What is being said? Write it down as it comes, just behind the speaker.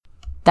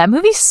That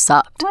movie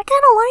sucked. I kind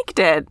of liked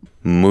it.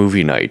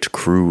 Movie Night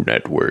Crew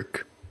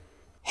Network.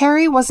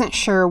 Harry wasn't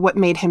sure what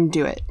made him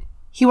do it.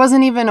 He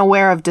wasn't even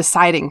aware of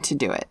deciding to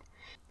do it.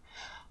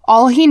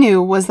 All he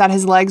knew was that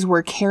his legs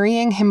were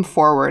carrying him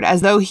forward as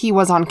though he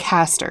was on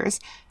casters,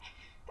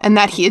 and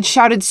that he had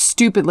shouted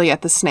stupidly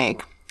at the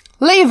snake,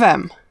 "Leave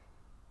him!"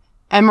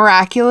 And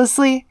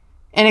miraculously,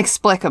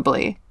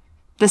 inexplicably,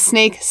 the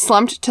snake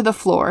slumped to the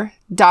floor,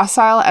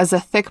 docile as a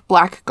thick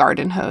black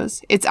garden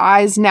hose, its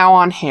eyes now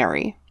on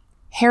Harry.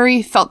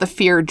 Harry felt the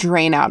fear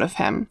drain out of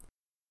him.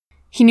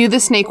 He knew the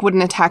snake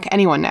wouldn't attack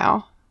anyone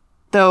now,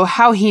 though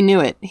how he knew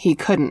it, he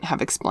couldn't have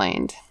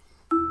explained.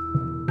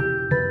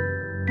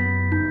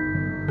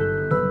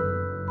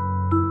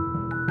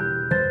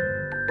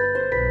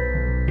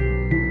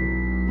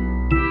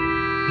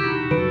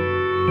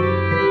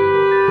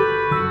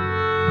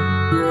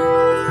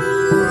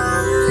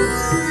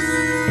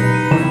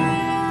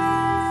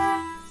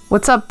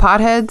 What's up,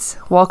 potheads?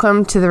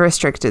 Welcome to the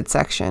restricted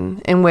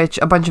section, in which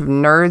a bunch of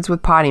nerds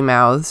with potty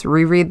mouths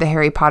reread the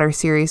Harry Potter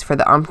series for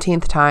the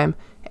umpteenth time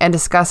and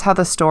discuss how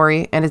the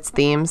story and its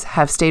themes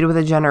have stayed with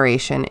a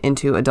generation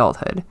into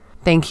adulthood.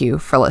 Thank you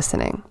for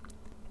listening.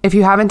 If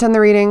you haven't done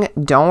the reading,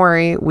 don't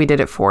worry, we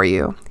did it for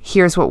you.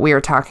 Here's what we are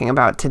talking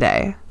about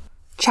today.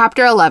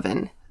 Chapter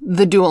 11,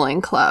 The Dueling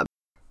Club.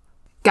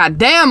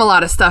 Goddamn, a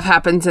lot of stuff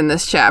happens in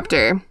this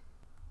chapter.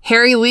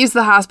 Harry leaves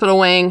the hospital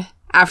wing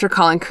after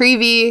Colin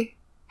Creevey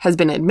has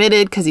been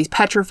admitted because he's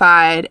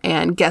petrified,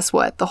 and guess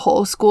what? The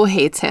whole school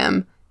hates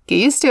him. Get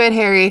used to it,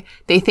 Harry.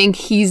 They think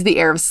he's the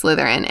heir of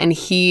Slytherin, and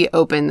he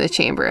opened the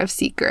Chamber of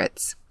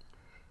Secrets.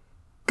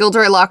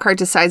 Gilderoy Lockhart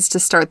decides to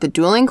start the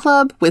Dueling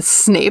Club with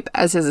Snape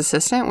as his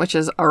assistant, which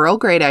is a real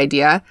great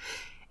idea.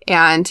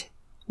 And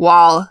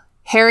while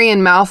Harry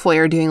and Malfoy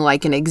are doing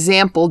like an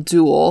example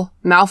duel,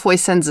 Malfoy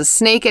sends a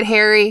snake at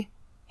Harry.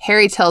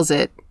 Harry tells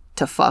it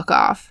to fuck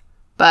off.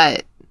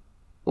 But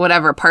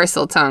whatever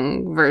parcel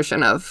tongue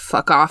version of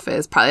fuck off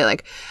is probably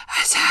like,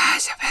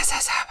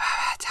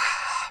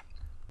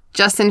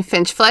 Justin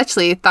Finch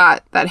Fletchley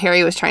thought that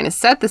Harry was trying to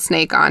set the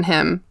snake on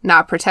him,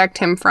 not protect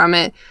him from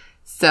it.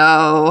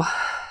 So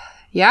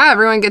yeah,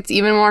 everyone gets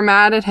even more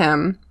mad at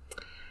him.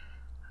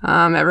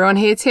 Everyone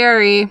hates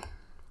Harry.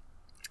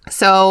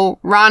 So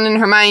Ron and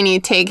Hermione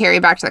take Harry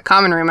back to the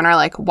common room and are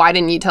like, why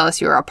didn't you tell us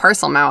you were a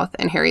parcel mouth?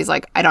 And Harry's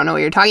like, I don't know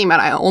what you're talking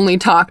about. I only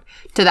talked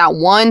to that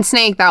one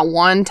snake that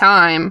one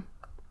time.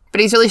 But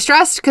he's really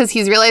stressed because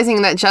he's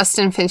realizing that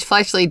Justin Finch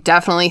Fletchley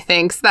definitely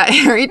thinks that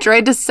Harry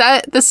tried to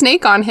set the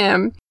snake on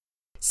him.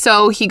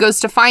 So he goes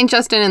to find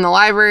Justin in the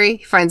library.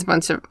 He finds a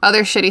bunch of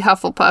other shitty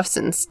Hufflepuffs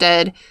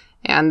instead.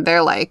 And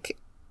they're like,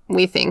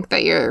 we think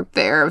that you're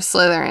the heir of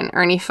Slytherin.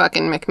 Ernie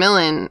fucking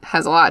Macmillan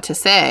has a lot to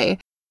say.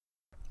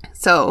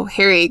 So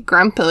Harry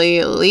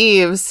grumpily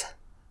leaves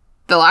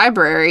the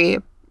library.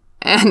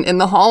 And in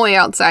the hallway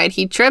outside,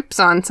 he trips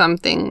on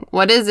something.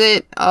 What is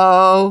it?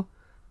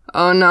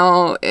 Oh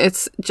no,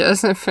 it's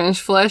Justin Finch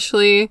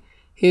Fletchley.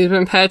 He's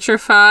been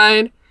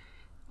petrified.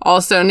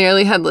 Also,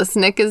 Nearly Headless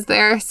Nick is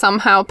there,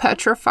 somehow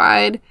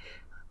petrified.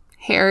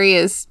 Harry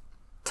is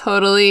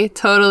totally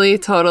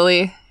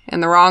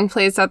in the wrong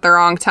place at the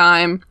wrong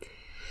time.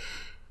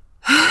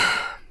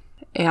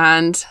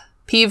 And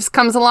Peeves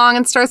comes along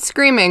and starts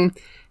screaming,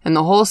 and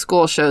the whole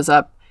school shows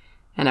up,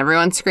 and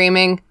everyone's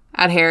screaming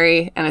at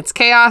Harry, and it's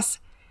chaos.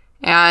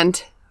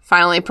 And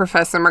finally,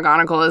 Professor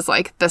McGonagall is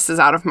like, this is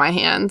out of my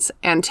hands,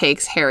 and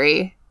takes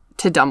Harry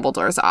to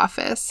Dumbledore's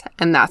office.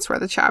 And that's where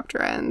the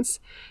chapter ends.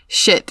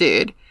 Shit,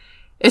 dude.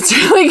 It's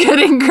really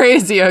getting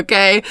crazy,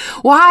 okay?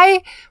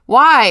 Why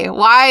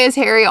is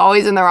Harry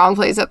always in the wrong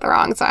place at the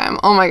wrong time?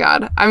 Oh my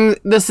god.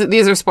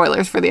 These are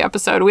spoilers for the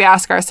episode. We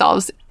ask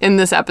ourselves in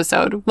this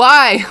episode,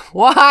 why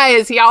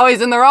is he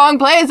always in the wrong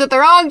place at the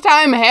wrong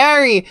time,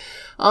 Harry?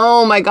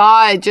 Oh my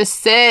god, just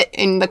sit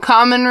in the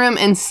common room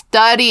and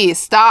study.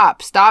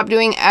 Stop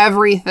doing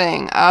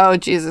everything. Oh,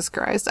 Jesus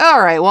Christ. All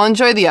right, well,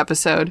 enjoy the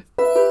episode.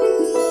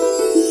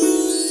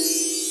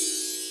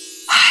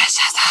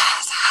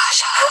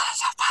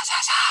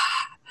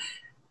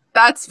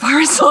 That's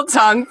Parcel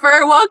Tongue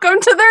for welcome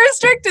to the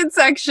restricted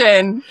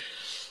section.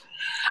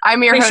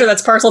 I'm your Pretty sure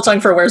that's Parcel Tongue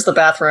for where's the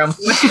bathroom.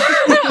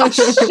 Oh,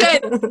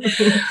 shit.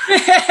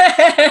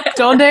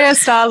 Donde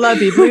está la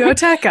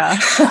biblioteca?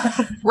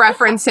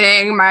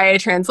 Referencing my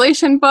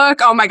translation book.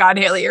 Oh my god,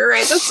 Haley, you're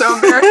right. That's so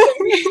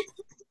embarrassing.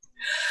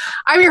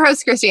 I'm your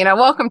host, Christina.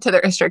 Welcome to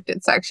the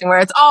restricted section where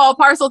it's all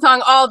Parcel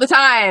Tongue all the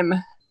time.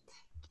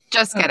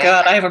 Just kidding. Oh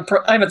god, I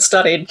haven't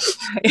studied.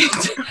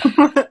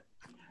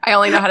 I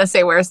only know how to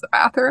say where's the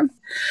bathroom.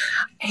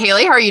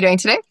 Haley, how are you doing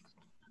today?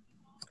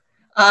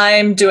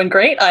 I'm doing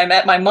great. I'm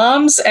at my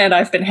mom's and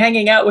I've been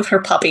hanging out with her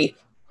puppy.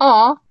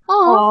 Aw.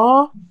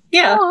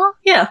 Yeah. Aww.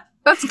 Yeah.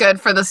 That's good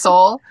for the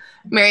soul.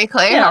 Mary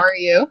Clay, Yeah. How are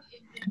you?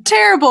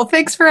 Terrible.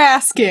 Thanks for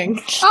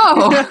asking.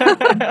 Oh.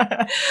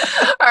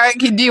 All right.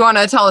 Do you want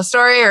to tell a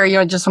story or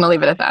you just want to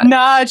leave it at that?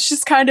 Nah, it's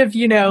just kind of,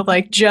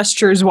 like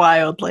gestures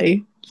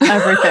wildly.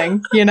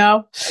 Everything,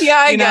 Yeah,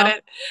 I get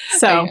it.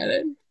 So. I get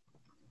it.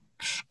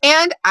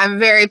 And I'm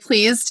very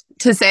pleased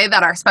to say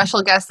that our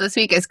special guest this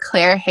week is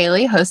Claire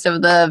Haley, host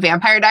of the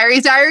Vampire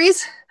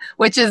Diaries,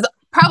 which is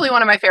probably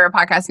one of my favorite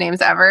podcast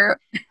names ever.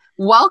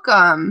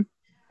 Welcome.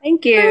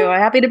 Thank you. I'm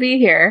happy to be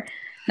here.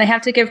 And I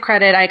have to give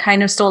credit. I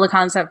kind of stole the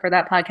concept for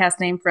that podcast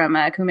name from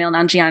Kumail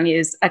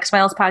Nanjiani's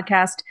X-Files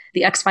podcast,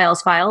 The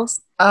X-Files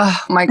Files. Oh,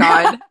 my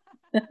God.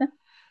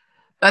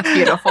 That's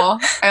beautiful.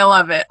 I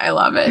love it. I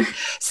love it.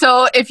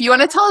 So if you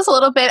want to tell us a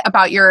little bit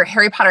about your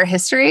Harry Potter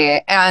history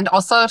and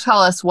also tell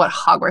us what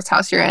Hogwarts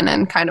house you're in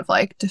and kind of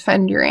like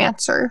defend your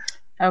answer.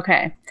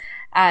 Okay.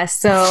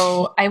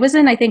 So I was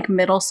in, I think,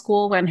 middle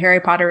school when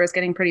Harry Potter was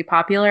getting pretty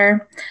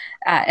popular.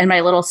 And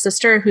my little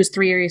sister, who's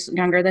 3 years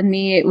younger than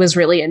me, was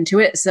really into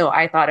it. So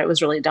I thought it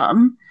was really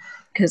dumb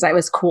because I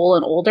was cool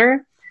and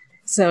older.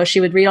 So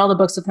she would read all the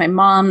books with my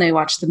mom. They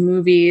watched the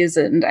movies.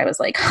 And I was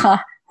like,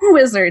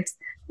 wizards,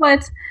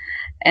 what?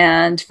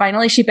 And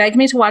finally, she begged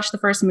me to watch the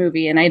first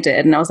movie, and I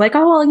did. And I was like,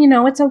 oh,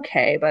 well, it's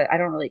okay, but I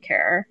don't really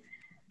care.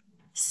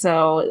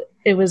 So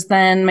it was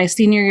then my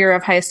senior year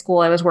of high school.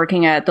 I was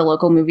working at the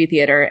local movie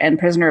theater, and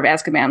Prisoner of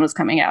Azkaban was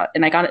coming out.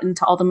 And I got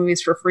into all the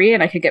movies for free,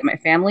 and I could get my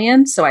family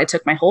in. So I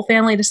took my whole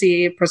family to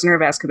see Prisoner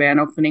of Azkaban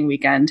opening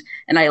weekend,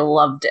 and I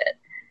loved it.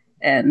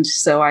 And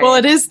so Well,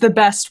 it is the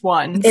best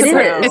one.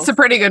 It's a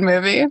pretty good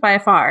movie. By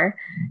far.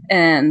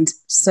 And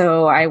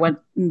so I went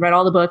and read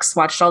all the books,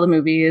 watched all the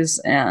movies,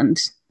 and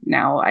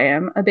now I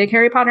am a big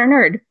Harry Potter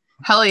nerd.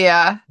 Hell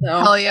yeah. So.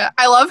 Hell yeah.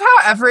 I love how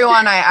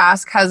everyone I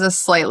ask has a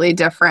slightly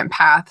different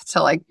path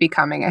to like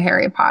becoming a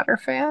Harry Potter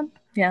fan.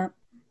 Yeah.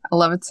 I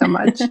love it so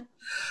much.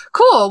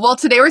 Cool. Well,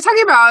 today we're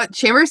talking about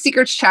Chamber of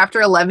Secrets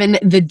Chapter 11,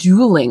 The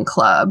Dueling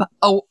Club.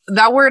 Oh,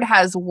 that word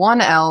has one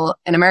L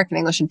in American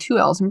English and two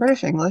L's in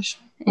British English.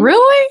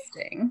 Really?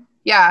 Interesting.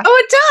 Yeah.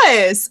 Oh, it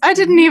does. I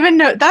didn't even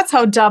know. That's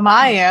how dumb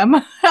I am.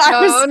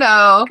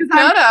 No.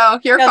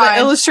 You're The fine.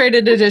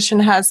 illustrated edition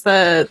has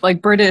the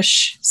like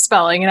British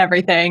spelling and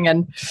everything,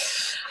 and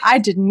I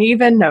didn't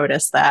even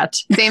notice that.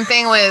 Same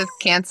thing with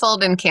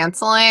canceled and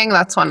canceling.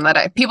 That's one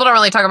that people don't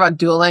really talk about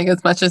dueling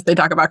as much as they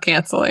talk about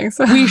canceling.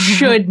 So We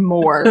should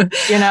more, I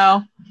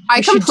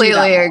We should do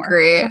completely that more.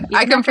 agree. I Even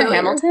after completely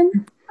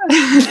Hamilton?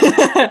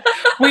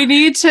 We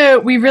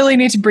really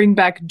need to bring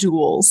back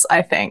duels,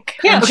 I think.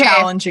 Yeah. And Okay.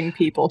 challenging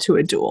people to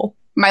a duel.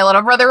 My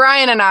little brother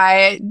Ryan and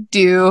I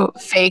do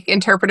fake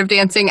interpretive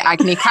dancing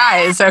Agni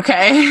Kais,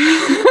 okay?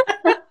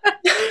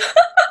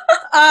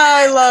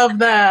 I love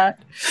that.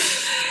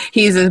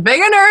 He's as big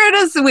a nerd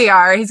as we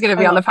are. He's going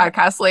to be on the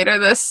podcast later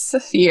this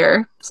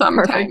year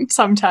sometime. Perfect.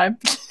 Sometime.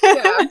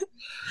 Yeah.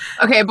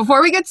 Okay,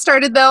 before we get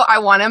started, though, I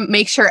want to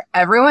make sure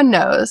everyone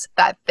knows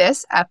that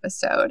this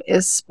episode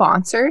is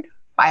sponsored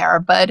by our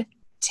bud,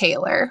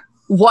 Taylor.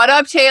 What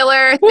up,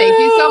 Taylor? Thank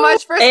you so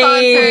much for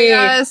sponsoring Hey.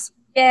 us.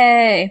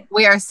 Yay.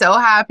 We are so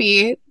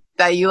happy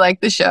that you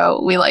like the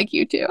show. We like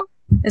you too.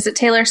 Is it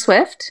Taylor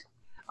Swift?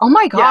 Oh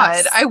my God,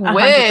 Yes, I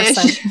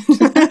wish.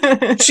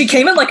 100%. She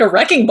came in like a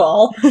wrecking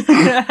ball.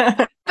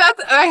 I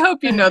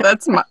hope you know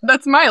that's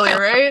Miley,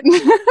 right?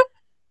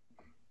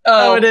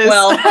 Oh, it is.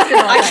 Well,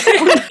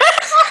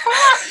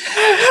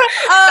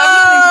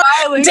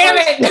 Miley. damn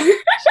it!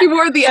 She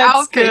wore the That's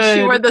outfit. She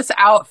good. wore this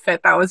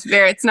outfit that was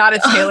it's not a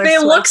Taylor They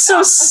Swift look so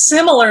outfit.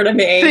 similar to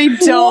me. They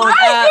don't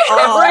at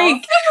all.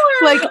 Every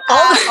Like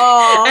at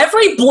all.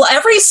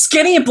 every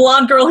skinny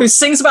blonde girl who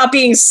sings about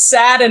being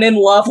sad and in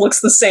love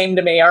looks the same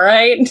to me. All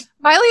right,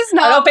 Miley's I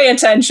not. don't pay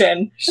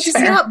attention. She's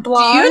Fair. not Do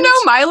blonde. you know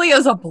Miley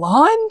as a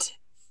blonde?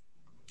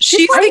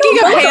 She's I thinking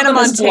know of both of Hannah them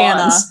as Montana.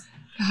 blondes.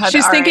 God,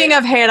 She's all thinking right.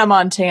 of Hannah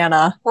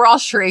Montana. We're all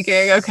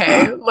shrieking.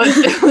 Okay,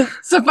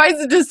 suffice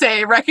it to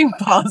say, "Wrecking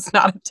Ball" is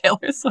not a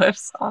Taylor Swift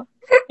song.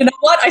 You know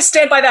what? I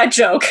stand by that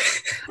joke.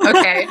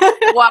 Okay.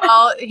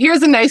 Well,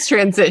 here's a nice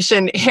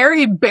transition.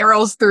 Harry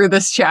barrels through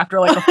this chapter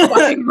like a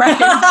fucking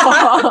wrecking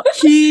ball.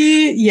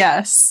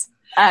 Yes,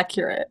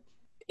 accurate.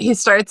 He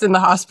starts in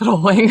the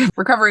hospital wing,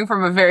 recovering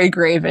from a very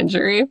grave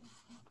injury.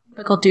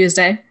 Typical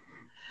Tuesday.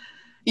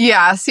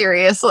 Yeah,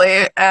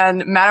 seriously.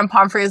 And Madame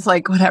Pomfrey is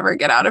like, whatever,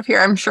 get out of here.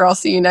 I'm sure I'll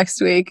see you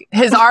next week.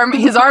 His arm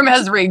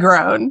has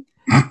regrown.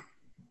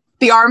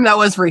 The arm that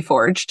was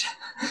reforged.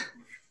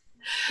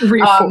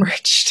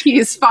 Reforged.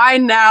 He's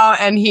fine now,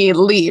 and he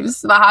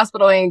leaves the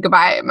hospital wing.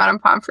 Goodbye, Madame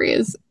Pomfrey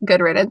is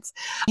good riddance.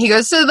 He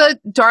goes to the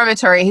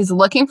dormitory. He's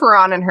looking for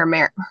Ron and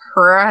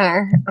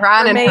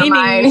Ron and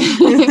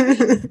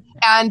Hermione.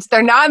 And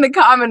they're not in the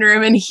common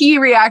room, and he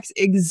reacts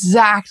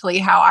exactly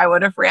how I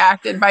would have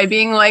reacted by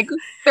being like,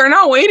 they're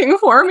not waiting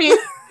for me.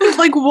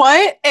 Like,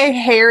 what a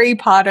Harry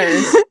Potter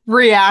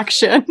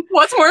reaction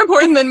What's more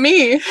important than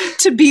me?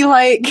 to be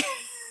like,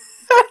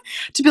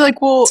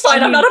 well, It's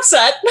fine. I'm not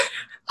upset.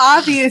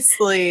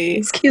 obviously.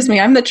 Excuse me,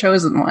 I'm the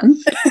chosen one.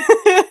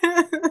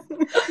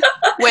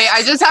 Wait,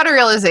 I just had a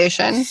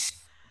realization.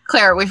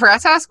 Claire, we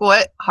forgot to ask,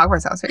 what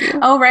Hogwarts house are you?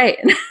 Oh, right.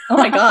 Oh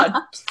my god.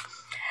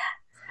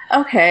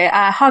 Okay,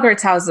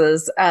 Hogwarts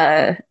houses.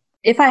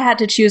 If I had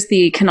to choose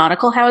the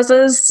canonical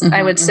houses,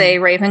 I would say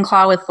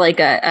Ravenclaw with like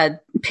a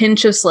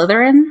pinch of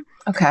Slytherin.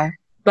 Okay.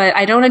 But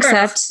I don't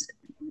Fair accept,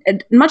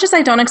 much as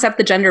I don't accept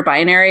the gender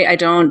binary, I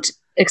don't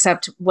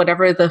except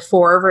whatever the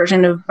 4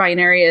 version of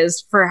binary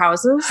is for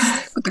houses.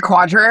 With the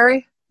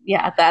quadrary?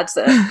 Yeah, that's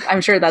it.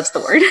 I'm sure that's the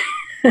word.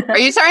 Are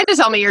you trying to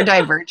tell me you're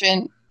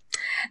divergent?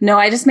 No,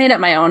 I just made up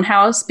my own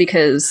house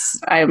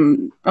because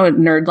I'm a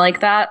nerd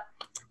like that.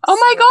 Oh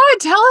my god,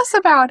 tell us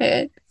about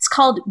it. It's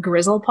called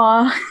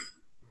Grizzlepaw.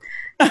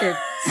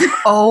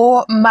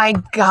 Oh my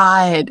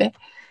god.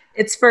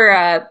 It's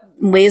for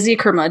lazy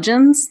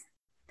curmudgeons.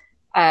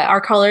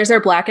 Our colors are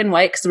black and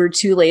white because we're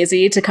too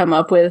lazy to come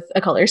up with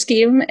a color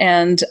scheme.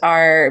 And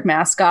our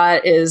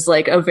mascot is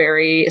like a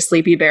very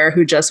sleepy bear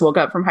who just woke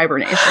up from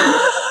hibernation.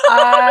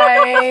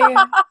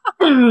 I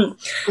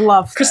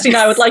love this. Christina,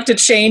 I would like to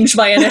change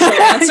my initial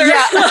answer.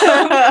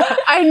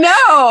 I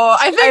know.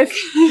 I think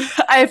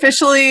I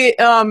officially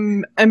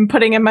am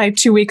putting in my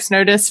 2 weeks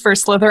notice for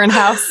Slytherin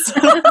House.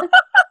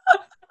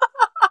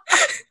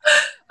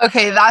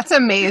 okay, that's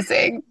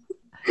amazing.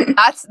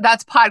 That's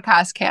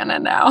podcast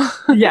canon now.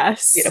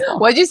 Yes. Beautiful.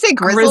 What'd you say?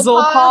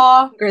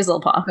 Grizzlepaw?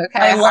 Grizzlepaw. Okay,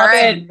 I love all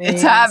right. it.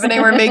 It's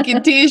happening. We're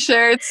making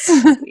t-shirts.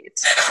 Sweet.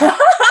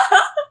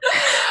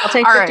 I'll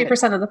take All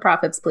 50% of the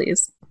profits,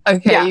 please.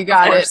 Okay, Yeah, you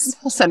got of it. course.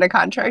 I'll send a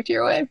contract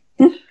your way.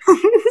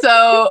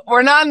 So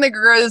we're not in the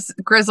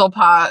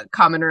Grizzlepaw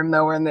common room,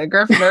 though. We're in the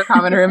Gryffindor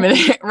common room, and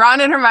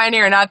Ron and Hermione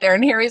are not there.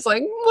 And Harry's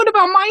like, "What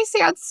about my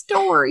sad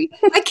story?"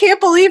 I can't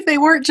believe they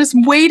weren't just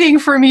waiting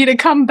for me to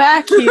come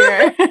back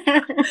here.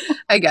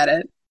 I get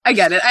it. I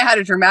had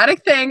a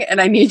dramatic thing, and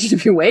I need you to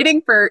be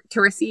waiting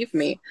to receive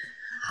me.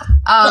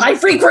 I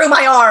free grew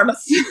my arm.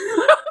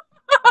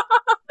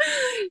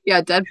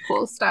 Yeah,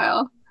 Deadpool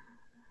style.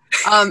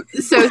 So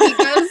he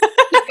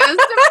goes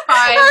to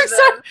find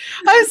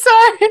I'm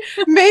sorry.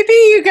 Maybe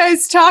you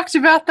guys talked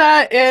about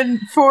that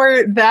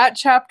for that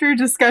chapter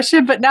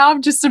discussion, but now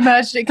I'm just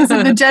imagining because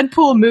in the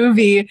Deadpool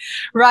movie,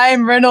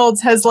 Ryan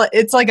Reynolds has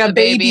it's like a The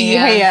baby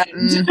hand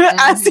Mm-hmm.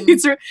 as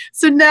he's.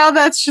 So now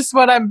that's just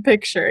what I'm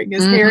picturing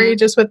is Harry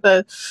just with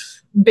the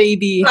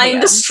baby Trying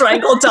hand. to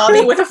strangle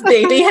Dobby with a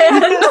baby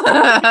hand.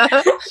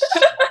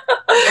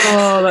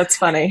 Oh, that's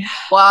funny.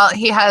 Well,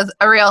 he has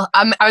a real,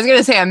 I was going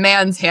to say a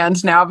man's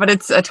hand now, but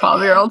it's a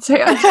 12-year-old's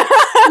hand.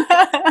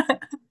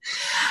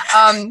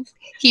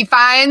 He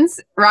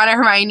finds Ron and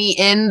Hermione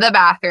in the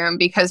bathroom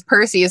because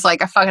Percy is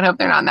like, I fucking hope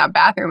they're not in that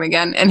bathroom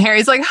again. And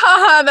Harry's like,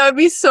 haha, that would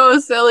be so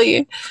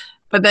silly.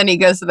 But then he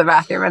goes to the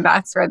bathroom and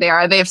that's where they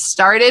are. They've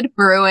started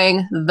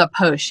brewing the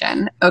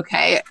potion.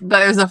 Okay.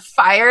 There's a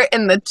fire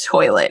in the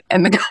toilet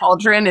and the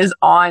cauldron is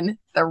on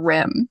the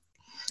rim.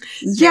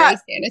 It's very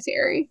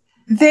sanitary.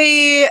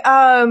 They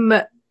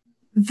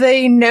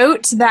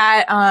note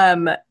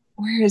that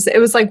where is it? It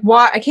was like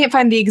I can't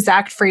find the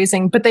exact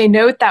phrasing, but they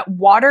note that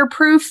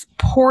waterproof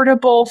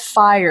portable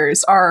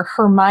fires are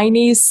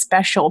Hermione's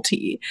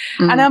specialty.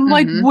 And I'm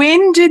like,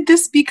 when did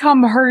this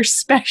become her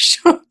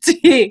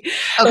specialty?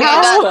 Okay,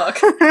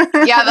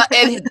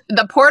 The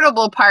the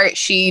portable part,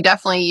 she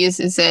definitely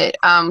uses it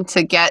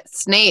to get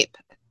Snape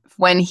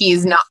when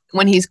he's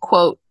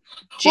quote.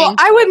 Well,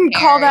 I wouldn't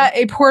call that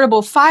a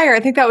portable fire.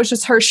 I think that was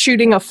just her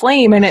shooting a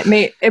flame, and it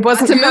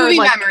wasn't That's a her, movie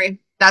like, memory.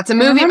 That's a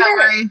movie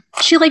memory.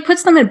 She like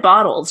puts them in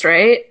bottles,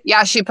 right?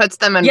 Yeah, she puts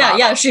them in.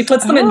 Yeah, she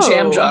puts them in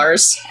jam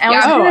jars. I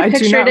Yeah. was I do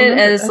pictured not it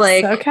remember as this.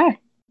 like Okay.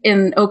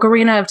 in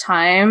Ocarina of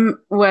Time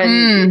when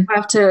you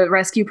have to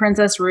rescue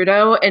Princess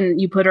Ruto and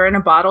you put her in a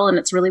bottle and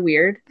it's really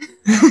weird.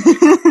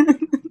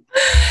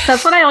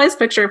 That's what I always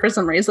picture for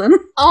some reason.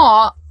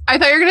 Oh, I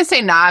thought you were gonna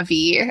say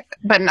Navi,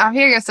 but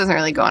Navi I guess doesn't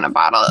really go in a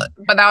bottle.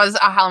 But that was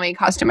a Halloween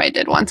costume I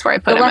did once where I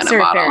put The him in a lesser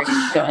bottle.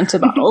 fairies go into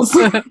bottles.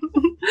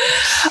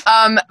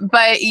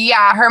 But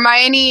yeah,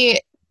 Hermione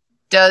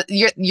does.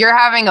 You're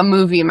having a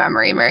movie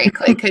memory, Mary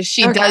Clay, because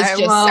she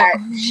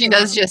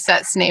does just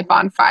set Snape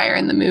on fire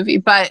in the movie.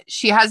 But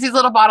she has these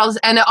little bottles,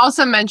 and it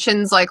also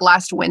mentions like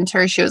last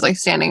winter she was like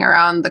standing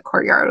around the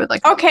courtyard with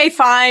like. Okay,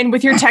 fine.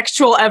 With your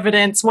textual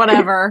evidence,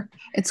 whatever.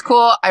 It's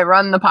cool. I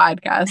run the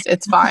podcast.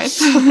 It's fine.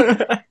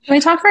 Can we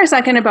talk for a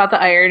second about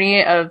the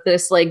irony of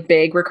this like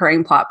big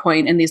recurring plot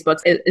point in these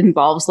books? It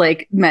involves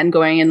like men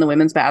going in the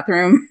women's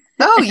bathroom.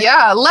 Oh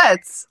yeah,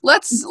 let's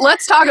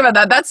talk about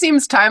that. That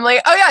seems timely.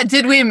 Oh yeah,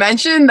 did we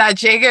mention that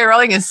J.K.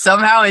 Rowling is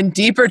somehow in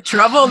deeper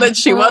trouble than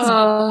she was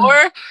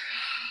before?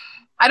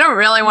 I don't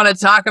really want to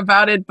talk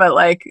about it, but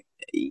like,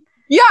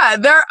 yeah,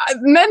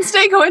 men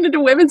stay going into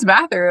women's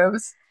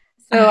bathrooms.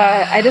 So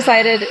I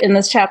decided in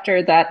this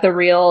chapter that the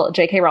real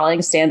J.K.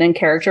 Rowling stand-in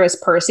character is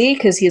Percy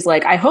because he's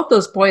like, I hope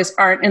those boys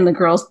aren't in the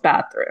girls'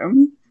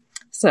 bathroom.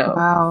 So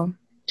wow,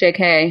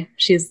 J.K.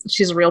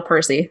 she's a real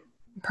Percy.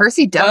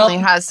 Percy definitely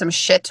has some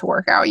shit to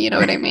work out. You know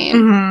what I mean?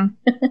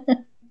 Mm-hmm.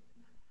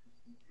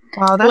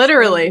 Wow, that's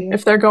Literally, crazy.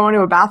 if they're going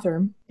to a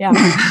bathroom. Yeah.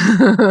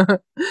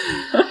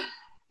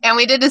 And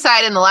we did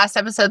decide in the last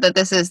episode that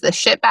this is the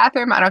shit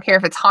bathroom. I don't care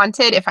if it's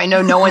haunted. If I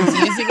know no one's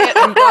using it,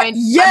 I'm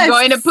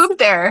going to poop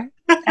there.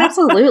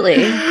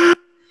 Absolutely.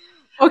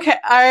 Okay,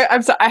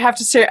 I'm sorry. I have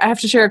to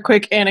share a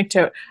quick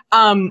anecdote.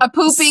 A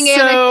pooping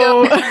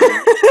anecdote.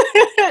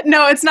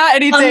 No, it's not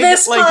anything On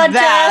this like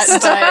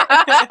podcast.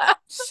 that.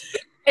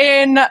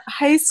 In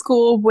high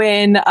school,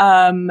 when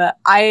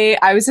I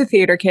was a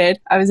theater kid,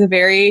 I was a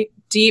very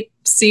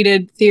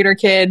deep-seated theater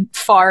kid,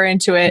 far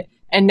into it,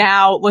 and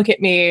now look at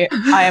me,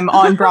 I am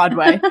on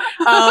Broadway.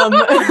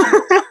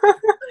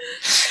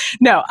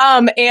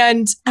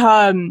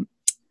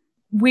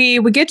 We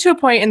would get to a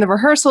point in the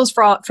rehearsals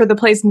for the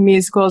plays and the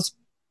musicals.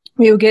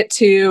 We would get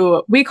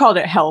to, we called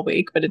it Hell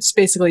Week, but it's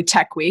basically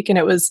Tech Week, and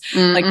it was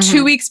like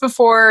 2 weeks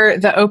before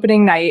the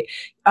opening night.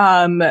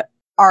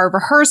 Our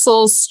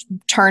rehearsals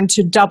turned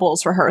to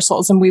doubles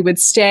rehearsals, and we would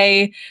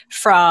stay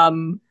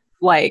from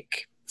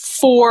like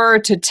 4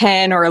 to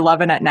 10 or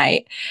 11 at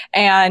night.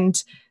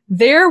 And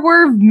there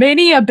were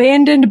many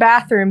abandoned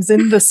bathrooms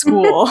in the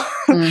school.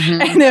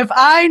 And if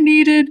I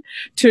needed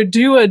to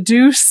do a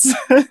deuce,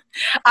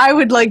 I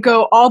would like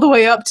go all the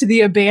way up to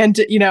the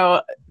abandoned,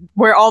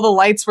 where all the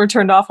lights were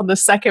turned off on the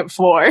second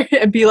floor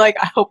and be like,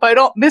 I hope I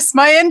don't miss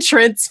my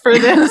entrance for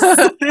this.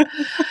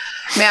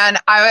 Man,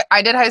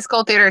 I did high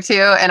school theater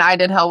too, and I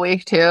did Hell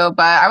Week too,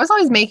 but I was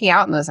always making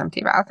out in those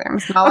empty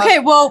bathrooms. Okay,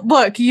 well,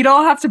 look, you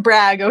don't have to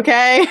brag,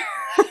 okay?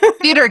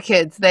 Theater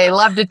kids, they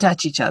love to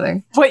touch each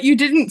other. What you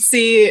didn't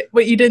see,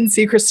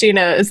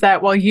 Christina, is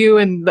that while you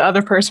and the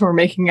other person were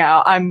making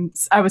out,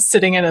 I was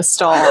sitting in a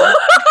stall.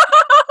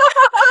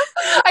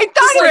 I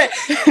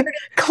thought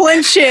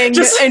clenching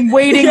and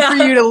waiting for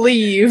you to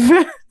leave.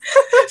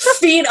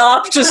 Feet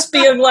up, just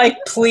being like,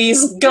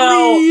 please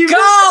go, Leave.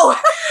 go!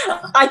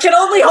 I can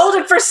only hold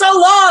it for so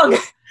long!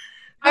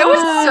 I was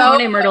so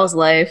Ruining Myrtle's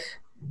life.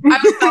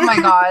 oh my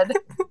god.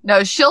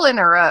 No, she'll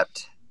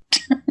interrupt.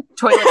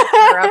 Toilet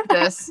interrupt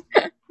this.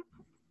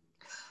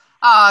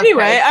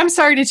 Anyway, I'm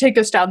sorry to take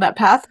us down that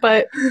path,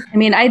 but I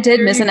mean, I did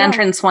There miss you an go.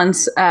 entrance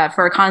once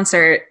for a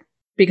concert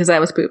because I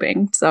was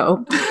pooping.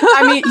 So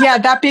I mean, yeah,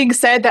 that being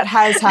said, that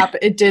has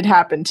happened. It did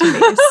happen to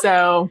me.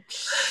 So,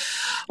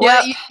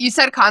 Well, you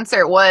said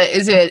concert. What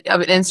is it?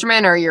 Of an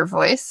instrument or your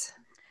voice?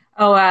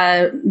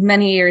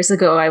 many years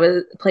ago,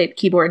 I played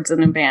keyboards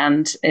in a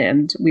band,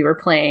 and we were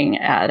playing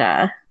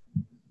at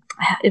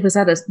it was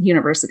at a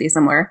university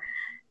somewhere,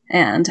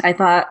 and I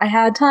thought I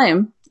had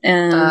time.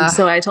 And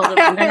so I told them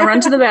I'm going to run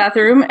to the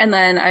bathroom, and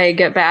then I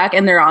get back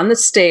and they're on the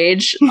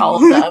stage,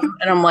 all of them.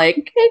 And I'm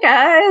like, hey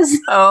guys.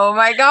 Oh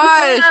my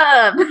gosh.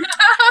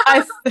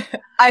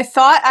 I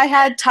thought I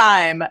had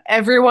time.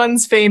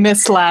 Everyone's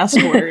famous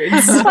last words.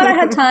 I thought I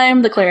had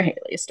time, the Claire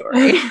Haley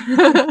story.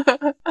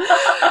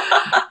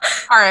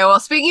 All right. Well,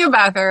 speaking of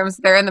bathrooms,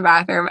 they're in the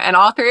bathroom, and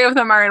all three of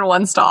them are in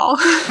one stall,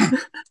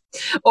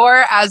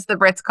 or as the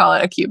Brits call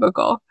it, a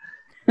cubicle.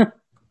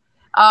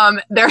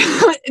 They're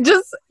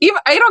just,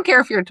 I don't care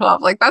if you're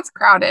 12, like that's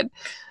crowded.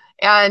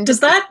 And Does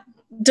that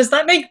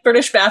make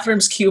British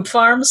bathrooms cube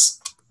farms?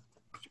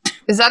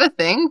 is that a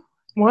thing?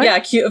 What?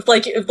 Yeah,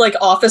 like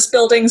office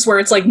buildings where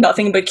it's like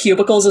nothing but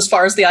cubicles as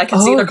far as the eye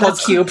can see. Oh, They're called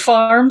that's- cube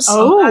farms.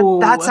 Oh,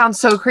 That sounds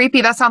so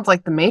creepy. That sounds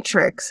like the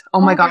Matrix. Oh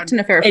my god. In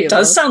a fair few It of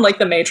does those. sound like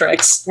the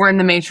Matrix. We're in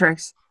the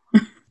Matrix.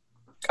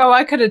 Oh,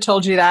 I could have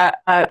told you that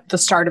at the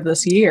start of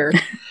this year.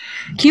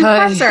 Cube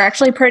farms are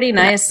actually pretty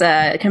nice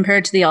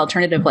compared to the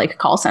alternative like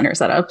call center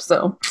setup.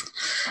 So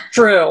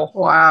True.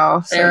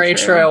 Wow. so Very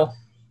true.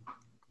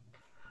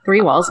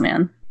 3 walls,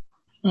 man.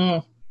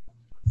 Mm.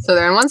 So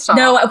they're in one stall.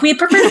 No, we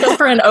prefer to go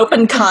for an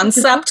open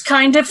concept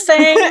kind of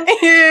thing.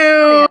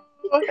 Ew.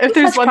 If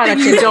there's That's one thing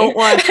you productivity. don't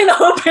want, An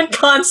open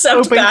concept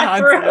open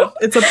bathroom. concept.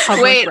 It's a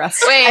public Wait,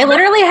 restroom. wait. I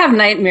literally have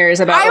nightmares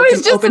about I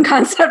was just- open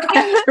concept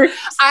bathrooms.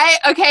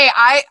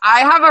 I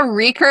have a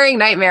recurring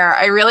nightmare.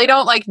 I really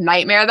don't like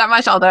nightmare that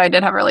much, although I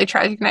did have a really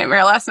tragic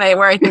nightmare last night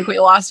where I think we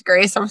lost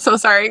Grace. I'm so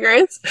sorry,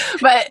 Grace.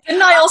 But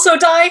Didn't I also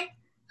die?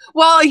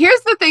 well,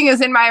 here's the thing: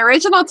 is in my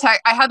original text,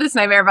 I had this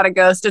nightmare about a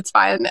ghost. It's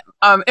fine.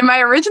 In my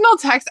original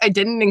text, I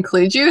didn't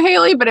include you,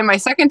 Haley, but in my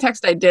second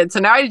text, I did. So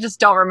now I just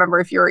don't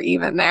remember if you were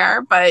even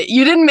there. But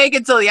you didn't make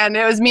it till the end.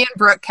 It was me and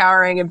Brooke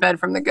cowering in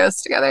bed from the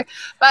ghost together.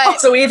 But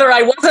So either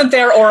I wasn't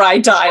there or I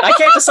died. I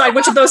can't decide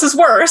which of those is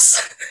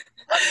worse.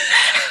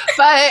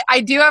 But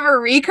I do have a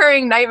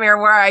recurring nightmare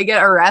where I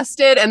get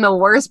arrested, and the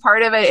worst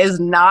part of it is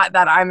not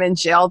that I'm in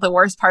jail. The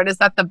worst part is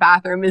that the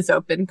bathroom is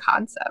open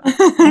concept.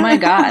 Oh my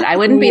god, I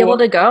wouldn't be able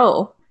to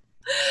go.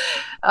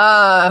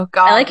 Oh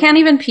god. I can't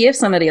even pee if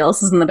somebody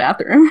else is in the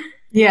bathroom.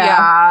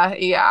 Yeah.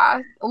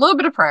 A little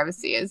bit of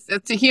privacy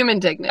it's a human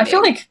dignity. I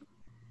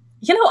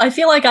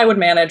feel like I would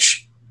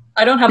manage.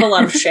 I don't have a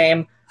lot of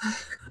shame.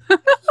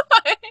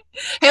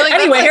 Haley,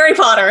 Anyway, that's Harry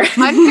Potter.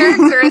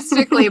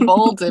 uncharacteristically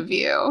bold of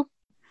you.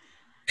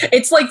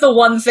 It's like the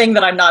one thing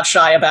that I'm not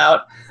shy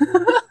about.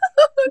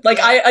 Like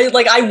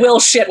I will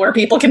shit where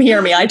people can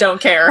hear me. I don't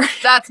care.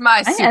 That's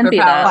my I envy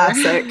that.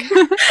 superpower.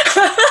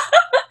 Classic.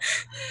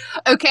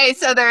 Okay,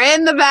 so they're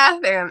in the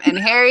bathroom, and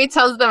Harry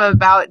tells them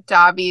about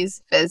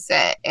Dobby's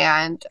visit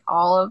and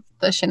all of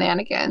the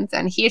shenanigans.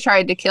 And he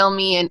tried to kill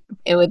me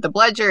and with the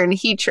bludger, and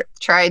he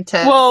tried to.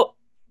 Well,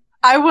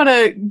 I want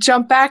to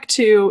jump back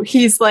to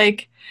he's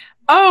like,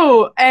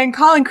 oh, and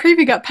Colin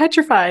Creevy got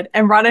petrified,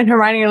 and Ron and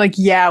Hermione are like,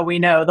 yeah, we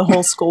know. The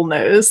whole school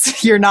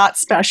knows. You're not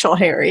special,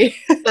 Harry.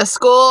 the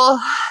school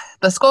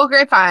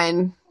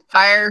grapevine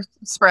Fire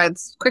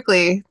spreads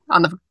quickly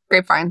on the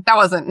grapevine. That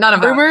wasn't none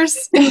of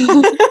Rumors?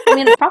 I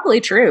mean, it's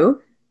probably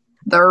true.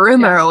 the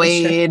rumor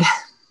weed.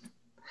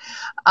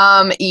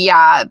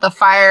 Yeah,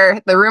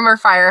 the rumor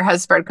fire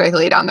has spread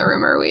quickly down the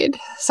rumor weed.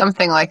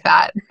 Something like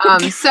that.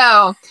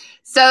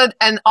 So,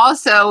 and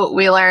also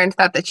we learned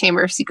that the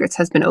Chamber of Secrets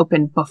has been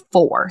opened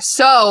before.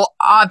 So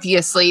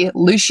obviously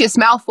Lucius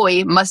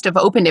Malfoy must have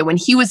opened it when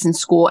he was in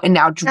school, and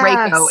now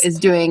Draco is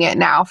doing it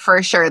now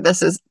for sure.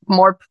 This is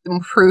more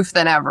proof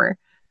than ever.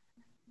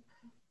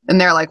 And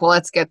they're like, well,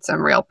 let's get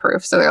some real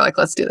proof. So they're like,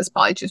 let's do this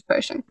polyjuice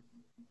potion.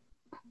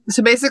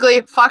 So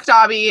basically, fuck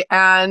Dobby,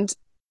 and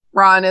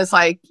Ron is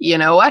like, you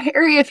know what,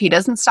 Harry? If he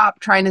doesn't stop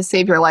trying to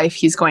save your life,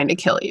 he's going to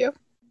kill you.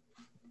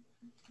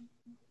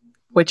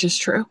 Which is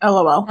true.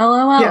 LOL.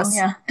 LOL. Yes.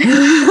 Yeah.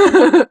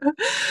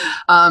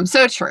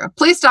 So true.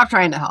 Please stop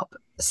trying to help.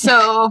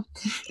 So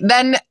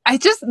then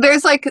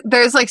there's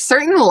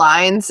certain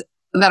lines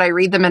that I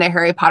read them in a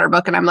Harry Potter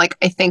book, and I'm like,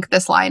 I think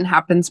this line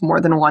happens more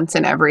than once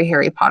in every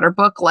Harry Potter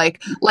book.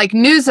 Like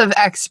news of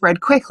X spread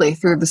quickly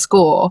through the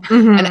school,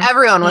 and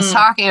everyone was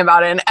talking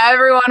about it, and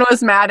everyone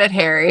was mad at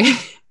Harry.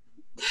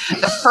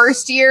 The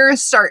first year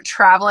start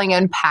traveling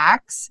in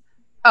packs.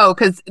 Oh,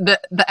 because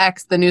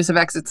the news of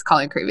X, it's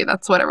calling creepy.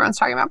 That's what everyone's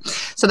talking about.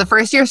 So the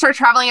first year start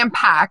traveling in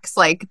packs.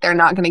 Like, they're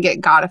not going to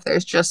get got if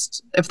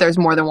there's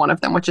more than one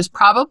of them, which is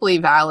probably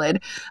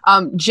valid.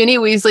 Ginny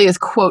Weasley is,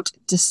 quote,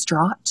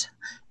 distraught.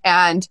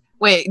 And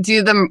wait,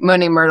 do the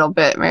Moaning Myrtle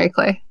bit, Mary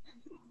Clay.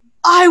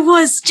 I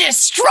was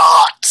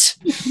distraught.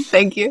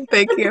 Thank you.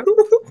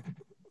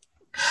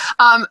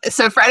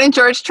 So Fred and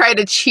George try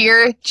to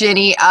cheer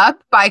Ginny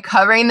up by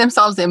covering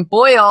themselves in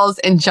boils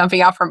and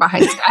jumping out from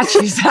behind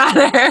statues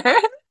at her.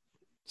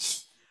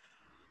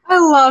 I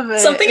love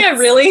it. Something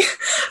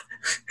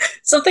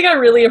I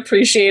really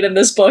appreciate in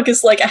this book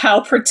is like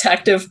how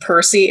protective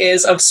Percy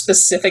is of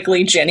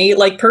specifically Ginny.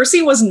 Like,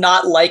 Percy was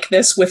not like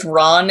this with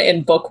Ron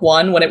in book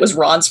 1 when it was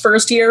Ron's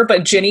first year,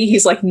 but Ginny,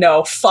 he's like,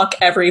 no, fuck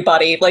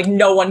everybody. Like,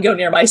 no one go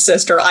near my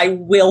sister. I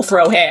will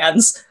throw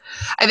hands.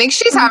 I think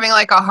she's having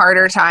like a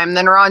harder time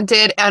than Ron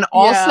did. And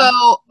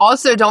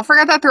also don't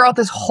forget that throughout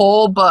this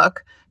whole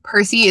book,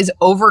 Percy is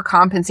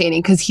overcompensating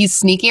because he's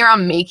sneaking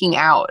around making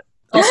out.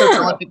 Also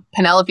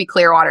Penelope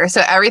Clearwater.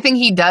 So everything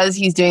he does,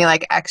 he's doing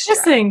like extra.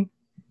 Kissing.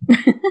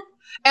 And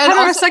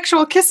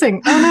Heterosexual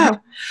kissing. Oh no.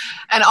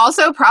 And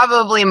also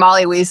probably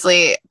Molly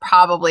Weasley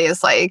probably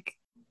is like,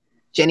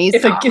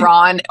 Ginny's not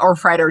Ron or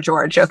Fred or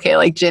George. Okay,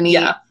 like Ginny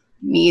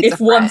needs if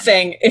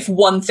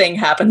one thing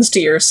happens to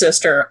your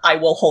sister, I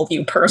will hold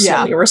you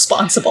personally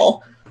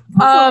responsible.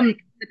 The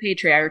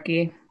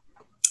patriarchy.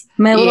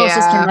 My little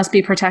sister must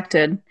be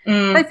protected.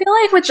 I feel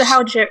like with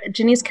how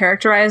Ginny's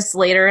characterized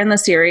later in the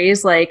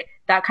series, like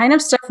that kind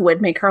of stuff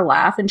would make her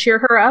laugh and cheer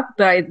her up,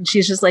 but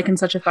she's just like in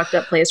such a fucked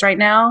up place right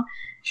now.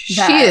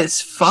 She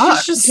is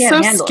fucked. She's just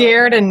so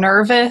scared and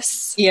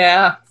nervous.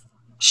 Yeah.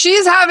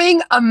 She's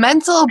having a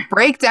mental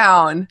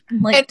breakdown.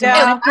 Like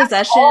demonic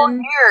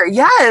possession.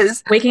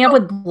 Yes. Waking up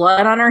with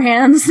blood on her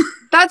hands.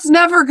 That's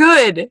never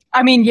good.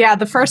 I mean, yeah,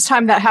 the first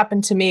time that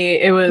happened to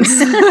me, it was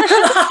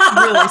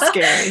really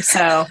scary.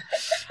 So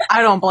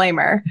I don't blame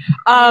her.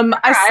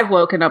 I've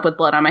woken up with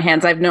blood on my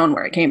hands. I've known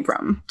where it came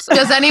from. So.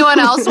 Does anyone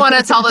else want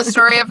to tell the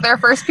story of their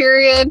first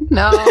period?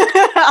 No.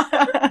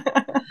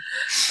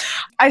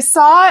 I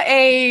saw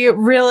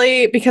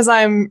because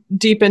I'm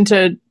deep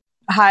into.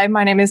 Hi,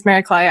 my name is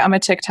Mary Clay. I'm a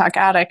TikTok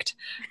addict.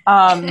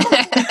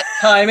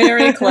 Hi,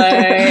 Mary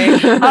Clay.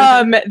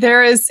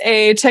 There is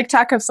a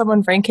TikTok of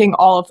someone ranking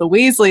all of the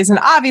Weasleys, and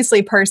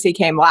obviously Percy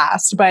came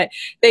last, but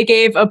they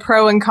gave a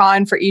pro and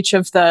con for each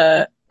of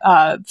the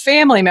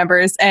family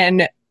members,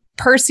 and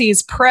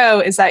Percy's pro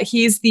is that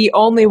he's the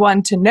only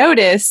one to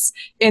notice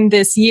in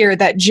this year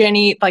that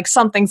Ginny, like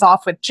something's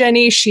off with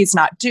Ginny. She's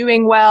not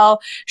doing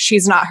well.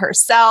 She's not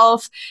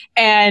herself.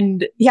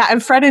 And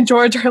and Fred and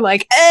George are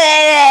like,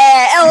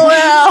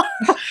 LOL.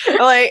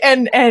 Like,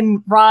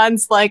 and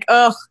Ron's like,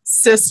 ugh,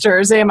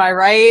 sisters, am I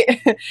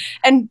right?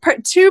 And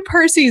to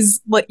Percy's,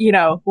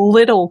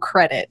 little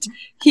credit,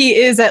 he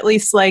is at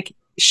least like,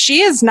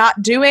 she is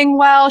not doing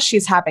well.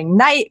 She's having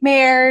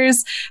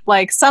nightmares.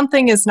 Like,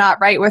 something is not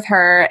right with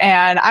her,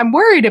 and I'm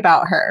worried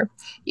about her.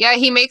 Yeah,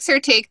 he makes her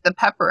take the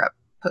pepper up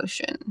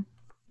potion.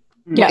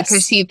 Yes.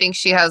 Because he thinks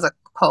she has a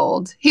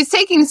cold. He's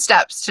taking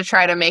steps to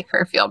try to make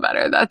her feel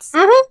better. That's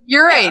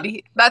you're right.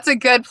 Yeah. That's a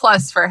good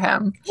plus for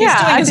him. He's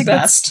doing his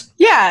best.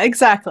 Yeah,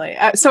 exactly.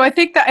 So I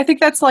think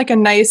that's like a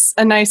nice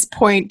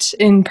point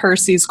in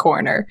Percy's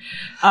corner.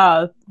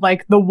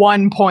 Like the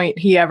one point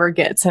he ever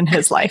gets in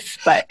his life.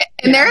 But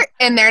in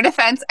their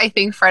defense, I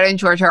think Fred and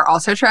George are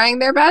also trying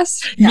their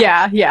best.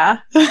 Yeah.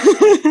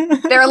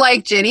 They're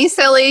like, Ginny's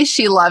silly.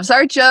 She loves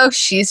our jokes.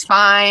 She's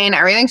fine.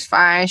 Everything's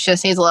fine. She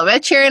just needs a little bit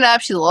of cheering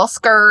up. She's a little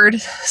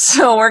scared.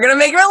 So we're going to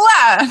make her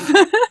laugh.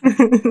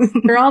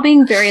 They're all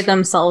being very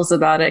themselves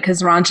about it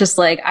because Ron's just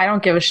like, I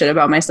don't give a shit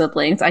about my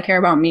siblings. I care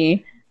about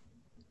me.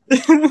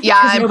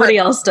 Yeah, and Nobody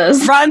else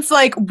does. Ron's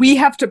like, we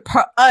have to,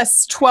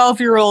 us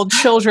 12-year-old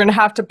children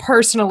have to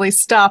personally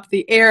stop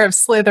the heir of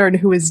Slytherin,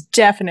 who is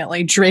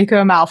definitely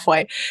Draco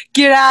Malfoy.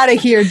 Get out of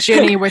here,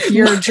 Ginny, with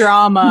your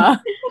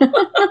drama.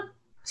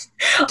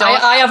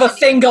 I have a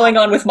thing going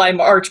on with my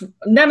arch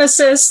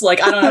nemesis.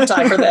 Like, I don't have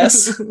time for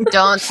this.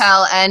 Don't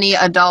tell any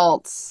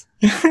adults.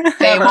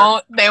 They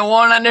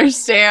won't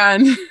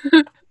understand.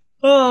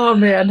 Oh,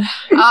 man.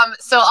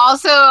 So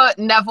also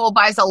Neville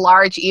buys a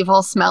large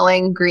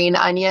evil-smelling green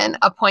onion,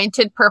 a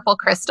pointed purple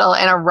crystal,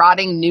 and a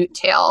rotting newt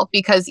tail,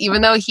 because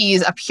even though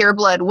he's a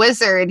pureblood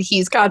wizard,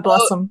 he's God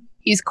bless him.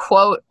 He's,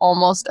 quote,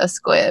 almost a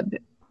squib,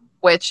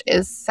 which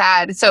is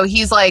sad. So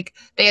he's like,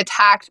 they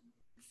attacked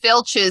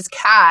Filch's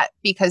cat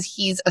because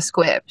he's a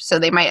squib. So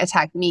they might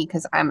attack me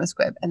because I'm a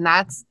squib. And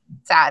that's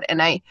sad. And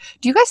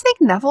do you guys think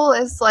Neville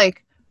is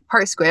like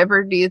part squib,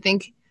 or do you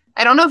think,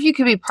 I don't know if you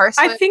could be part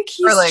squib. I think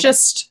he's like,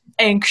 just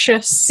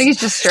anxious. I think he's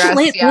just stressed.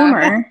 Late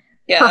bloomer.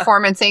 Yeah.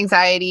 Performance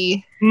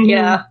anxiety. Mhm.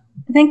 Yeah.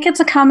 I think it's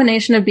a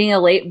combination of being a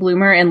late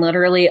bloomer and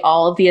literally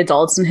all of the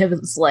adults in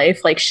his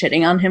life like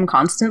shitting on him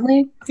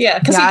constantly. Yeah,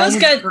 because he does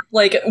get,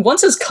 like,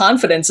 once his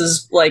confidence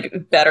is, like,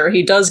 better,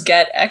 he does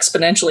get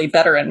exponentially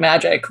better at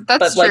magic.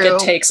 That's but, like, true. it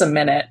takes a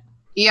minute.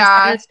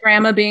 Yeah. His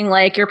grandma being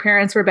like, your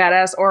parents were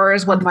badass, or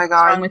is what's my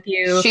God. wrong with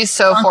you? She's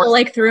so Uncle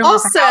like threw him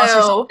off the house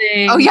or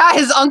something. Oh yeah,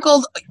 his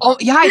uncle. Oh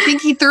yeah, I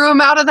think he threw him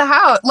out of the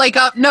house. Like,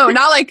 no,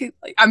 not like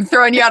I'm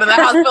throwing you out of the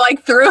house, but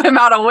like threw him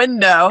out a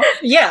window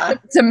Yeah.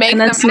 to make And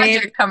the then Snape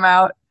magic come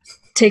out.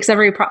 Takes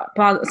every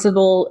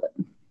possible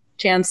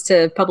chance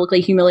to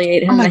publicly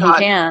humiliate him Oh my that God.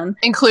 he can.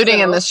 Including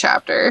So- in this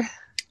chapter.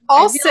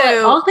 Also, I feel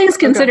like all things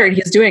considered,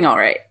 he's doing all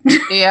right.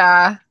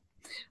 Yeah.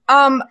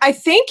 I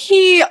think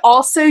he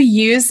also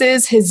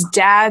uses his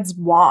dad's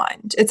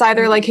wand. It's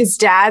either like his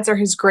dad's or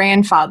his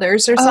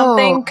grandfather's or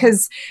something.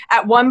 Because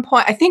at one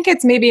point, I think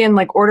it's maybe in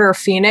like Order of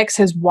Phoenix,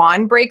 his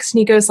wand breaks and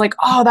he goes like,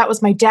 "Oh, that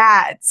was my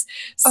dad's."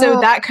 So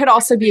that could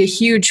also be a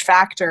huge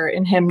factor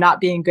in him not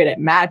being good at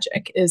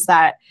magic. Is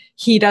that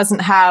he doesn't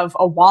have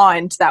a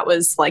wand that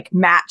was like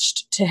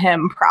matched to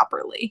him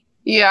properly.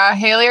 Yeah.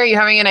 Haley, are you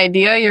having an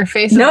idea? Your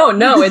face. No,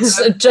 it's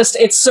just,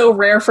 it's so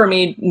rare for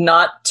me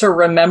not to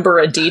remember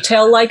a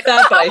detail like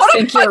that, but I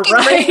think you're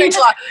right.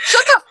 Ravenclaw.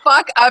 Shut the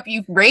fuck up,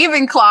 you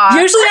Ravenclaw.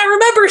 Usually I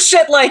remember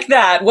shit like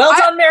that. Well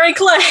done, Mary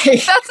Clay.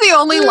 That's the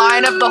only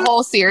line of the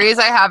whole series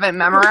I haven't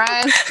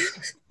memorized.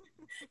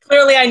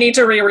 Clearly I need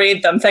to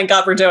reread them. Thank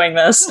God we're doing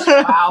this.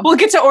 Wow. We'll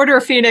get to Order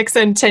of Phoenix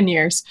in 10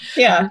 years.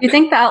 Yeah. Do you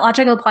think that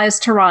logic applies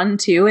to Ron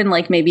too? And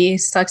like maybe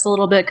sucks a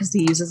little bit because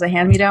he uses a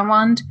hand-me-down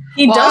wand?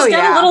 He Well, does get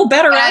yeah. a little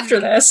better And after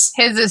this.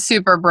 His is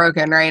super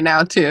broken right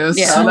now too,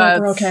 Yeah. so So that's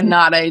broken.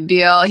 not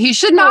ideal. He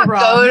should not Poor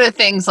go Ron. to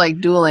things like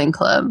Dueling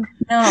Club.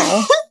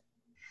 No.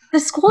 The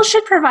school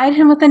should provide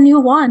him with a new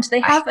wand. They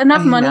have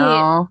enough money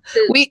No.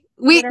 to We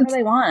whatever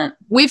they want.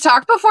 we've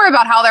talked before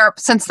about how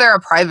since they're a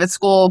private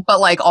school, but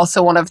like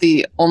also one of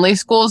the only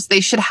schools, they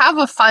should have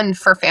a fund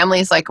for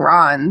families like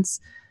Ron's,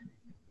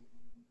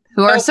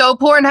 who are Nope. so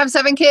poor and have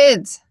 7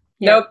 kids.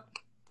 Nope.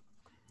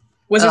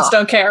 Wizards Ugh.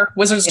 don't care.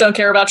 Wizards don't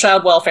care about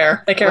child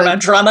welfare. They care Like- about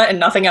drama and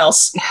nothing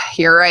else.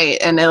 You're right,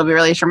 and it'll be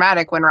really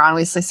dramatic when Ron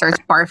Weasley starts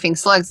barfing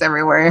slugs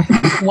everywhere.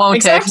 Won't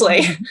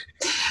Exactly. it?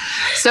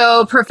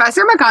 So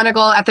Professor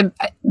McGonagall at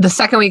the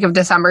second week of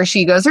December,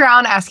 she goes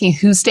around asking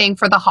who's staying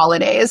for the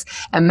holidays,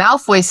 and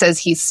Malfoy says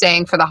he's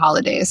staying for the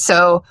holidays.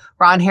 So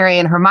Ron, Harry,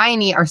 and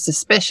Hermione are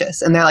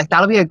suspicious, and they're like,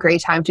 that'll be a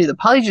great time to do the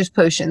Polyjuice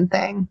Potion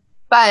thing.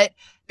 But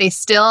they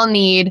still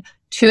need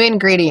 2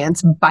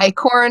 ingredients: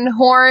 bicorn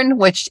horn,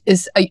 which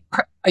is a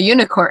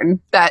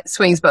unicorn that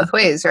swings both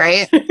ways,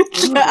 right?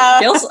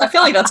 I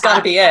feel like that's got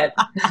to be it.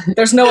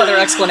 There's no other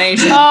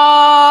explanation. Oh,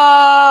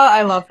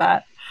 I love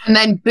that. And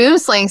then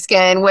boomslang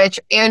skin, which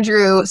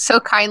Andrew so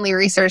kindly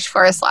researched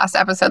for us last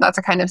episode. That's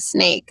a kind of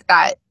snake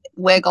that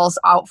wiggles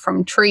out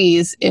from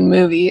trees in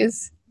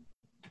movies.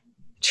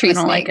 Tree I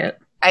don't snake. like it.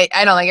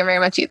 I don't like it very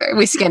much either.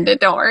 We skinned it,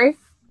 don't worry.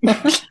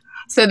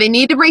 So they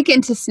need to break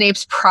into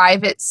Snape's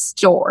private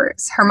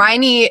stores.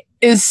 Hermione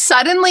is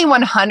suddenly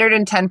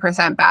 110%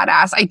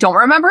 badass. I don't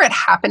remember it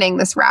happening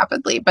this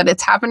rapidly, but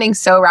it's happening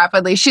so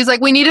rapidly. She's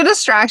like, we need a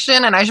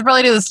distraction, and I should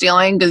probably do the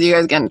stealing because you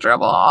guys get in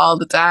trouble all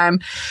the time.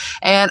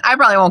 And I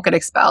probably won't get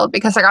expelled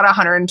because I got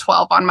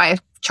 112 on my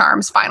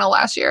charms final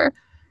last year.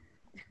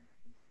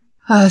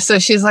 So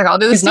she's like, I'll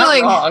do the He's not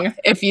stealing wrong.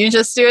 if you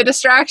just do a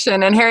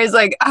distraction. And Harry's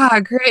like,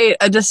 great,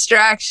 a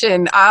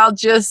distraction. I'll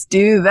just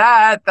do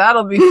that.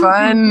 That'll be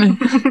fun.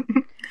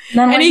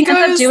 Then what And he he ends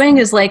up goes- doing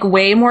is like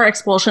way more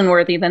expulsion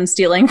worthy than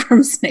stealing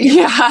from Snape.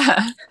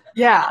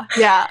 Yeah.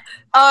 Yeah.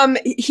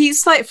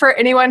 He's like, for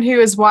anyone who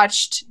has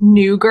watched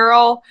New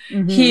Girl,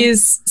 Mhm.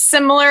 he's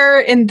similar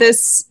in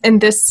this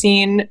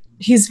scene.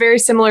 He's very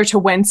similar to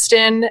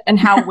Winston and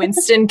how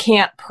Winston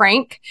can't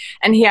prank,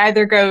 and he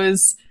either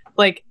goes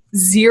like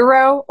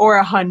 0 or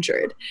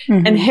 100.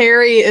 Mhm. And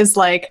Harry is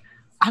like,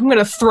 I'm going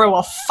to throw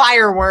a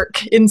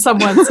firework in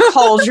someone's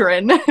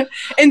cauldron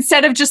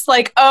instead of just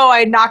like, oh,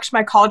 I knocked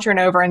my cauldron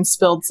over and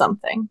spilled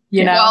something,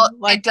 you know? Well,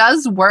 like, it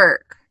does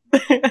work.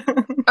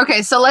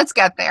 Okay, so let's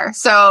get there.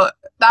 So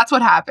that's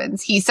what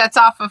happens. He sets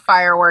off a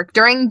firework.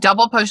 During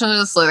Double Potions of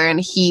the Slytherin,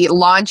 he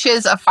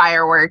launches a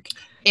firework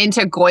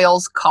into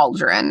Goyle's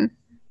cauldron.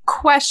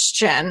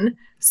 Question.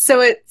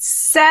 So it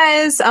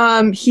says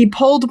he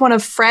pulled one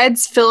of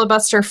Fred's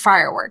filibuster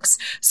fireworks.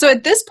 So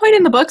at this point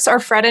in the books, are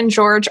Fred and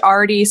George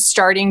already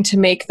starting to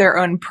make their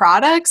own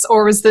products?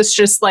 Or was this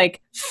just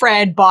like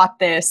Fred bought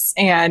this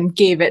and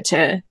gave it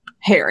to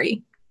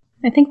Harry?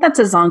 I think that's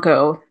a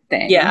Zonko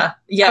thing. Yeah,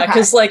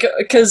 because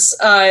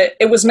Okay.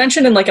 it was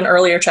mentioned in like an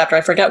earlier chapter,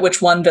 I forget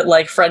which one, that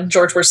like Fred and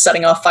George were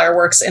setting off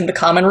fireworks in the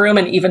common room,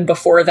 and even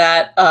before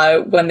that,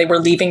 when they were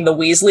leaving the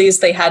Weasleys,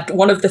 they had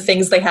one of the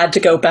things they had to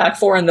go back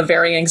for in the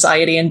very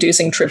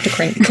anxiety-inducing trip to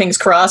King's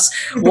Cross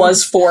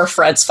was for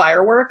Fred's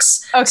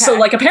fireworks. Okay. So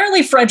like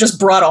apparently Fred just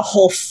brought a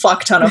whole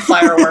fuck ton of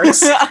fireworks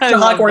to I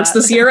love Hogwarts that.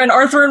 this year, and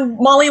Arthur and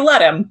Molly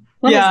let him.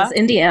 What is Yeah. this,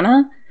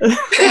 Indiana? They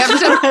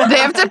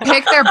have to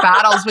pick their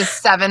battles with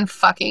 7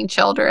 fucking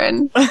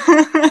children.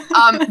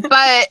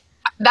 But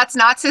that's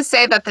not to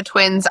say that the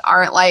twins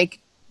aren't like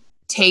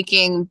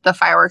taking the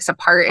fireworks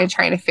apart and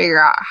trying to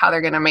figure out how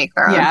they're going to make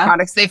their own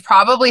products. They've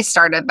probably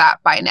started that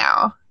by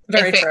now.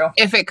 Very true.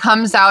 If it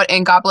comes out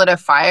in Goblet of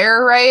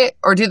Fire, right?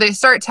 Or do they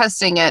start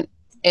testing it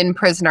in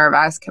Prisoner of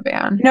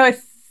Azkaban? No, I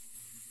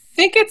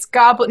think it's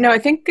Goblet. No, I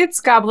think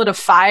it's Goblet of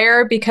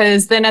Fire,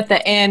 because then at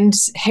the end,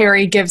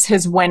 Harry gives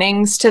his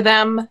winnings to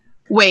them.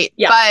 Wait,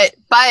 Yeah.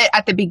 but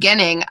at the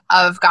beginning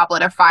of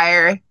Goblet of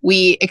Fire,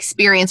 we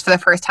experienced for the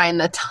first time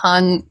the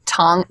tongue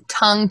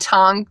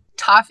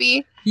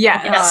toffee.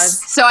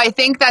 Yes. So I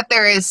think that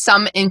there is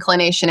some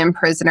inclination in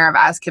Prisoner of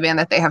Azkaban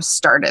that they have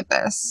started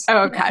this. Oh,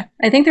 okay.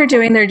 I think they're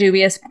doing their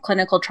dubious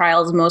clinical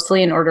trials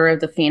mostly in Order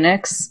of the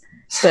Phoenix.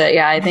 But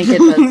yeah, I think it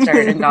does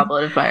start in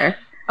Goblet of Fire.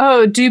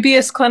 Oh,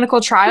 dubious clinical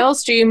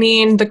trials? Do you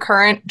mean the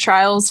current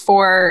trials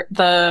for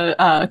the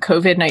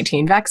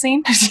COVID-19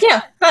 vaccine?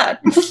 Yeah,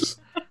 that.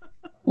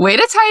 Way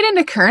to tie it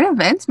into current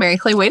events, Mary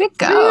Clay. Way to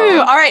go. Ooh,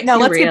 all right, now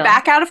Too let's real. get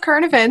back out of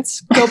current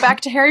events. Go back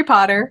to Harry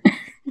Potter.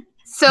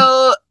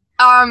 So,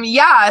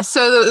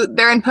 so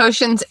they're in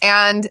potions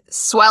and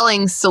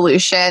swelling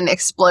solution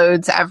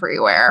explodes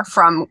everywhere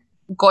from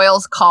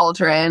Goyle's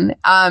cauldron,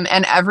 and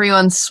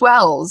everyone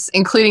swells,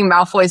 including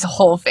Malfoy's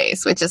whole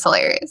face, which is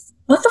hilarious.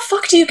 What the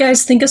fuck do you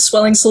guys think a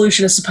swelling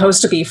solution is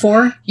supposed to be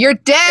for? Your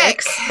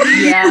dick!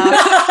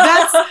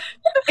 Yeah.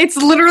 It's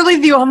literally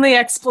the only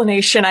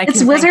explanation I can It's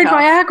think Wizard of.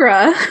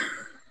 Viagra.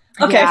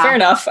 Okay, Yeah. fair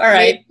enough. All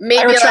right. Maybe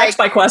I retract like-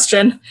 my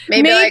question.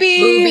 Maybe like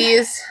Maybe-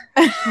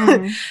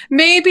 boobies.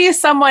 Maybe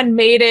someone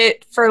made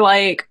it for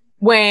like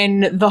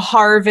when the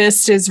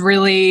harvest is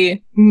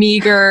really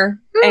meager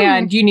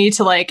and you need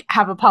to like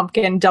have a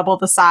pumpkin double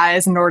the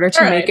size in order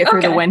to All make right, it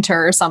through the okay.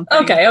 winter or something.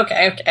 Okay.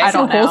 I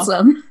don't know.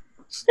 Wholesome.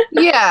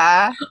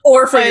 Yeah.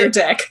 Or for But- your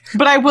dick.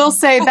 But I will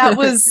say that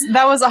was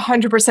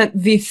 100%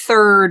 the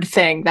third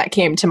thing that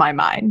came to my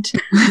mind.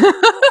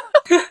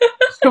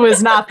 It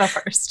was not the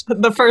first.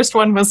 The first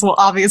one was, well,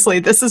 obviously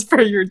this is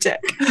for your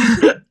dick.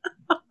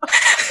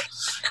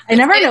 I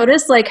never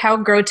noticed like how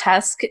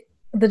grotesque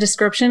the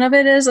description of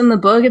it is in the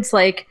book. It's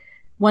like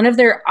one of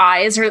their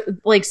eyes, or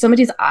like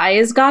somebody's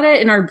eyes got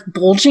it and are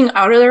bulging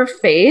out of their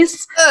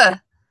face. Ugh.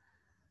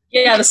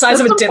 Yeah, the size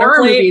of a That's some dinner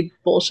horror plate. movie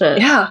bullshit.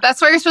 Yeah. That's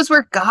why you're supposed to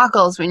wear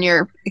goggles when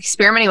you're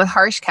experimenting with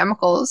harsh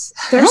chemicals.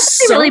 I don't think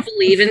So- they really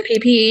believe in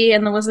PPE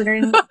and the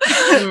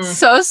wizarding.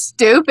 So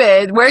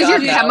stupid. Where's God, your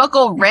no.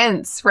 chemical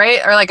rinse,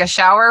 right? Or like a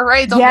shower,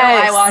 right? Don't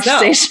Yes. Eye wash No.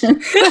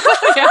 station.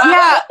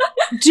 Yeah.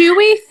 Do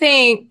we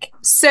think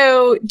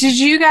so? Did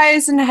you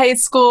guys in high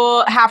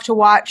school have to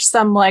watch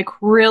some like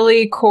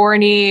really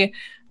corny,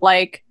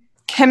 like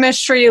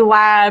chemistry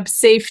lab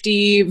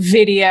safety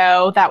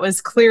video that was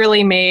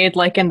clearly made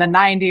like in the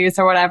 90s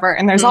or whatever?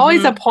 And there's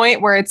always a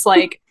point where it's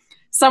like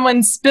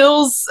someone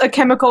spills a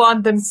chemical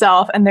on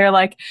themselves and they're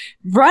like,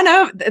 run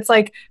out. It's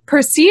like,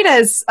 proceed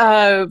as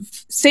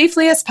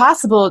safely as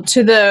possible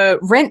to the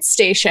rinse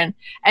station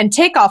and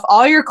take off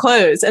all your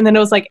clothes. And then it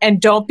was like,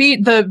 and don't be,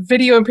 the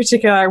video in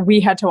particular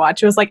we had to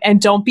watch, it was like, and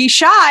don't be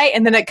shy.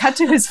 And then it cut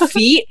to his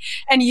feet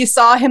and you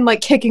saw him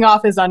like kicking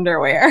off his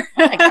underwear.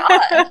 Oh my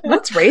god,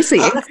 that's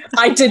racy.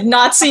 I did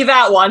not see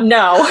that one.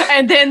 No.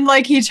 And then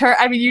like he turned,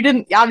 I mean, you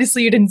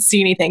didn't see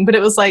anything, but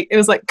it was like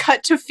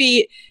cut to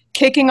feet,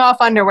 kicking off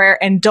underwear,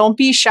 and don't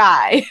be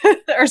shy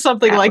or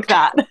something like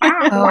that.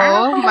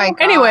 Oh my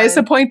god. Anyways,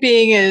 the point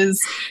being is,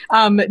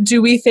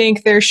 do we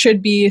think there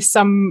should be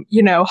some,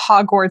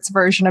 Hogwarts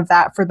version of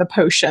that for the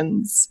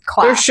potions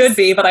class? There should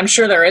be, but I'm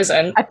sure there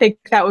isn't. I think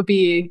that would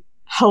be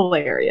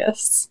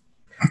hilarious.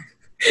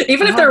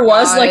 Even if Oh, there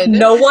was, like, God.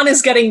 no one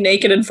is getting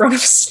naked in front of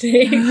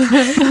Snape. No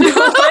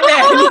one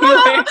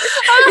anywhere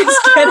is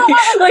getting,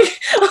 like,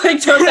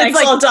 no thanks,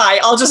 like- I'll die.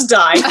 I'll just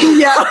die.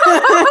 Yeah.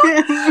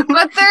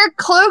 But their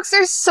cloaks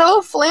are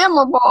so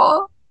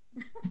flammable.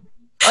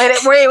 Wait,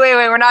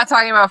 we're not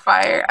talking about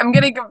fire. I'm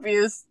getting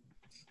confused.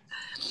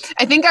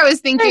 I think I was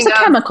thinking There's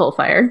a chemical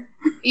fire.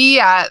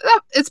 Yeah,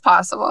 it's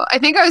possible. I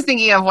think I was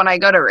thinking of when I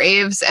go to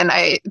raves and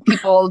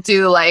people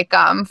do like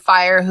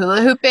fire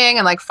hula hooping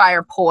and like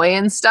fire poi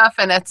and stuff,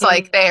 and it's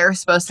like they are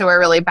supposed to wear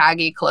really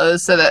baggy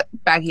clothes, so that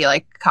baggy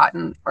like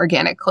cotton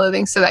organic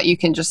clothing, so that you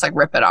can just like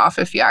rip it off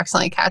if you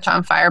accidentally catch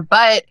on fire.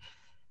 But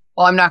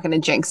well, I'm not going to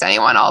jinx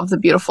anyone, all of the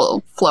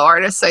beautiful flow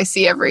artists I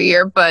see every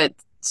year, but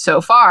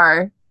so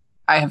far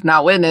I have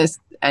not witnessed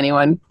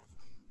anyone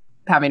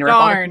having to rip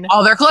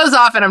all their clothes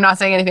off, and I'm not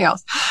saying anything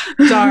else.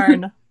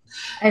 Darn.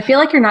 I feel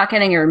like you're not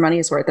getting your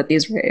money's worth at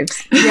these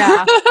raves.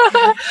 Yeah.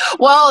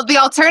 Well, the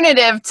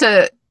alternative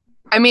to,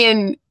 I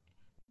mean,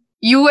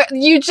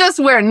 you just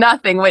wear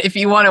nothing if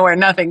you want to wear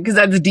nothing, because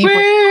that's deeply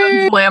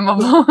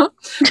unflammable.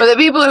 But the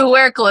people who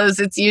wear clothes,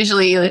 it's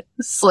usually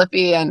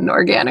slippy and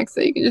organic,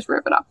 so you can just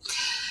rip it off.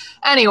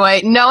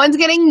 Anyway, no one's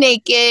getting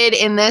naked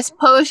in this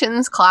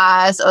potions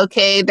class.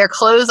 Okay, their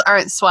clothes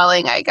aren't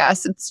swelling, I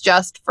guess. It's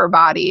just for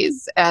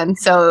bodies. And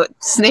so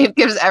Snape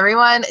gives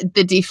everyone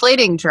the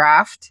deflating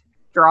draft.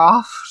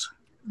 Draft.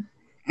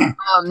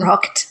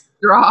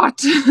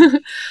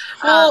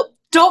 Well,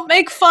 don't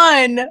make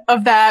fun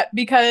of that,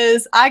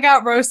 because I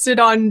got roasted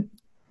on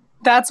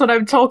that's what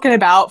I'm talking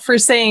about for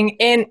saying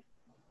in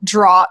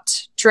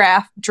draft.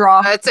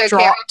 That's okay.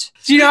 Draught.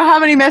 Do you know how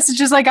many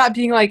messages I got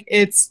being like,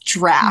 it's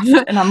draft?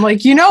 And I'm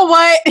like, you know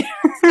what?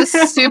 It's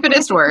the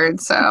stupidest word,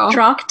 so.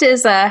 Draft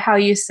is how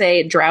you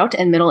say drought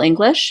in Middle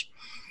English.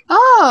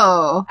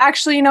 Oh.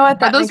 Actually, you know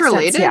what? Are those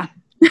related? Sense,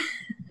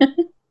 yeah.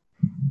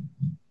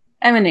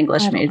 I'm an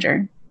English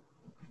major.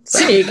 So.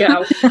 There you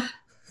go.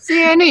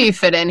 See, I knew you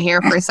fit in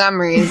here for some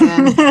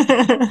reason.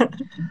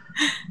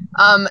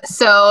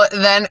 So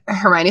then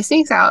Hermione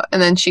sneaks out,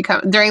 and then she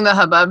comes during the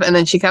hubbub, and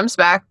then she comes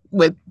back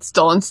with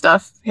stolen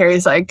stuff.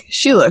 Harry's like,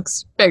 she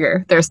looks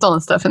bigger. There's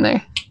stolen stuff in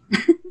there.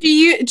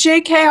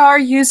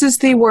 JKR uses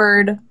the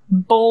word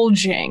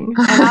bulging,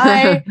 and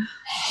I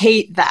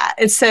hate that.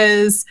 It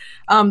says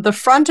the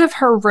front of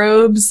her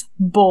robe's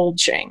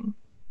bulging.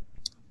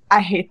 I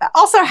hate that.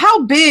 Also,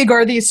 how big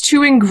are these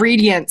two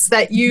ingredients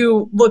that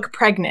you look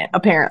pregnant,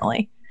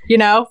 apparently? You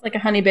know? Like a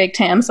honey baked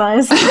ham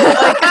size.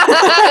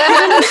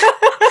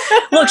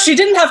 Look, she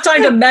didn't have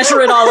time to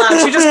measure it all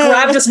out. She just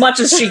grabbed as much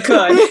as she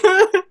could.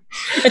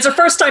 It's her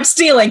first time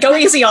stealing. Go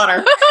easy on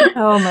her.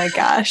 Oh my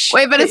gosh.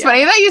 Wait, but it's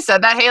funny that you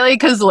said that, Haley,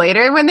 because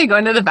later when they go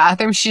into the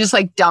bathroom, she just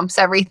like dumps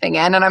everything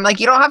in. And I'm like,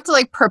 you don't have to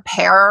like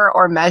prepare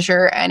or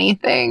measure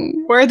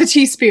anything. Where are the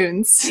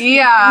teaspoons?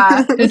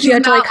 Yeah. Did you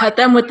have to like cut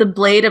them with the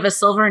blade of a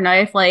silver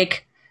knife,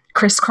 like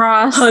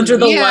crisscross? Under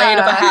the light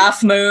of a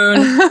half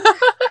moon.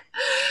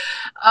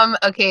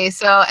 Okay,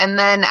 so, and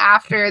then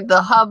after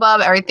the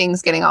hubbub,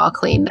 everything's getting all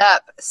cleaned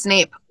up.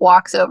 Snape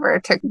walks over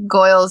to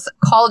Goyle's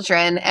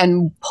cauldron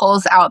and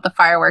pulls out the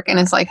firework, and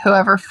it's like,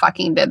 whoever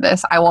fucking did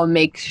this, I will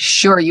make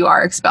sure you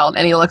are expelled.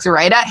 And he looks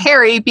right at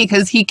Harry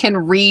because he can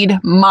read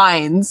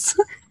minds.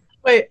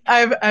 Wait, I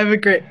have a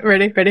great,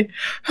 ready?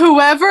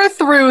 Whoever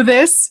threw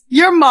this,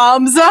 your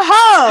mom's a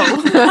hoe!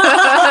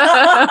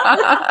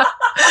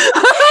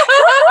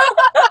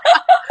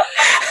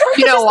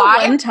 You know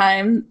why? One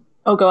time...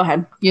 Oh, go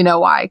ahead. You know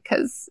why?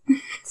 Because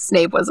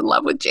Snape was in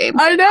love with James.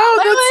 I know,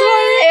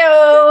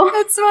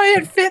 that's why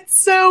it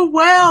fits so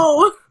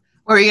well.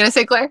 What were you going to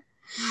say, Claire?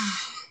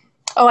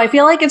 Oh, I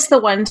feel like it's the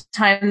one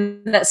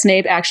time that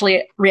Snape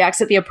actually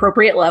reacts at the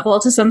appropriate level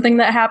to something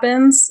that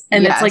happens.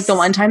 And It's like the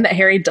one time that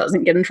Harry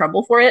doesn't get in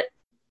trouble for it.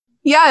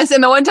 Yes,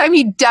 and the one time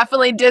he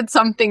definitely did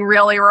something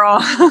really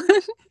wrong.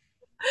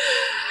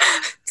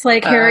 It's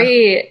like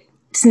Harry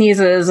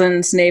sneezes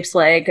and Snape's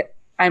like,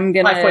 I'm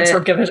gonna 5 points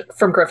from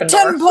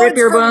Gryffindor. Rip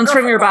your bones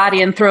from your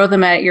body and throw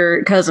them at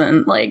your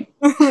cousin. Like,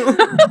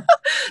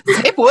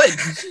 Snape would.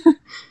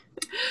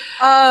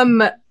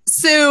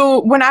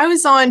 So when I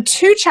was on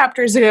 2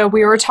 chapters ago,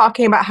 we were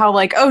talking about how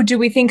like, oh, do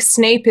we think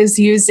Snape is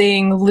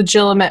using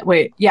legilimate?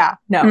 Wait, yeah,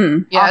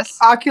 no, yes,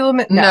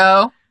 occlument,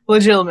 no,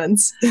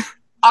 legilimens.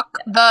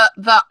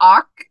 The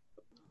oc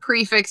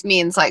prefix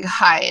means like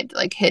hide,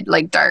 like hid,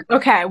 like dark.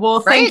 Okay,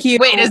 well, right? thank you.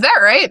 Wait, is that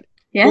right?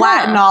 Yeah.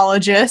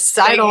 Latinologists.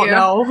 I don't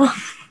know.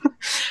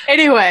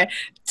 Anyway,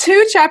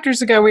 2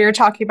 chapters ago, we were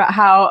talking about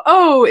how,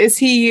 oh, is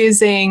he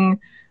using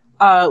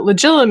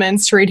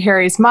legilimens to read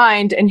Harry's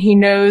mind, and he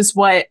knows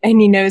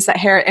that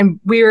Harry, and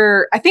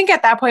I think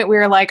at that point we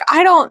were like,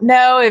 I don't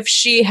know if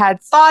she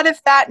had thought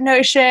of that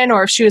notion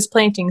or if she was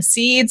planting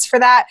seeds for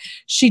that.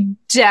 She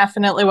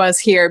definitely was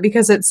here,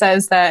 because it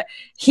says that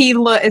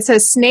it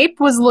says Snape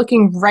was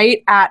looking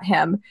right at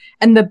him,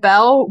 and the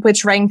bell,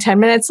 which rang 10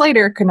 minutes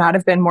later, could not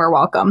have been more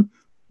welcome.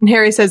 And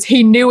Harry says,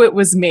 he knew it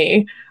was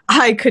me.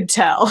 I could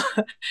tell.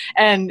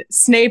 And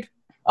Snape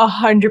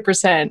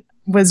 100%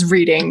 was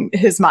reading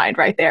his mind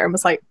right there and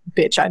was like,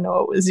 bitch, I know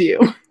it was you.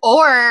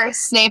 Or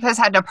Snape has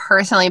had to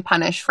personally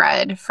punish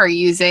Fred for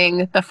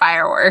using the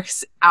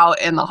fireworks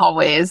out in the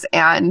hallways,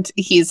 and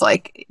he's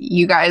like,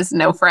 you guys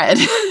know Fred.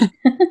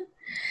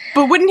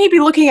 But wouldn't he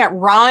be looking at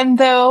Ron,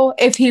 though,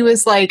 if he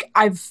was like,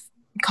 I've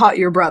caught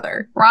your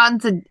brother?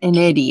 Ron's an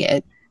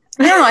idiot.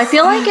 No, I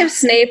feel like if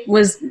Snape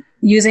was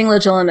using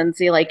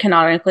legilimency, like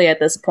canonically at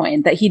this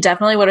point, that he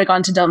definitely would have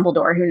gone to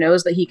Dumbledore, who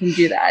knows that he can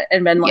do that,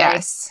 and been like,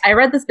 Yes. I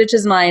read this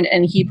bitch's mind,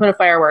 and he put a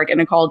firework in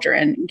a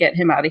cauldron. Get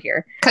him out of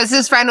here. Because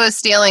his friend was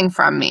stealing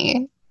from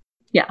me.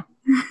 Yeah.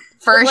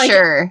 For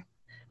sure.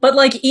 But,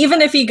 like,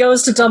 even if he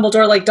goes to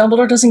Dumbledore, like,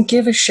 Dumbledore doesn't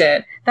give a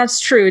shit. That's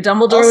true.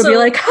 Dumbledore would be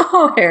like,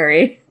 "Oh,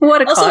 Harry,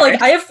 what a also card."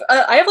 like I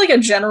have like a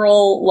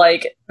general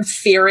like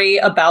theory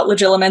about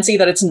legilimency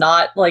that it's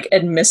not like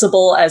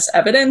admissible as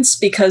evidence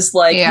because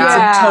like it's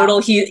a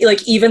total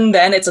even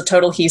then it's a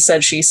total he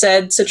said she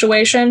said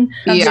situation.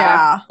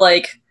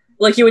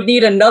 Like you would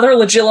need another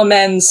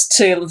legilimens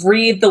to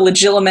read the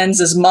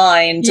legilimens'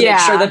 mind to make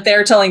sure that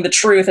they're telling the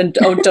truth and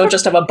don't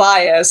just have a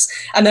bias,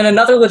 and then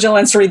another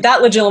legilimens to read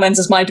that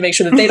legilimens' mind to make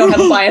sure that they don't have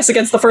a bias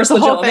against the first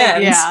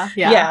legilimens.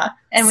 Yeah.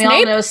 And we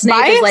all know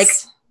Snape is like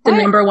the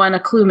number one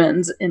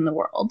Clumens in the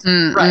world.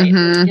 Right.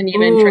 And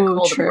even trick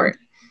Voldemort.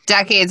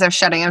 Decades of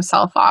shutting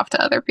himself off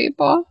to other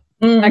people.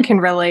 I can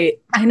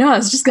relate. I know, I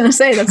was just going to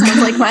say, that sounds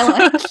like my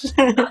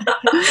life.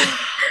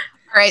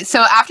 All right, so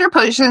after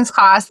potions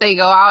class, they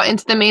go out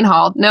into the main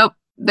hall. Nope,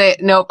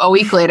 a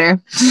week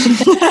later.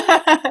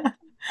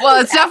 Well,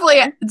 it's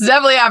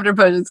definitely after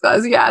potions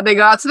class. Yeah, they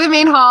go out to the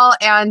main hall,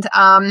 and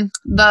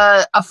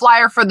a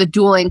flyer for the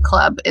dueling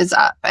club is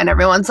up, and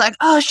everyone's like,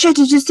 "Oh shit,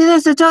 did you see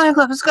this? The dueling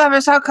club is coming.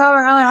 So cool.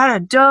 We're gonna how to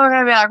do. We're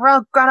gonna be like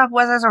real grown-up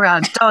wizards. We're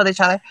gonna duel with each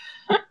other."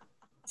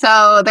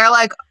 So they're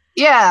like,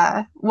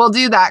 "Yeah, we'll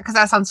do that because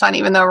that sounds fun."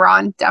 Even though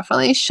Ron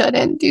definitely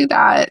shouldn't do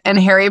that, and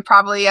Harry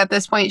probably at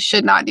this point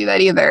should not do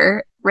that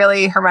either.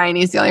 Really,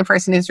 Hermione's the only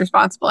person who's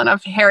responsible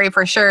enough. Harry,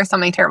 for sure,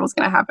 something terrible is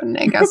going to happen.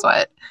 And guess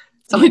what?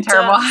 Something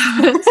terrible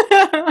happens.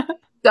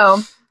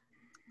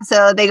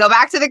 So they go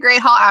back to the Great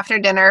Hall after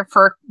dinner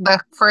for the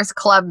first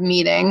club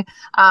meeting.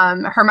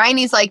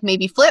 Hermione's like,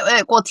 maybe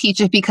Flitwick will teach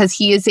it because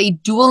he is a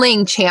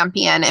dueling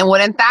champion. And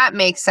wouldn't that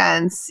make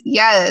sense?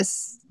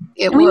 Yes,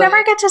 it would. We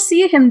never get to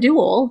see him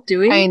duel, do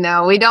we? I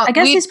know. We don't. I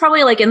guess he's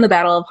probably like in the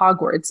Battle of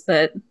Hogwarts,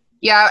 but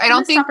yeah, I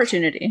don't think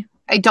opportunity.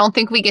 I don't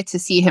think we get to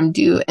see him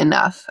do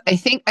enough. I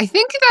think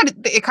that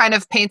it kind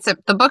of paints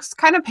the books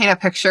kind of paint a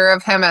picture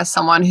of him as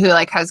someone who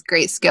like has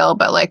great skill,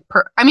 but like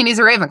he's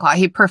a Ravenclaw.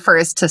 He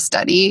prefers to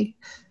study.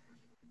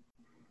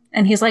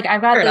 And he's like, I've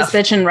got this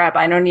bitch in rep.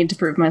 I don't need to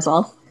prove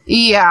myself.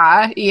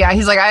 Yeah.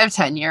 He's like, I have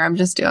tenure. I'm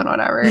just doing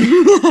whatever.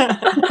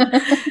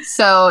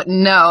 So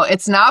no,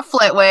 it's not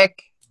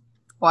Flitwick.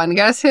 One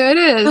guess who it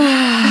is?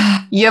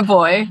 Yeah,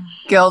 boy,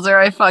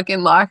 Gilderoy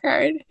fucking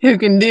Lockhart, who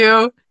can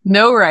do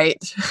no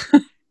right.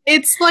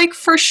 It's like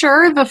for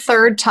sure the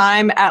third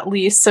time at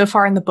least so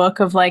far in the book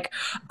of like,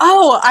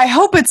 oh, I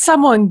hope it's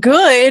someone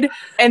good.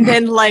 And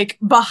then like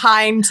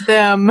behind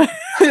them,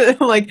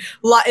 like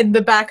in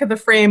the back of the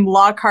frame,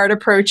 Lockhart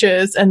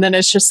approaches and then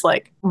it's just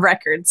like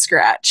record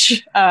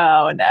scratch.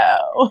 Oh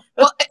no.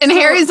 Well, and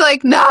Harry's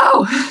like,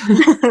 no.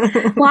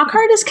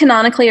 Lockhart is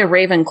canonically a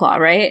Ravenclaw,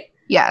 right?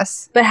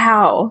 Yes. But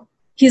how?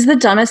 He's the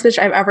dumbest bitch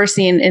I've ever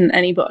seen in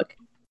any book.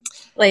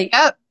 Like,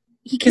 yep.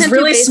 He's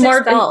really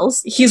smart.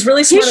 Spells. He's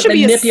really smart at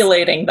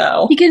manipulating,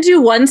 though. He can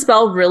do one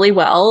spell really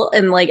well,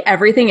 and like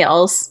everything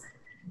else,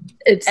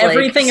 it's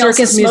everything like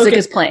circus music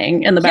is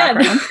playing in the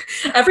background.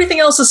 Everything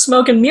else is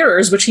smoke and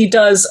mirrors, which he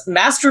does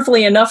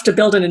masterfully enough to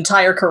build an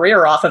entire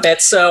career off of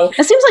it. So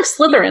it seems like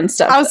Slytherin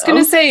stuff. I was going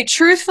to say,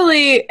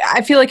 truthfully,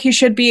 I feel like he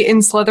should be in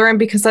Slytherin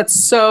because that's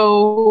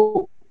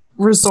so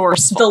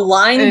resourceful. The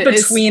line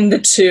between the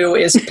two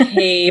is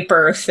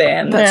paper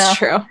thin. That's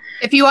true.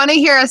 If you want to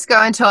hear us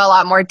go into a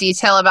lot more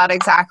detail about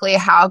exactly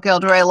how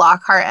Gilderoy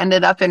Lockhart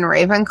ended up in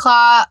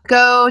Ravenclaw,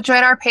 go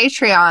join our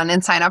Patreon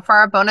and sign up for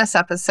our bonus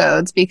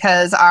episodes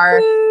because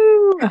our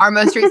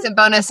most recent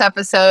bonus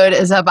episode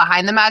is a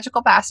Behind the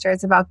Magical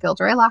Bastards about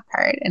Gilderoy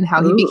Lockhart and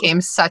how he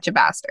became such a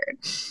bastard.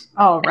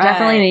 All right. I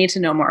definitely need to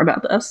know more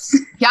about this.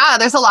 Yeah,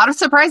 there's a lot of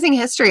surprising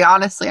history,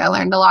 honestly. I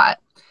learned a lot.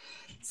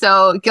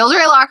 So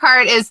Gilderoy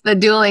Lockhart is the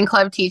dueling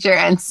club teacher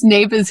and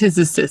Snape is his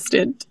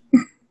assistant.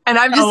 And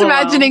I'm just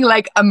imagining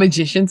like a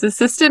magician's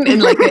assistant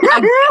in like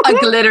a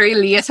glittery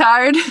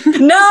leotard.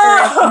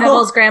 No!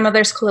 Neville's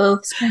grandmother's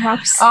clothes,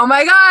 perhaps. Oh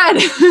my god.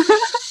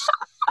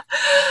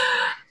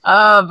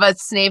 But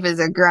Snape is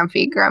a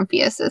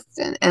grumpy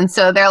assistant. And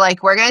so they're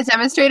like, we're going to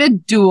demonstrate a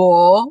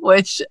duel,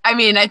 which,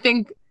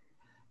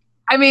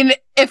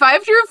 if I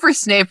have to root for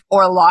Snape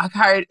or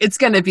Lockhart, it's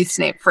going to be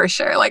Snape for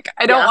sure. Like,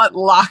 I don't want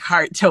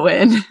Lockhart to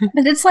win.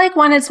 But it's like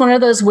when it's one of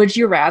those would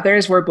you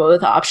rathers where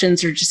both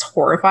options are just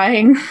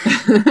horrifying.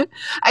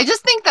 I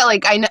just think that,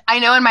 like, I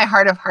know in my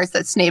heart of hearts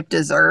that Snape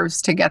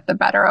deserves to get the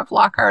better of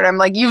Lockhart. I'm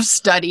like, you've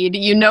studied.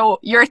 You know,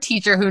 you're a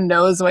teacher who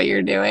knows what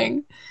you're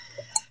doing.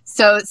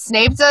 So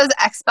Snape does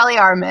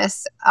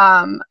Expelliarmus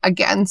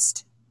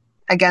against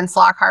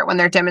Lockhart when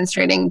they're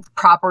demonstrating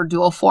proper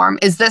duel form.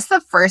 Is this the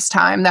first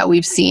time that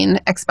we've seen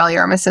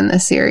Expelliarmus in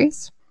this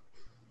series?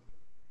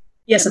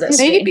 Yes, it is.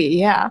 Maybe,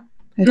 yeah.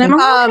 And I'm a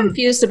little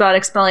confused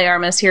about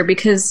Expelliarmus here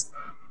because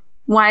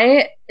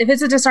why, if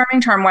it's a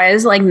disarming charm, why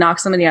does it like knock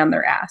somebody on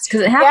their ass?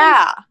 Because it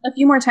happens a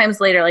few more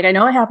times later. Like I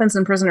know it happens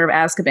in Prisoner of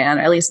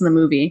Azkaban, at least in the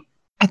movie.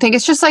 I think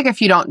it's just like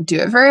if you don't do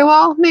it very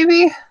well,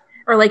 maybe.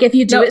 Or like if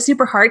you do No. it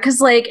super hard,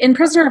 because like in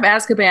Prisoner of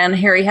Azkaban,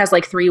 Harry has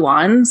like 3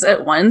 wands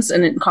at once,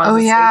 and it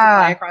causes Snape to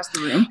fly across the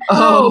room.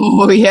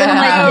 Oh But I'm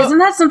yeah. like, isn't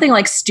that something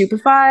like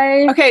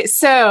stupefy?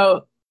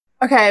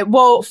 Okay,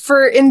 well,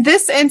 for in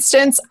this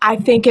instance, I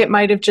think it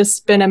might have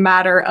just been a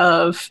matter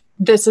of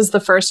this is the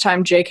first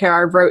time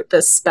JKR wrote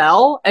this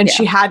spell, and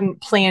she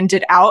hadn't planned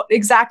it out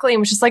exactly,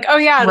 and was just like, oh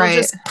yeah, it'll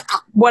just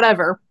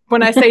whatever.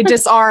 When I say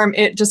disarm,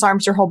 it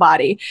disarms your whole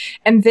body.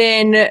 And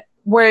then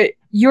what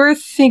you're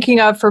thinking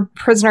of for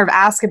Prisoner of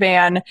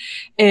Azkaban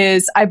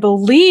is, I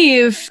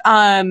believe,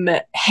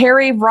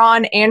 Harry,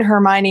 Ron, and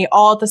Hermione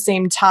all at the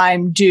same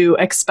time do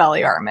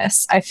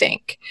Expelliarmus, I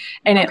think.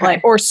 And it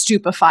like, or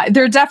Stupefy.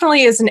 There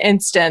definitely is an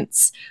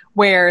instance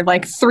where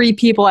like 3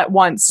 people at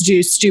once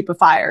do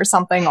Stupefy or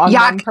something on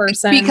one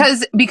person.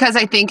 Because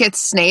I think it's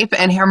Snape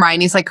and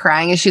Hermione's like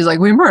crying and she's like,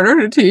 we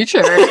murdered a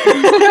teacher.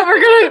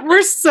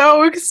 We're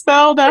so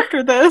expelled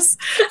after this.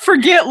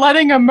 Forget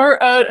letting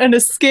an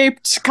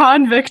escaped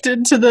convict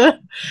into the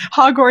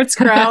Hogwarts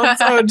grounds.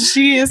 Oh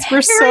jeez,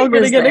 we're so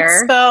gonna get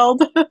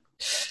expelled.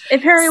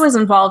 If Harry was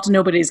involved,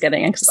 nobody's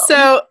getting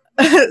expelled.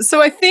 So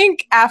I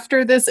think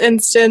after this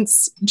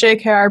instance,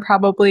 JKR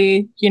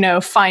probably,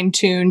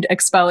 fine-tuned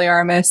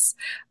Expelliarmus.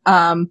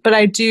 But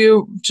I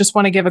do just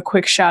want to give a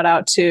quick shout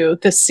out to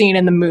the scene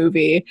in the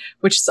movie,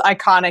 which is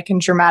iconic and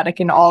dramatic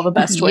in all the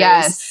best ways.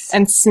 Yes.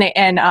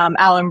 And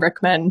Alan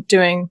Rickman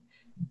doing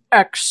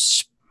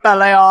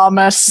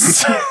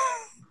Expelliarmus.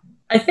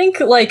 I think,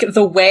 like,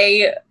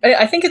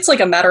 I think it's,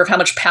 like, a matter of how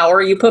much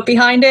power you put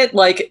behind it.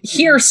 Like,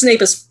 here,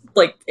 Snape is,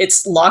 like,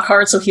 it's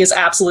Lockhart, so he is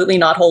absolutely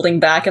not holding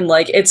back, and,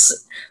 like,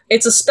 it's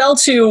a spell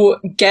to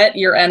get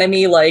your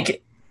enemy,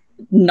 like,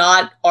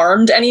 not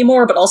armed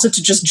anymore, but also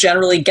to just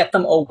generally get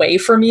them away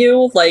from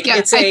you. Like,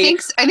 I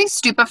think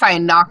Stupefy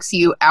knocks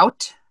you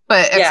out,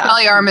 but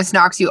Expelliarmus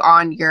knocks you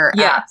on your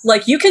ass.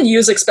 Like, you can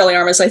use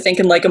Expelliarmus, I think,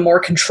 in, like, a more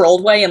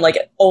controlled way and, like,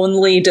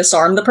 only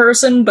disarm the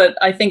person, but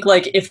I think,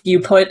 like, if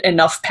you put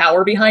enough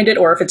power behind it,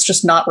 or if it's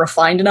just not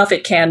refined enough,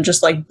 it can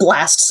just, like,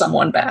 blast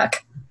someone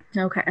back.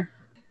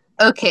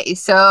 Okay,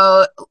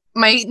 so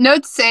my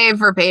notes say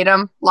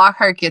verbatim,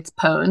 Lockhart gets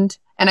pwned.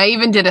 And I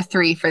even did a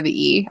 3 for the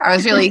E.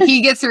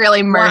 He gets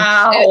really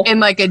murked in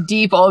like a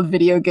deep old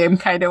video game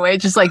kind of way,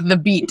 just like the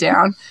beat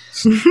down.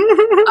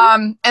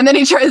 And then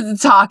he tries to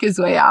talk his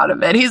way out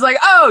of it. He's like,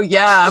 oh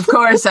yeah, of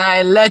course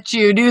I let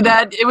you do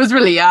that. It was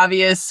really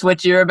obvious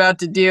what you were about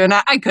to do, and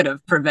I could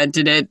have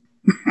prevented it.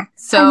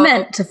 So I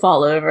meant to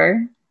fall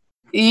over.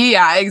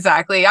 Yeah,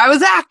 exactly. I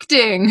was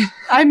acting.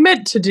 I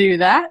meant to do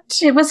that.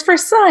 It was for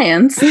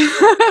science.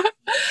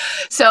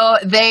 So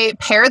they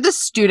pair the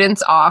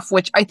students off,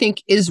 which I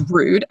think is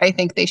rude. I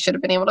think they should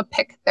have been able to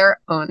pick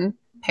their own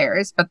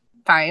pairs, but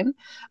fine.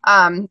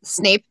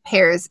 Snape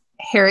pairs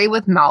Harry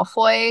with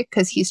Malfoy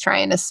because he's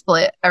trying to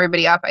split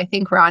everybody up. I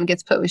think Ron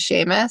gets put with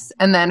Seamus.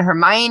 And then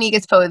Hermione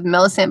gets put with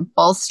Millicent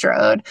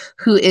Bulstrode,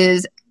 who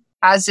is,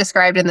 as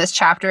described in this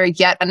chapter,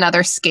 yet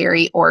another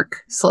scary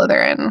orc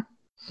Slytherin.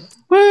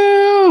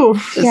 Woo!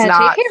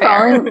 J.K.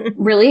 Rowling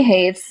really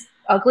hates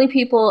ugly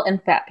people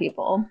and fat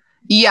people.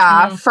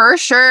 Yeah, for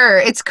sure.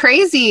 It's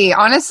crazy.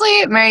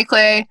 Honestly, Mary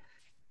Clay,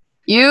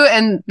 you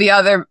and the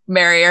other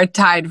Mary are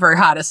tied for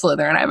hottest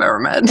Slytherin I've ever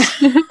met.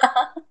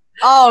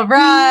 All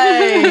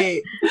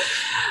right.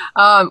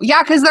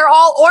 Because they're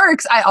all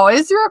orcs. I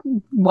always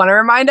want to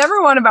remind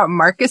everyone about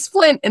Marcus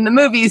Flint in the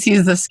movies.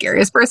 He's the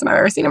scariest person I've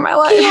ever seen in my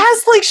life. He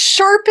has like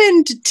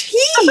sharpened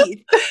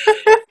teeth.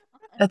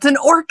 That's an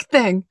orc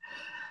thing.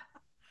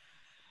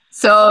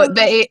 So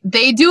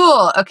they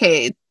duel.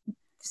 Okay,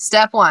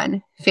 step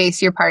 1,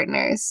 face your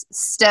partners.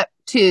 Step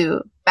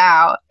 2,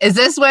 bow. Is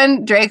this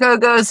when Draco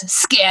goes,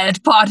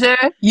 scared, Potter?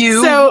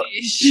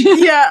 Wish.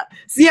 Yeah.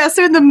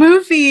 So in the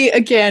movie,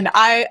 again,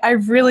 I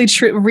really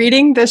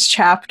reading this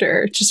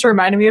chapter just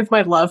reminded me of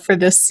my love for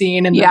this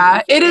scene. In the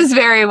movie. It is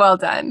very well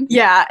done.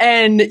 Yeah,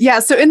 and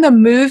so in the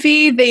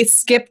movie, they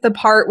skip the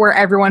part where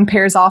everyone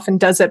pairs off and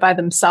does it by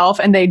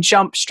themselves, and they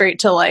jump straight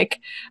to like,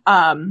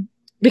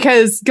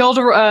 because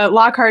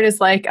Lockhart is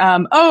like,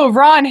 oh,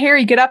 Ron,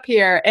 Harry, get up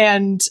here,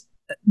 and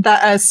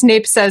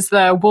Snape says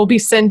we'll be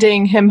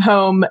sending him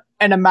home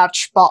in a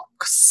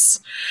matchbox.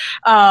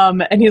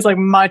 And he's like,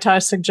 might I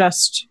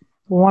suggest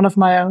one of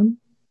my own?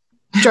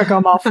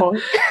 Draco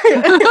Malfoy.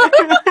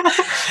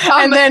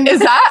 And then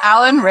is that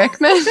Alan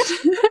Rickman?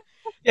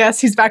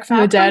 Yes, he's back from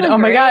the dead. Oh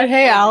my god,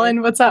 hey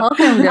Alan, what's up?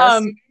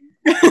 Welcome,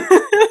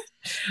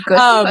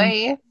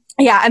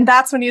 yeah, and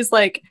that's when he's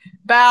like,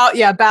 bow,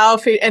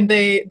 and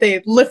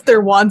they lift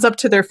their wands up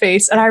to their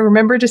face. And I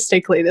remember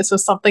distinctly, this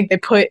was something they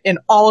put in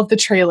all of the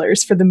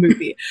trailers for the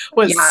movie,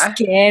 was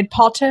scared,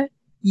 Potter?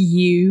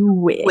 You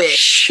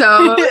wish.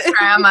 So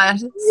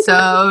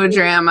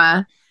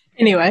drama.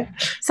 Anyway.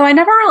 So I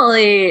never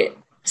really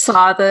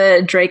saw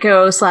the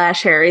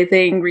Draco/Harry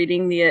thing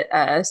reading the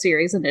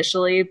series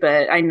initially,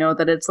 but I know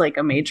that it's like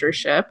a major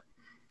ship.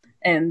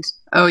 And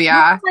like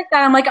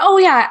that, I'm like, oh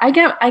yeah, I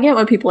get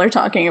what people are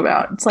talking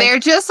about. It's like they're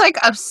just like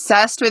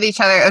obsessed with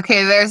each other.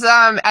 Okay, there's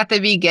at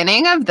the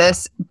beginning of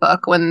this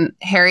book when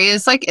Harry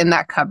is like in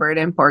that cupboard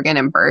in Borgin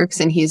and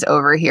Burke's and he's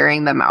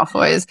overhearing the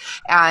Malfoys,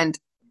 and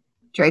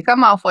Draco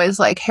Malfoy is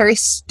like, Harry,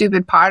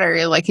 stupid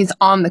Potter, like he's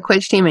on the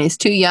Quidditch team and he's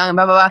too young,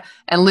 blah, blah, blah.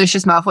 And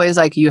Lucius Malfoy is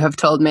like, you have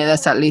told me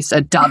this at least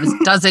a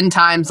dozen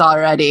times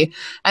already.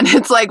 And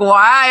it's like,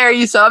 why are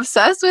you so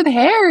obsessed with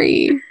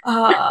Harry?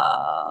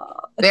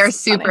 They're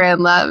super funny. In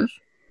love.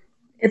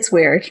 It's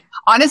weird.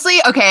 Honestly,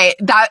 okay,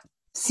 that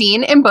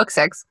scene in book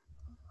 6,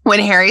 when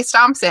Harry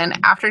stomps in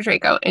after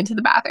Draco into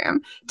the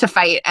bathroom to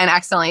fight and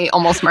accidentally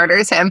almost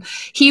murders him,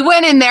 he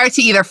went in there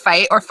to either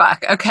fight or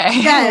fuck, okay?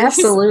 Yes.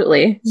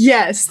 Absolutely.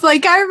 Yes.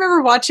 Like, I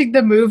remember watching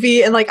the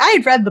movie and, like, I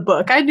had read the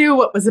book. I knew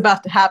what was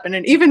about to happen.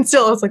 And even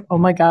still, I was like, oh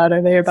my God,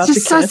 are they about to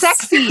kiss? So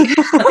sexy.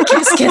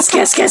 Kiss, kiss,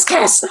 kiss, kiss,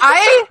 kiss.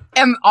 I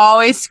am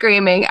always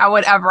screaming at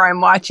whatever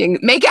I'm watching.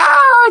 Make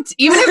out!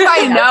 Even if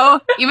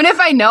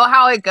I know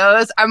how it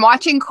goes. I'm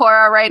watching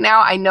Korra right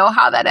now. I know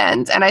how that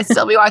ends. And I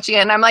still be watching it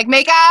and I'm like,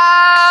 make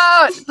out!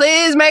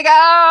 Please make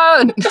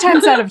out!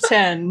 10 out of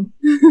 10.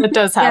 It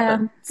does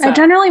happen. Yeah. So. I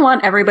generally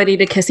want everybody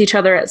to kiss each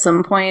other at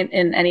some point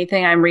in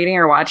anything I'm reading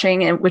or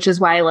watching, and which is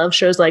why I love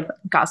shows like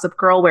Gossip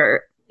Girl,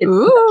 where it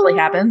actually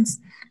happens.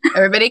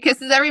 Everybody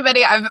kisses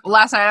everybody.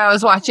 Last night I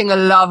was watching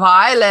Love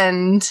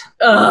Island.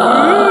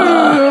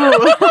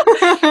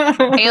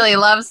 Haley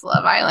loves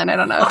Love Island. I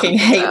don't know. I fucking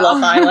hate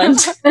Love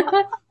Island.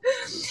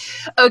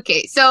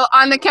 Okay, so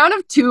on the count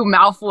of 2,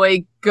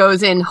 Malfoy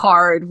goes in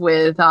hard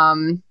with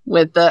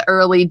the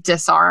early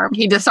disarm.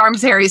 He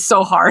disarms Harry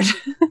so hard.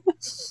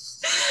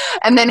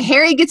 And then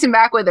Harry gets him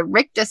back with a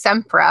Rictus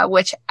Sempra,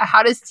 which,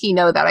 how does he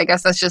know that? I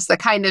guess that's just the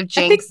kind of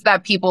jinx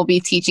that people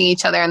be teaching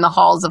each other in the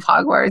halls of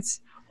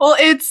Hogwarts. Well,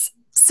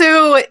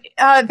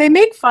 they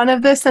make fun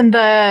of this in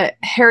the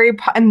A Harry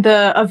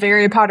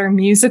Potter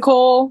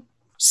musical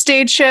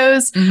stage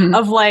shows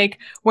of like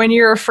when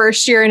you're a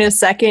first year and a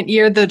second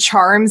year, the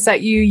charms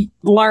that you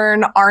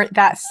learn aren't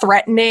that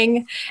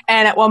threatening.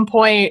 And at one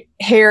point,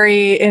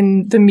 Harry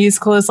in the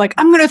musical is like,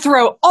 I'm going to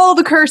throw all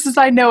the curses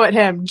I know at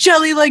him.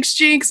 Jelly Legs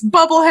Jinx,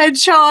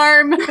 Bubblehead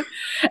Charm,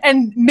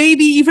 and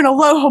maybe even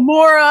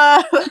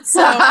Alohomora.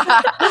 So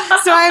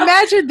I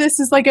imagine this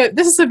is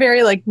a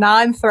very like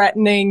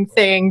non-threatening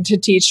thing to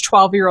teach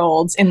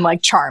 12-year-olds in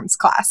like charms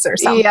class or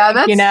something. Yeah,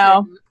 that's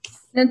true.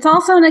 It's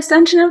also an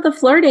extension of the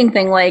flirting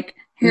thing. Like,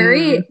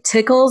 Harry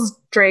tickles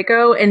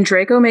Draco, and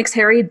Draco makes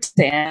Harry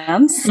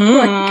dance.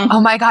 Like, oh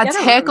my God,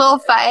 tickle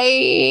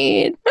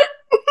fight.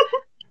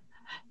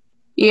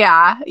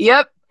 Yeah,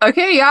 yep.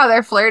 Okay, yeah,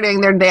 they're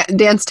flirting. They're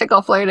dance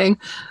tickle flirting.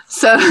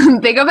 So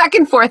they go back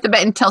and forth a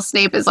bit until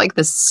Snape is like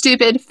the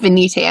stupid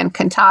finite and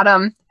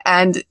cantatum.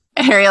 And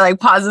Harry like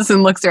pauses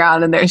and looks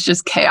around and there's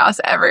just chaos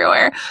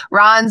everywhere.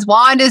 Ron's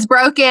wand is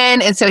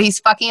broken and so he's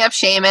fucking up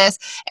Seamus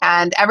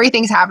and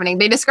everything's happening.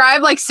 They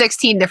describe like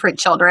 16 different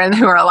children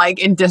who are like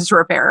in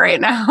disrepair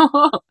right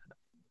now.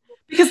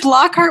 Because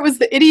Lockhart was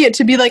the idiot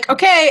to be like,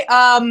 okay,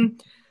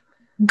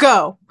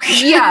 go.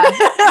 Yeah,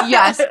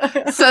 yes.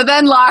 So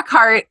then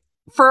Lockhart,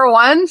 for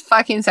one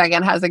fucking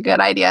second, has a good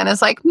idea and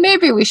is like,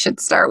 maybe we should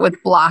start with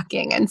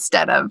blocking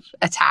instead of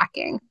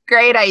attacking.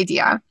 Great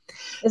idea.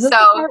 Is this the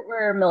part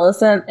where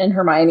Millicent and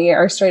Hermione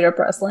are straight up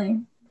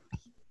wrestling?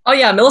 Oh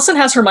yeah, Millicent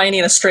has Hermione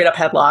in a straight up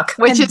headlock.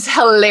 Which is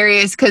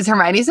hilarious because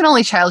Hermione's an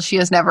only child. She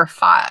has never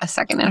fought a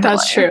second in her life.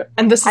 That's true.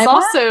 And this is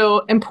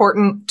also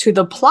important to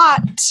the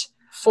plot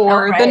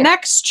for the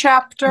next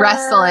chapter.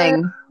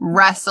 Wrestling.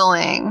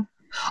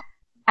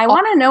 I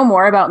want to know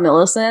more about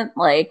Millicent.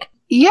 Like,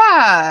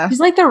 yeah. She's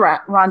like the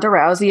Ronda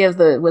Rousey of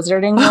the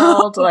wizarding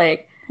world.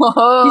 Like,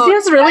 she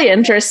seems really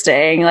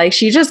interesting. Like,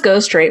 she just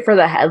goes straight for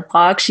the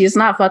headlock. She's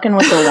not fucking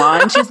with the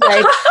wand. She's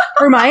like,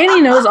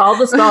 Hermione knows all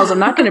the spells. I'm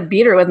not going to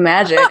beat her with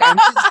magic.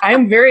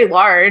 I'm very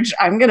large.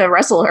 I'm going to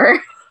wrestle her.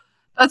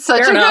 That's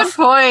such a good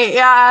point.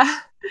 Yeah.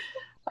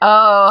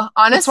 Oh,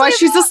 honestly. That's why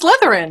she's a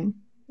Slytherin.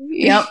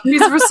 Yep.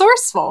 She's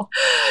resourceful.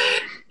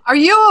 Are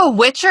you a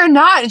witch or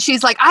not? And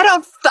she's like, I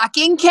don't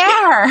fucking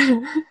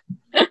care.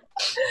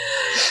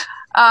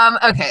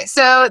 Okay,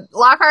 so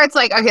Lockhart's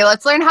like, okay,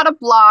 let's learn how to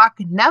block.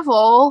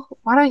 Neville,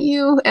 why don't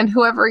you and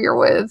whoever you're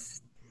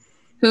with?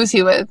 Who's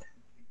he with?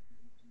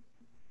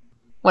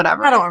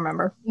 Whatever. I don't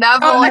remember.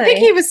 Neville. I think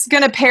he was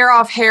going to pair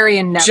off Harry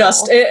and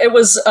Neville. It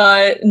was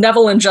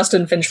Neville and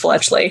Justin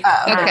Finch-Fletchley.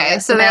 Okay,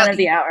 so man of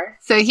the hour.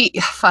 So he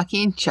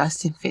fucking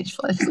Justin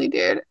Finch-Fletchley,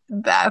 dude,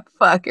 that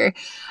fucker.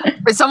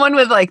 For someone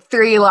with like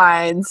 3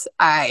 lines,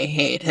 I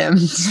hate him.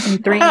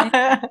 3.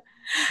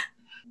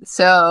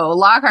 So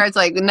Lockhart's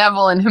like,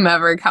 Neville and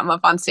whomever come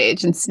up on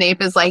stage, and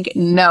Snape is like,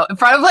 no. In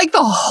front of like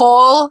the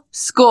whole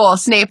school,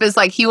 Snape is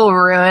like, he will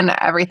ruin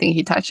everything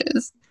he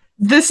touches.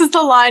 This is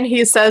the line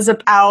he says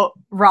about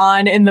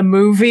Ron in the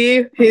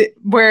movie,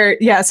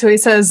 so he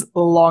says,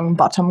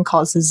 Longbottom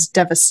causes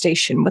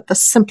devastation with the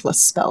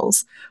simplest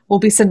spells. We'll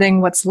be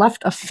sending what's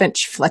left of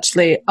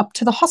Finch-Fletchley up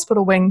to the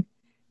hospital wing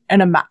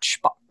in a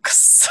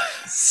matchbox.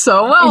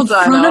 So well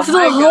done. In front of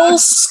the whole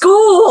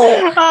school.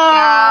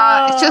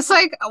 Yeah, it's just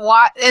like,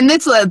 what? And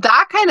it's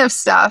that kind of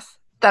stuff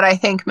that I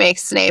think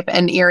makes Snape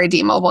an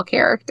irredeemable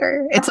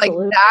character. It's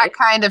Absolutely. like that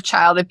kind of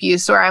child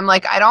abuse where I'm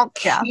like, I don't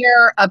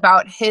care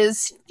about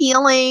his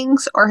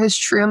feelings or his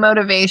true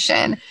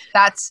motivation.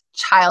 That's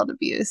child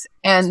abuse.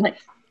 And like,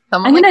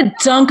 I'm going to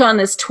dunk on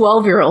this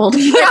 12-year-old.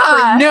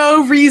 For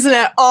no reason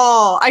at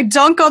all. I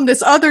dunk on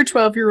this other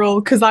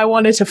 12-year-old because I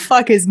wanted to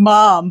fuck his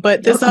mom,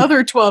 but this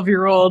other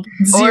 12-year-old,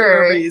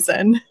 zero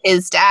reason.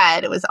 His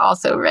dad was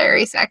also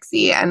very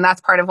sexy, and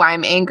that's part of why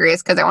I'm angry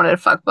is because I wanted to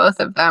fuck both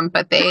of them,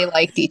 but they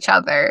liked each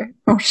other.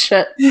 Oh,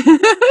 shit.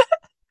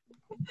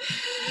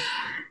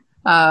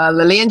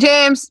 Lily and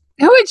James.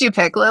 Who would you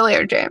pick, Lily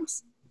or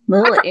James?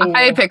 Lily.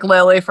 I'd pick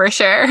Lily for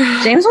sure.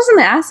 James was an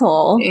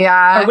asshole.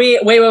 Yeah. Are we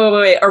wait.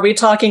 Are we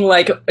talking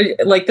like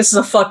this is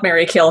a fuck,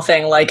 marry, kill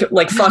thing? Like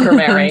fuck or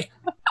marry?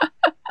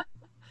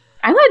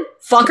 I would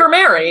fuck or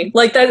marry.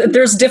 Like that.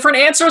 There's different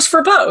answers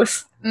for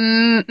both.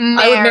 I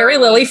would marry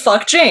Lily.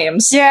 Fuck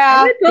James. Yeah.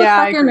 I would go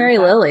fuck and marry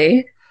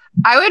Lily.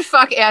 I would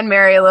fuck and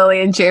marry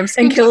Lily, and James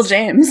and kill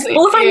James.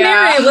 Well, if I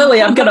marry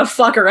Lily, I'm gonna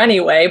fuck her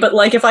anyway. But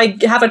like, if I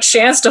have a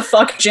chance to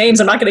fuck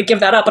James, I'm not gonna give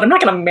that up. But I'm not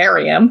gonna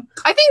marry him.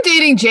 I think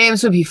dating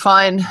James would be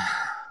fun.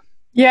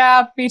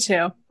 Yeah, me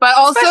too. But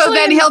also,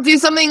 then he'll do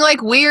something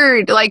like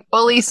weird, like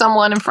bully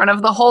someone in front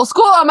of the whole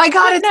school. Oh my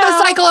god, it's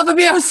the cycle of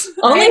abuse.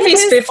 Only if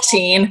he's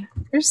 15.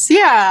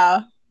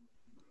 Yeah.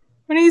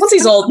 Once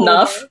he's old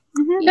enough.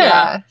 Mm-hmm.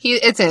 Yeah,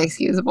 it's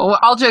inexcusable. Well,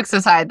 all jokes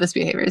aside, this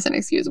behavior is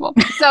inexcusable.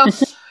 So.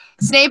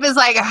 Snape is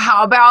like,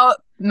 how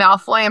about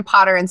Malfoy and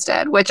Potter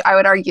instead? Which I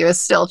would argue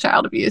is still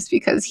child abuse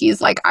because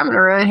he's like, I'm going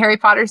to ruin Harry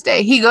Potter's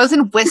day. He goes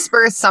and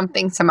whispers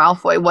something to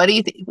Malfoy. What do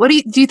you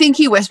think? Do you think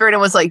he whispered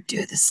and was like,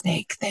 do the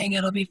snake thing?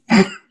 It'll be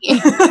funny.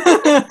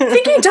 I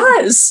think he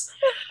does.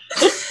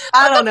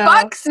 I don't know.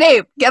 Fuck,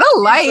 Snape. Get a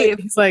life.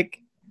 He's like,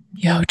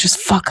 yo, just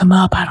fuck him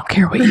up. I don't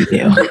care what you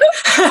do.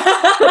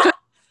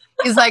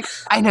 He's like,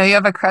 I know you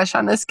have a crush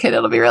on this kid.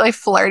 It'll be really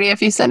flirty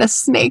if you send a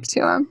snake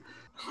to him.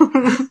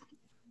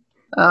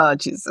 Oh,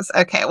 Jesus.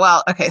 Okay,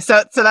 well,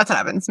 so that's what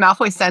happens.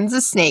 Malfoy sends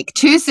a snake.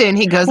 Too soon,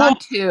 he goes on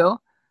 2.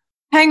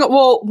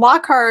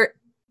 Lockhart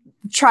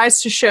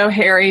tries to show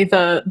Harry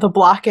the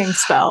blocking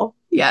spell.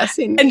 Yes,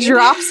 and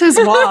drops his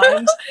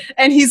wand.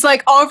 And he's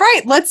like, all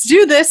right, let's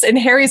do this. And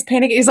Harry's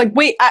panicking. He's like,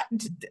 wait.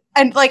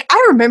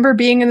 I remember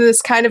being in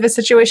this kind of a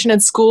situation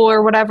in school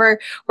or whatever,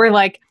 where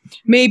like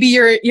maybe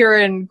you're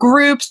in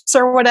groups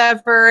or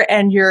whatever,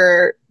 and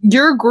your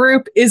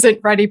group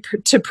isn't ready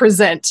to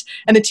present.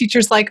 And the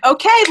teacher's like,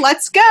 okay,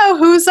 let's go.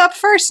 Who's up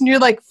first? And you're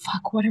like,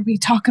 fuck, what do we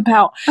talk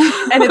about?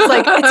 And it's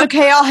like, it's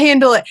okay, I'll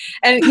handle it.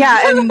 And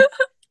and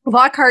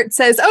Lockhart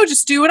says, oh,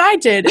 just do what I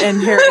did.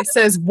 And Harry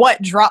says,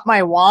 what, drop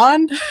my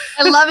wand?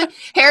 I love it.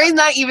 Harry's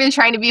not even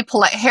trying to be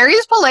polite.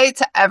 Harry's polite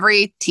to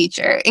every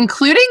teacher,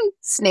 including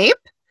Snape.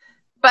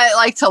 But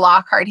like to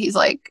Lockhart, he's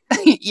like,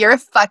 you're a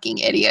fucking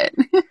idiot.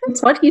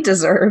 It's what he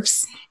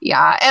deserves.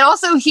 Yeah. And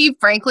also he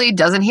frankly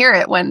doesn't hear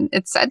it when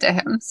it's said to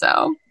him.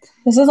 So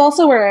this is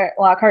also where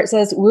Lockhart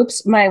says,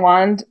 whoops, my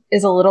wand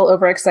is a little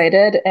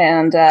overexcited.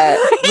 And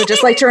would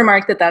just like to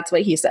remark that that's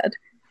what he said.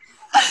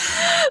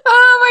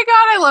 Oh my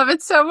god, I love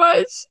it so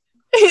much.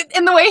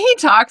 And the way he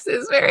talks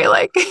is very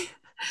like,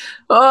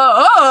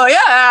 oh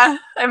yeah,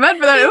 I meant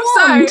for that.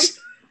 I'm sorry.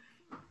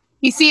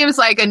 He seems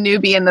like a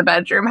newbie in the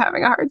bedroom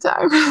having a hard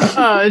time.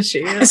 Oh,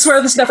 jeez. I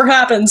swear this never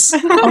happens.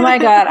 Oh my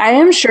god, I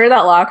am sure that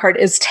Lockhart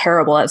is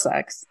terrible at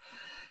sex.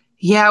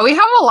 Yeah, we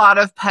have a lot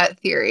of pet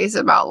theories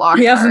about Lockhart.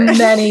 We have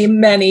many,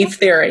 many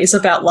theories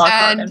about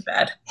Lockhart in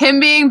bed. Him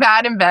being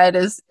bad in bed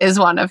is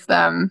one of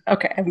them.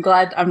 Okay, I'm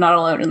glad I'm not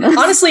alone in this.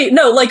 Honestly,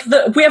 no, like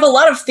we have a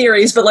lot of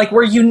theories, but like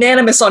we're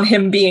unanimous on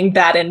him being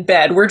bad in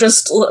bed. We're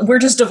just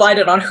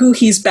divided on who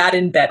he's bad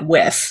in bed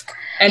with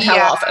and how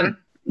often.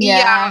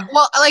 Yeah.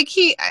 Well, like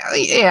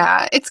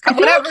it's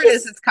whatever it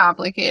is, it's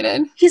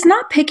complicated. He's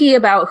not picky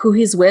about who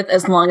he's with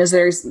as long as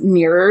there's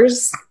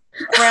mirrors.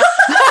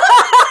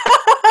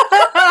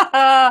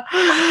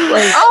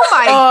 Oh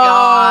my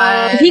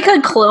god. He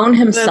could clone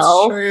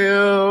himself. That's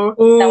true.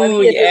 Ooh, that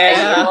would be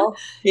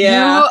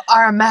yeah. You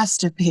are a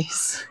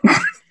masterpiece.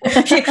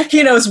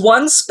 He knows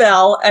one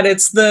spell, and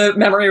it's the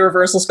memory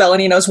reversal spell,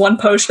 and he knows one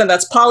potion, and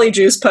that's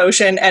Polyjuice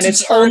Potion, and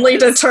it's only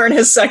to turn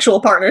his sexual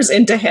partners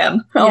into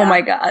him. Oh my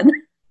god.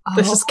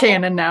 This is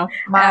canon now.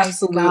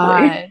 Absolutely.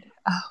 God.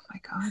 Oh my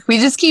god. We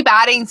just keep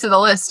adding to the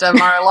list of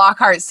our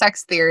Lockhart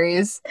sex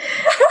theories.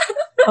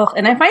 Oh,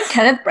 and I find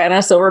Kenneth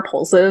Branagh so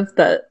repulsive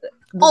that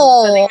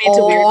sending me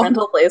to weird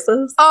mental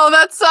places. Oh,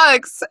 that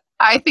sucks.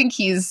 I think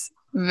he's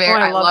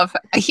very. I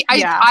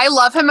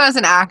love him as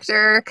an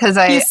actor because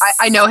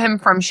I know him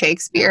from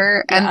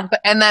Shakespeare, and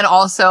then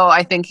also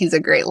I think he's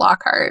a great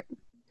Lockhart.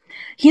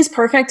 He's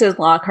perfect as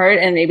Lockhart,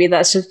 and maybe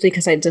that's just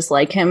because I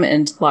dislike him,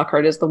 and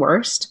Lockhart is the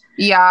worst.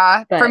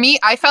 Yeah, for me,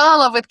 I fell in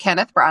love with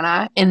Kenneth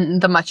Branagh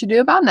in The Much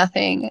Ado About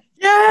Nothing.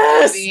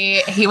 Yes!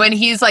 When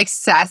he's like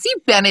sassy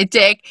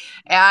Benedict,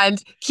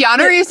 and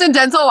Keanu Reeves and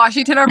Denzel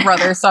Washington are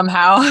brothers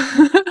somehow.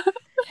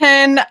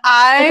 Can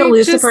I like a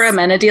Lucifer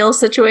Amenadiel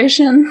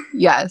situation?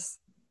 Yes.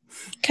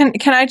 Can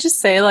I just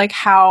say like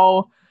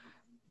how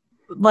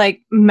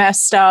like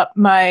messed up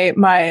my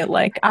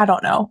like, I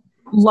don't know,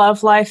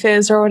 love life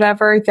is or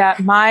whatever, that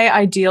my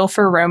ideal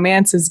for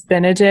romance is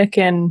Benedict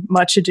and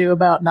Much Ado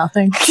About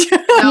Nothing.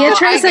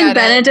 Beatrice and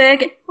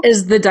Benedict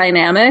is the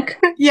dynamic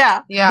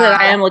yeah. that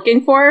I am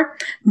looking for.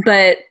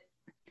 But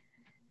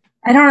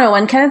I don't know,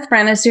 when Kenneth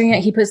Branagh's doing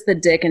it, he puts the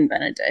dick in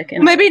Benedict.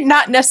 And maybe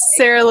not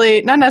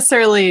necessarily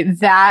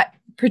that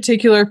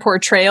particular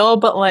portrayal,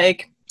 but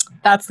like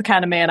that's the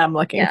kind of man I'm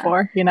looking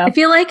for, you know? I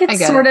feel like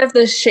it's sort of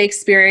the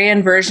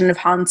Shakespearean version of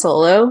Han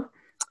Solo.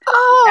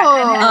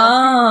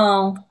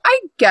 Oh, I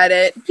get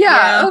it.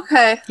 Yeah.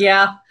 Okay.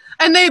 Yeah.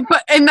 And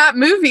but in that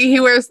movie, he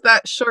wears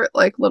that short,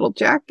 like, little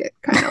jacket,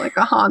 kind of like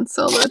a Han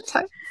Solo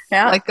type.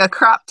 Yeah. Like a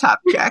crop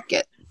top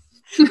jacket.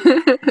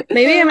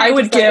 Maybe I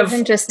would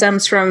give just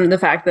stems from the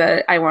fact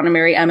that I want to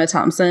marry Emma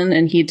Thompson,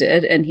 and he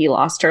did, and he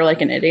lost her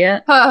like an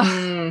idiot.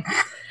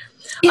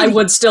 I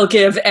would still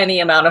give any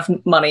amount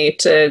of money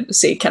to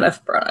see Kenneth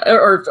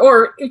Branagh,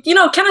 or you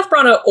know, Kenneth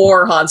Branagh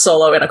or Han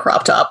Solo in a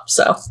crop top.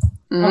 So,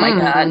 oh my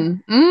god,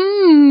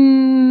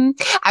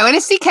 I want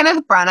to see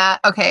Kenneth Branagh.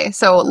 Okay,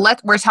 so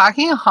we're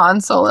talking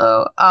Han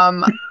Solo.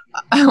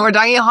 We're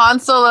talking Han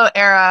Solo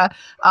era.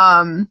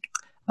 Oh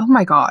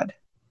my god.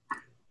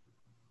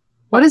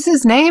 What is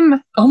his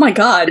name? Oh my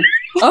god.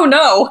 Oh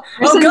no.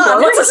 Oh god,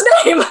 what's his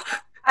name?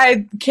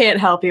 I can't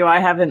help you. I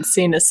haven't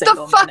seen a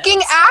single The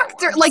fucking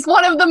actor, like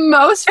one of the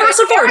most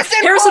Harrison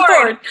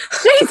Ford.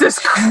 Jesus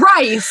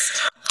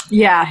Christ.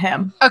 Yeah,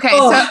 him. Okay,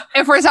 so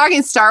if we're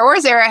talking Star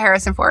Wars era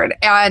Harrison Ford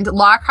and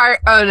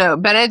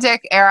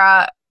Benedict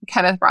era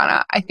Kenneth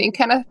Branagh, I think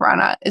Kenneth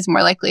Branagh is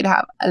more likely to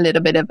have a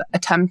little bit of a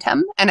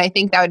tum-tum, and I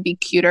think that would be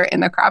cuter in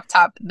the crop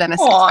top than a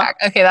six-pack.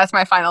 Okay, that's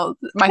my final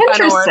word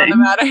on the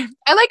matter.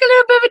 I like a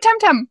little bit of a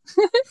tum-tum.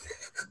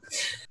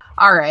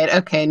 All right,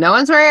 okay, no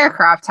one's wearing a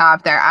crop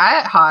top. They're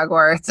at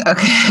Hogwarts.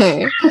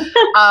 Okay.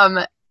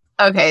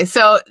 Okay,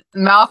 so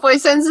Malfoy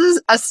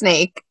sends a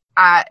snake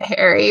at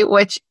Harry,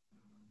 which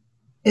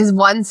is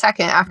 1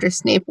 second after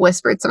Snape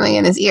whispered something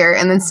in his ear,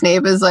 and then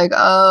Snape is like,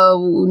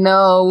 oh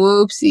no,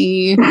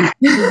 whoopsie.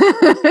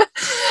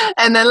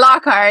 And then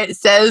Lockhart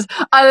says,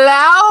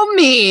 allow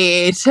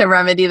me to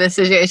remedy the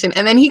situation,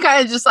 and then he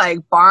kind of just like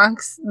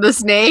bonks the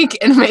snake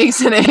and makes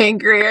it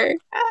angrier.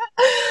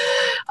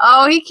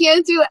 Oh, he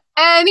can't do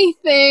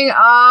anything.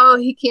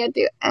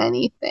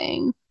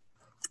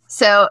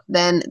 So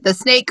then the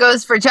snake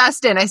goes for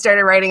Justin. I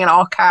started writing in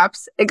all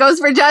caps. It goes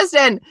for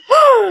Justin.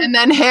 And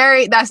then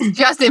Harry, that's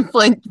Justin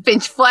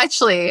Finch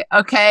Fletchley,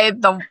 okay?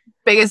 The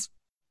biggest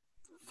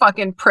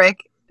fucking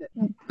prick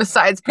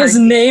besides His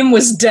name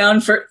was down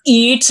for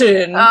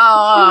Eton.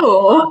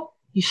 Oh,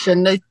 you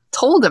shouldn't have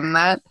told him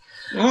that.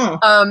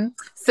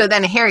 So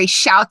then Harry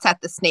shouts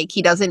at the snake.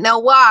 He doesn't know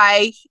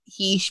why.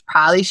 He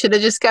probably should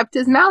have just kept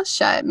his mouth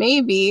shut,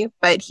 maybe.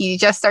 But he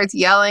just starts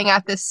yelling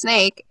at the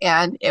snake,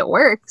 and it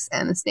works,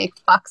 and the snake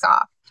fucks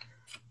off.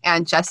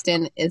 And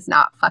Justin is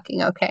not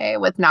fucking okay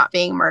with not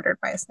being murdered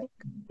by a snake.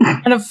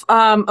 And of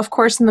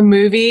course, in the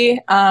movie,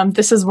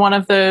 this is one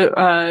of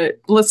the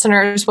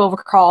listeners will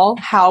recall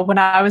how when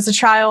I was a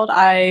child,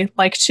 I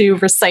like to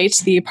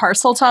recite the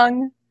parcel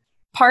tongue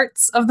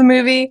parts of the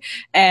movie,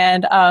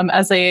 and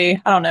as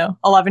a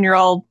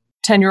 11-year-old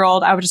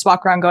 10-year-old, I would just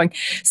walk around going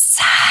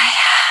Saya-Sieth.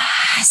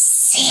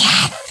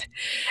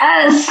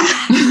 Yes.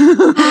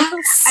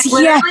 I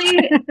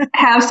literally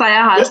have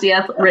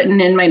Saya-Sieth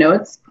written in my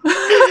notes.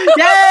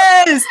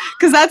 Yes,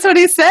 because that's what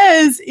he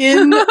says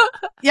in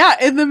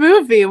the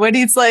movie when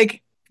he's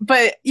like,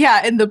 but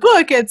yeah, in the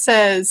book it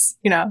says,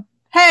 you know,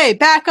 hey,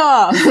 back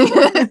off.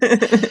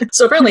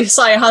 So apparently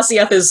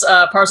Saya-Sieth is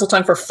parcel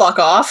tongue for fuck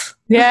off.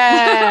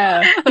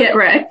 Yeah. Get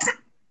wrecked.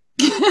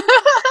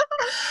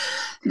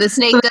 The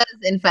snake does,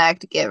 in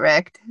fact, get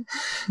wrecked.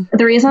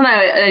 The reason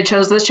I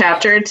chose this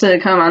chapter to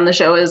come on the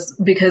show is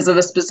because of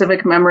a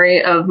specific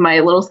memory of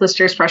my little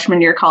sister's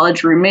freshman year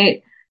college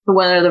roommate.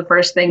 One of the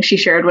first things she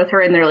shared with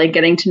her in their like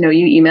getting to know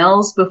you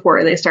emails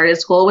before they started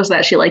school was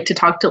that she liked to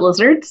talk to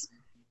lizards.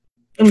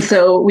 And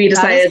so we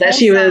decided that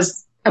she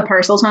was a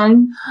parcel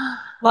tongue.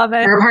 Love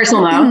it. Or a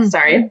parcel mouth,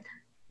 sorry.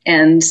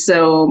 And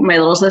so my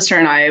little sister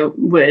and I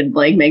would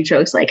like make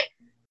jokes like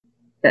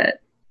that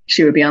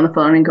she would be on the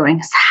phone and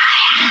going,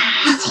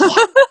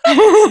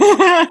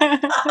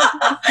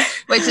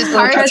 which is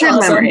treasured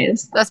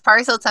memories. That's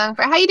parcel tongue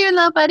for how you doing,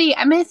 little buddy?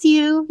 I miss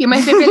you. You're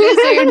my favorite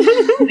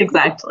lizard.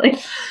 Exactly.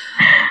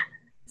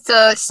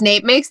 So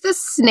Snape makes the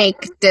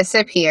snake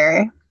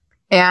disappear,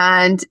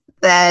 and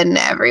then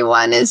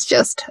everyone is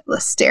just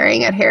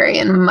staring at Harry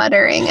and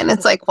muttering, and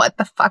it's like, what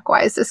the fuck?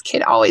 Why is this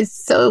kid always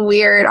so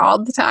weird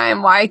all the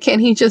time? Why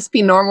can't he just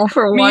be normal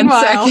for 1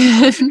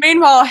 second?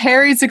 Meanwhile,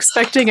 Harry's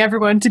expecting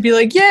everyone to be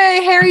like,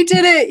 yay, Harry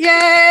did it,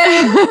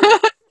 yay!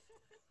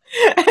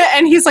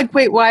 And he's like,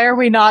 wait, why are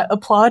we not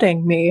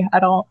applauding me? I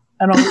don't.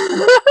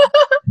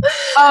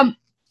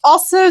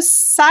 Also,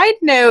 side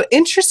note,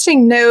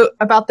 interesting note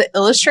about the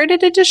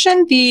illustrated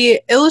edition, the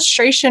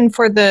illustration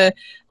for the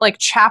like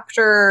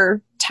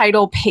chapter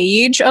title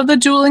page of the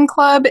Dueling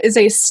Club is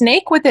a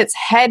snake with its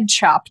head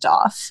chopped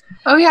off.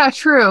 Oh yeah,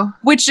 true.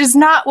 Which is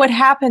not what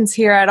happens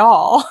here at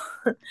all.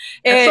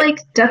 It's like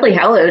Deathly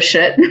Hallows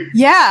shit.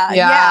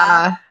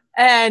 Yeah.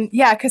 And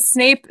yeah, because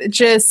Snape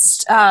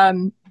just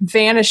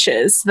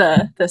vanishes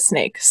the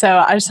snake. So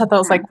I just thought that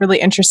was like really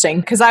interesting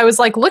because I was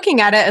like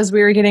looking at it as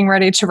we were getting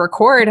ready to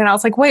record, and I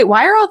was like, wait,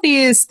 why are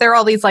there are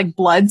all these like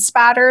blood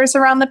spatters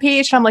around the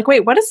page? And I'm like,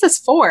 wait, what is this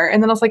for?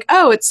 And then I was like,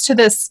 oh, it's to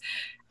this.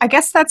 I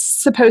guess that's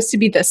supposed to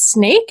be the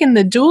snake in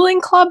the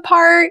dueling club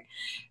part.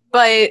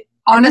 But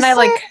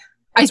honestly,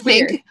 I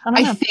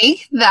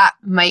think that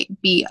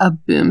might be a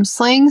boom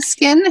sling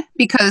skin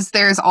because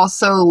there's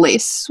also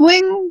lace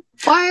swing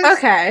flies.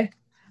 Okay.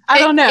 I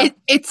don't know.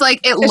 It's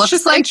like, it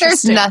looks like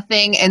there's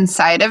nothing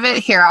inside of it.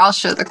 Here, I'll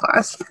show the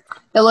class.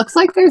 It looks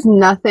like there's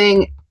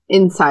nothing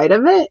inside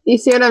of it. You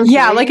see what I'm saying?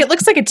 Yeah, like it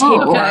looks like a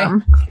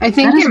tapeworm. I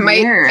think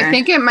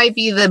it might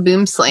be the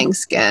boom sling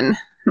skin.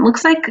 It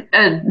looks like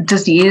a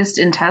diseased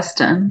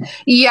intestine.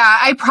 Yeah,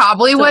 I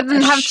probably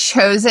wouldn't have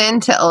chosen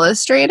to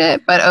illustrate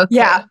it, but okay.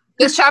 Yeah.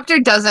 This chapter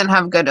doesn't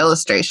have good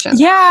illustrations.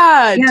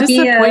 Yeah,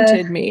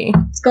 disappointed me.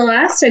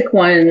 Scholastic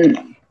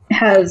one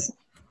has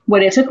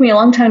what it took me a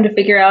long time to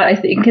figure out, I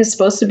think is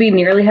supposed to be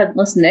Nearly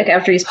Headless Nick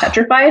after he's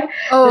petrified.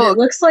 But it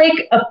looks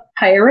like a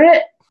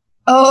pirate.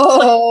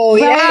 Oh,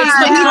 yeah.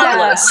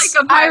 Yes.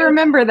 Like I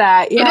remember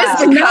that.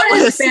 Yeah. It is not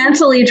as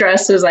fancily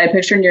dressed as I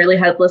picture Nearly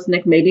Headless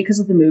Nick, maybe because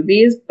of the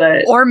movies,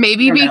 but or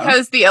maybe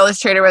because the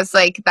illustrator was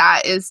like,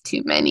 that is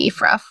too many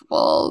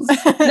fruffles.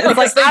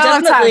 Like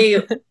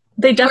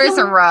they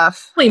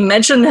definitely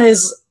mention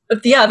his.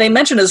 Yeah, they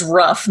mention his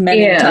ruff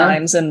many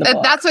times in the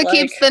book. That's what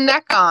keeps the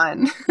neck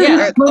on.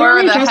 Yeah,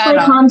 or the just head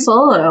like Han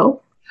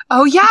Solo.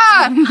 Oh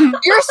yeah,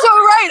 you're so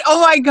right.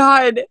 Oh my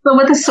god, but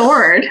with a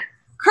sword.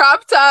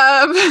 Crop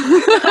top.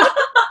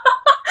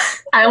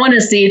 I want to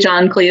see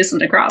John Cleese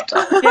in a crop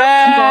top. Yeah,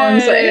 that's all I'm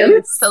saying.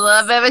 It's a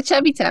little bit of a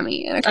chubby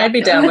tummy. I'd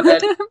be down with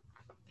it.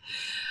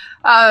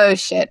 Oh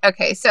shit.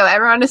 Okay, so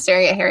everyone is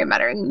staring at Harry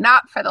muttering,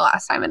 not for the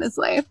last time in his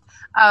life.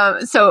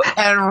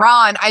 And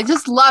Ron, I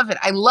just love it.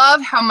 I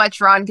love how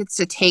much Ron gets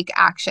to take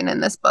action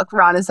in this book.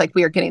 Ron is like,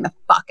 we are getting the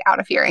fuck out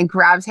of here, and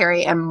grabs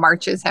Harry and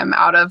marches him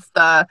out of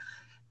the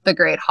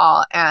Great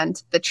Hall.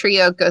 And the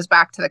trio goes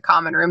back to the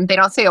common room. They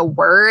don't say a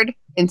word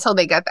until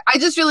they get there. I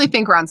just really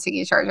think Ron's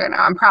taking charge right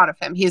now. I'm proud of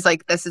him. He's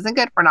like, this isn't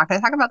good. We're not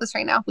going to talk about this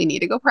right now. We need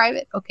to go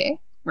private. Okay.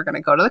 We're going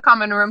to go to the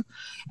common room.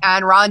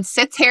 And Ron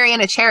sits Harry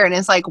in a chair and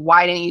is like,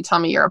 why didn't you tell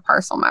me you're a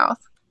parcel mouth?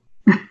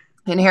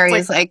 And Harry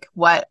is like,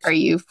 what are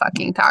you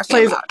fucking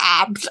talking about?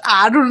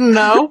 I don't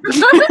know.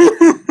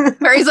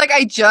 Harry's like,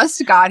 I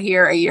just got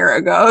here a year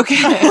ago.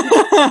 Okay.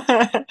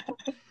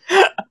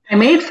 I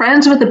made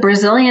friends with a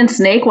Brazilian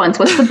snake once.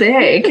 What's the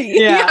big?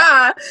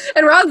 Yeah.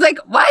 And Ron's like,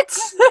 what?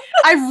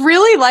 I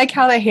really like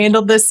how they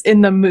handled this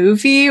in the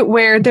movie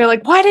where they're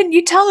like, why didn't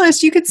you tell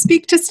us you could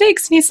speak to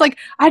snakes? And he's like,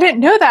 I didn't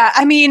know that.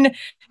 I mean,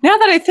 now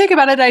that I think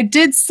about it, I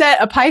did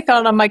set a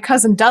python on my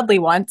cousin Dudley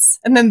once.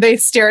 And then they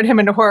stare at him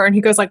in horror and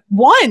he goes like,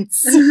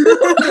 once?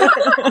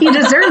 He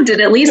deserved it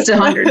at least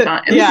 100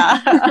 times.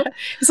 Yeah.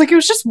 It's like, it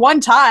was just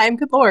one time.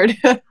 Good Lord.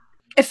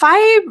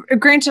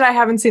 Granted, I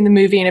haven't seen the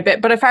movie in a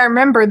bit, but if I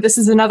remember, this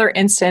is another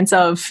instance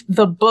of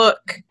the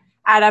book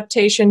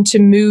adaptation to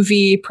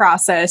movie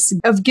process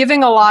of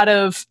giving a lot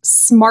of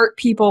smart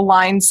people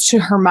lines to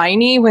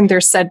Hermione when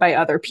they're said by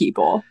other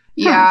people.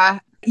 Yeah.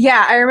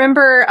 Yeah, I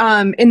remember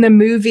in the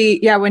movie,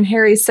 when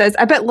Harry says,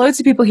 I bet loads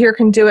of people here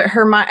can do it.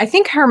 I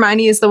think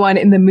Hermione is the one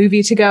in the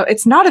movie to go,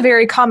 it's not a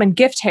very common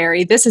gift,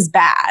 Harry. This is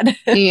bad.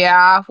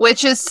 Yeah,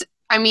 which is,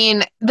 I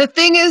mean, the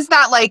thing is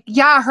that, like,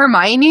 yeah,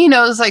 Hermione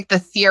knows, like, the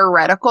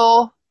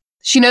theoretical,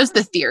 she knows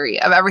the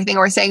theory of everything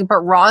we're saying,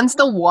 but Ron's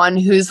the one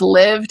who's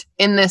lived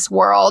in this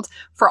world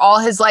for all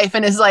his life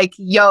and is like,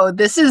 yo,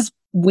 this is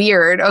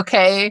weird,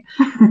 okay?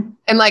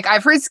 And, like,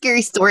 I've heard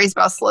scary stories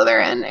about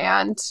Slytherin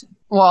and...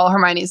 Well,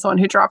 Hermione's the one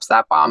who drops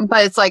that bomb.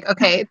 But it's like,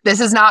 okay, this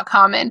is not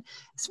common.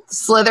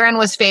 Slytherin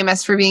was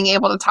famous for being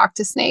able to talk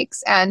to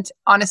snakes. And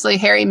honestly,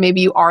 Harry,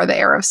 maybe you are the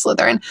heir of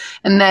Slytherin.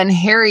 And then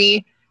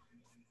Harry,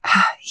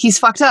 he's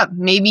fucked up.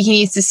 Maybe he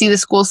needs to see the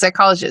school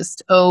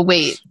psychologist. Oh,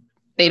 wait.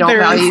 They don't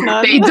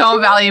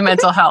value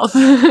mental health.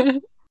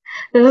 This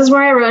is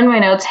where I wrote in my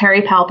notes,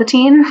 Harry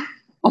Palpatine.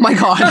 Oh my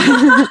God.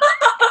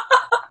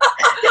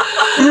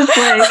 It's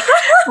like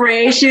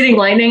Rey shooting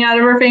lightning out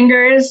of her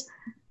fingers.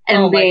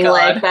 And being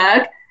like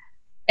that.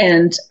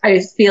 And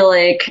I feel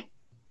like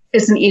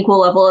it's an equal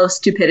level of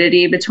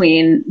stupidity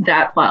between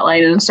that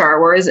plotline in Star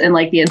Wars and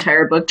like the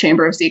entire book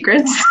Chamber of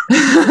Secrets.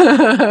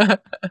 Like,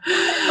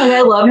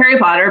 I love Harry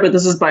Potter, but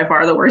this is by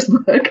far the worst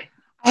book.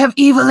 I have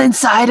evil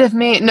inside of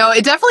me. No,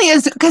 it definitely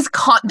is, because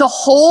the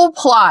whole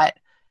plot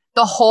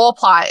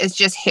is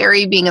just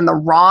Harry being in the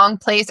wrong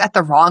place at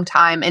the wrong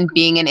time and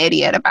being an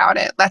idiot about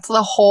it. That's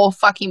the whole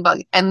fucking book.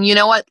 And you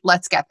know what?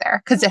 Let's get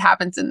there, because it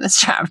happens in this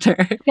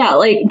chapter. Yeah,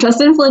 like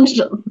Justin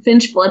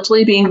Finch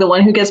Fletchley being the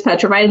one who gets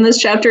petrified in this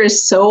chapter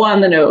is so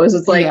on the nose.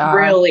 It's like,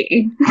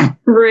 really?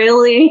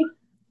 Really?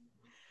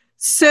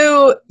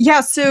 So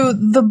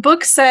the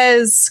book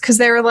says, because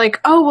they were like,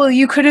 oh, well,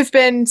 you could have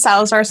been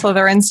Salazar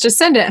Slytherin's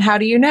descendant. How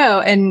do you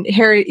know? And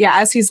Harry,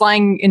 as he's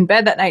lying in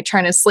bed that night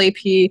trying to sleep,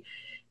 he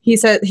He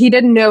said he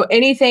didn't know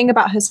anything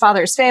about his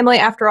father's family.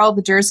 After all,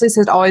 the Dursleys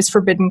had always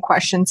forbidden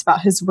questions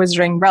about his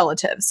wizarding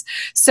relatives.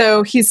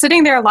 So he's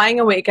sitting there lying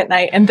awake at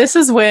night, and this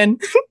is when,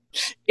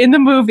 in the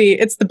movie,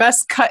 it's the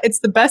best cut. It's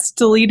the best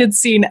deleted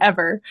scene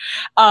ever.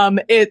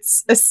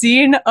 It's a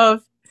scene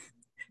of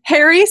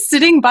Harry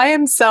sitting by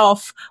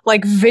himself,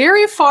 like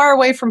very far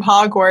away from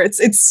Hogwarts.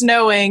 It's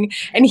snowing,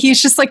 and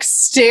he's just like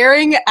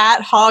staring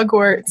at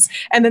Hogwarts.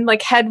 And then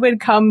like Hedwig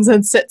comes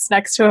and sits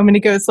next to him, and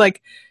he goes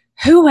like,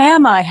 "Who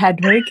am I,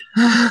 Hedwig?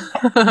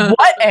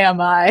 What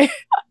am I?"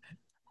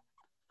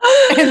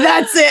 And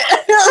that's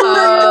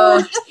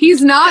it.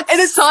 He's not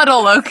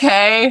subtle,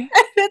 okay?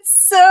 And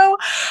it's so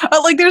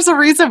like there's a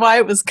reason why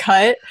it was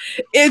cut.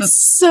 It's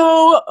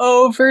so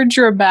over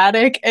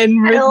dramatic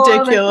and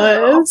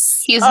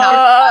ridiculous. He's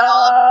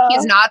not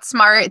he's not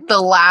smart.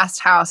 The last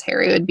house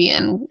Harry would be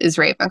in is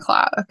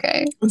Ravenclaw,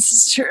 okay? This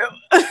is true.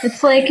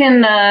 It's like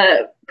in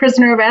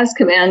Prisoner of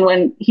Azkaban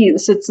when he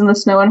sits in the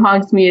snow in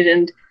Hogsmeade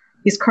and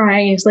he's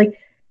crying. He's like,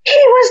 "He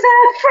was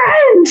that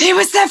friend. He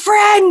was that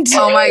friend."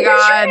 Oh my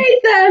god.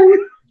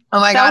 Oh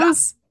my god.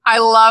 I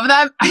love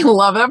that. I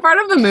love that part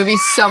of the movie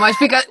so much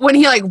because when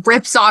he like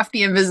rips off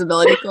the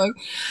invisibility cloak.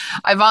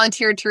 I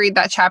volunteered to read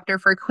that chapter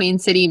for Queen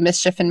City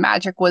Mischief and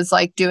Magic, was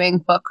like doing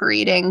book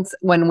readings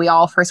when we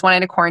all first went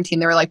into quarantine.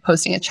 They were like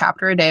posting a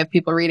chapter a day of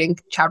people reading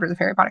chapters of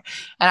Harry Potter.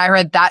 And I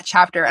read that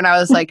chapter and I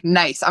was like,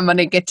 nice, I'm going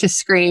to get to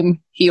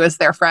scream he was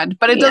their friend.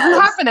 But it doesn't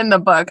happen in the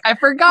book. I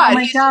forgot. Oh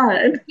my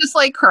god. Just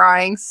like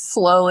crying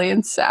slowly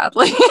and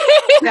sadly.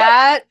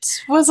 That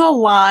was a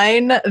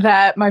line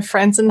that my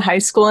friends in high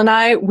school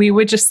and we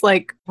would just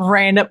like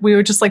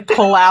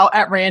pull out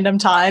at random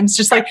times,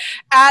 just like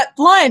at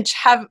lunch,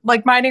 have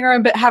like minding our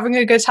own bit, having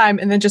a good time,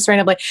 and then just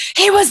randomly,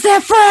 "He was their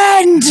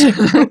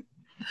friend."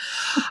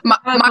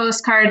 My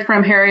postcard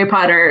from Harry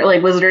Potter,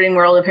 like Wizarding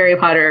World of Harry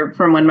Potter,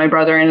 from when my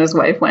brother and his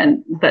wife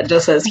went, that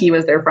just says he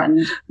was their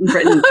friend,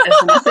 written as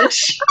a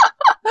message.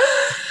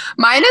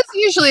 My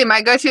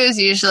go-to is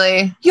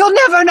usually, "You'll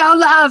never know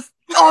love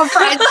or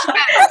friendship."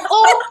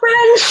 Oh,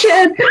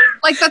 friendship.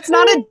 Like, that's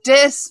not a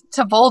diss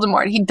to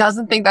Voldemort. He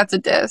doesn't think that's a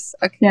diss.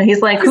 Okay. Yeah,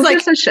 he's like, who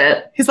gives a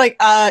shit? He's like,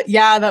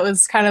 yeah, that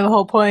was kind of the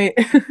whole point.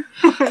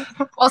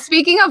 Well,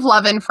 speaking of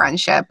love and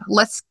friendship,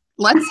 let's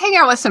hang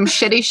out with some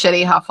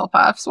shitty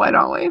Hufflepuffs. Why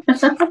don't we?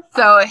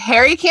 So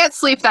Harry can't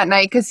sleep that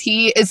night because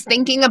he is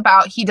thinking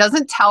about, he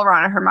doesn't tell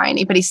Ron and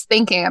Hermione, but he's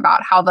thinking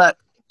about how the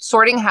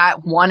Sorting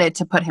Hat wanted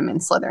to put him in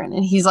Slytherin.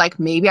 And he's like,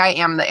 maybe I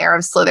am the heir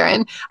of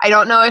Slytherin. I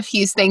don't know if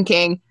he's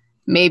thinking,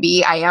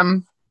 maybe I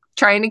am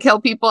trying to kill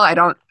people. I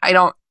don't,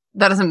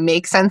 that doesn't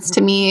make sense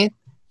to me.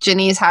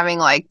 Ginny's having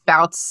like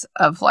bouts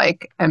of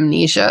like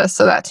amnesia.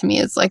 So that to me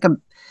is like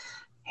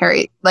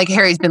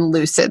Harry's been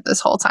lucid this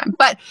whole time,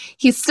 but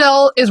he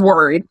still is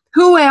worried.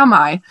 Who am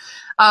I?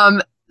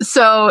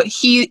 So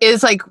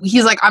he's like,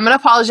 I'm going to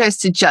apologize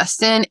to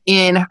Justin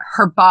in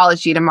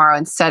herbology tomorrow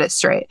and set it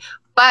straight.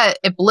 But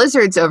it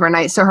blizzards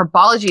overnight, so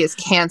herbology is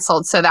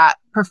canceled so that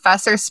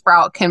Professor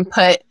Sprout can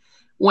put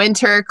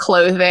winter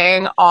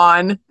clothing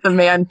on the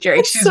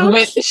mandrakes.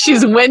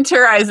 She's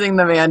winterizing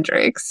the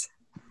mandrakes.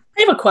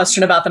 I have a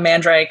question about the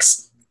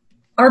mandrakes.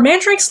 Are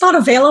mandrakes not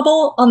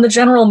available on the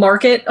general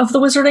market of the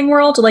Wizarding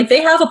World? Like,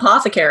 they have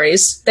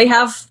apothecaries. They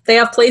have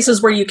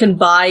places where you can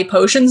buy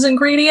potions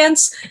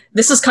ingredients.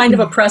 This is kind of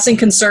a pressing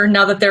concern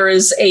now that there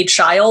is a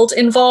child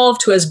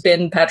involved who has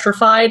been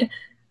petrified.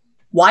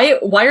 Why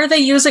are they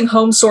using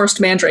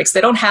home-sourced mandrakes?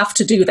 They don't have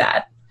to do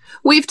that.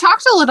 We've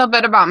talked a little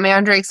bit about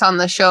mandrakes on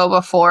the show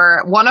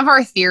before. One of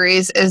our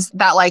theories is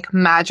that like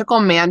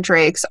magical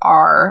mandrakes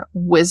are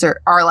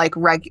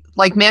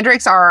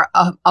mandrakes are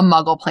a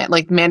muggle plant.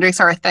 Like mandrakes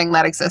are a thing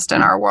that exists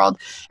in our world.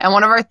 And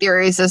one of our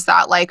theories is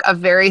that like a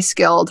very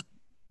skilled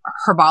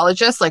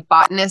herbologist, like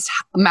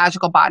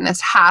magical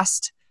botanist has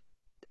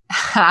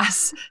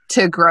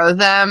to grow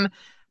them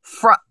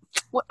from,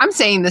 I'm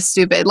saying this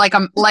stupid, like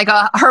a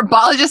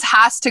herbologist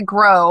has to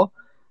grow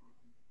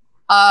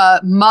a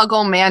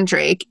muggle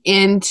mandrake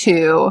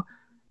into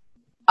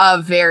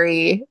a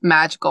very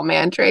magical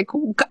mandrake.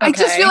 Okay. I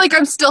just feel like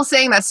I'm still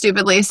saying that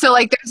stupidly. So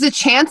like there's a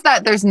chance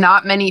that there's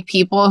not many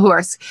people who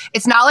are,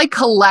 it's not like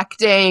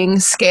collecting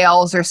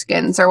scales or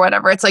skins or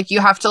whatever. It's like you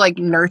have to like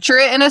nurture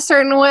it in a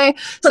certain way.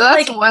 So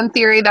that's like, one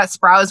theory, that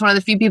Sprout is one of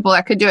the few people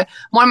that could do it.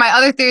 One of my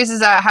other theories is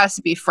that it has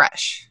to be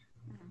fresh.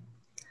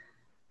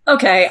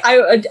 Okay,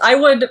 I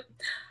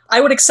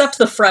would accept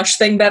the fresh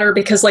thing better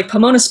because, like,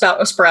 Pomona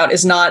Sprout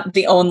is not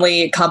the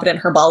only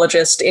competent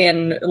herbologist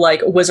in,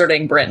 like,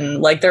 Wizarding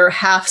Britain. Like, there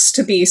has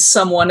to be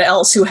someone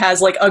else who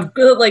has, like,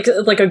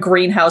 a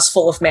greenhouse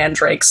full of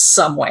mandrakes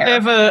somewhere. They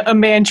have a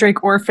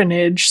mandrake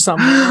orphanage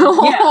somewhere.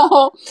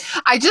 Yeah.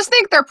 I just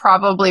think they're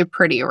probably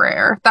pretty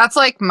rare. That's,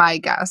 like, my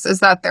guess,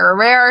 is that they're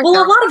rare.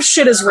 Well, a lot of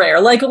shit is rare.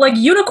 Like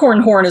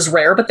unicorn horn is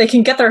rare, but they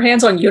can get their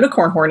hands on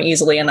unicorn horn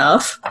easily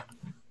enough.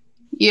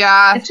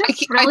 Yeah. It's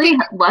just really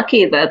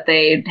lucky that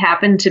they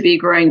happened to be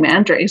growing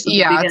mandrakes at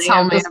the beginning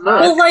of this book.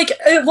 Well, like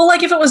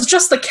if it was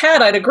just the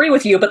cat, I'd agree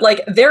with you. But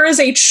like, there is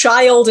a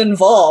child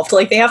involved.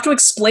 Like, they have to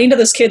explain to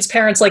this kid's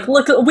parents, like,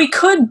 look, we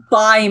could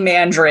buy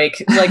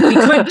mandrake. Like, we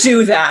could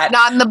do that.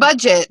 Not in the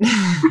budget.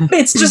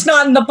 It's just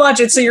not in the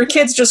budget. So your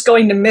kid's just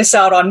going to miss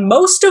out on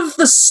most of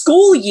the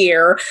school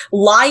year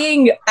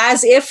lying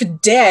as if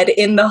dead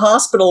in the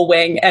hospital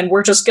wing, and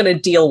we're just going to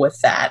deal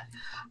with that.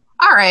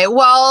 All right.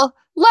 Well,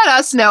 let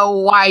us know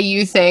why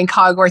you think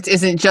Hogwarts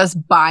isn't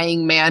just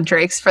buying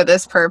mandrakes for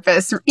this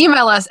purpose.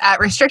 Email us at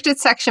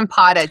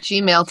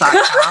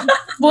restrictedsectionpod@gmail.com.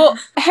 Well,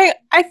 hey,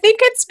 I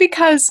think it's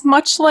because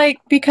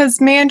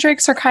because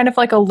mandrakes are kind of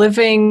like a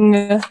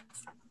living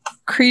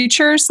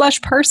creature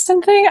 /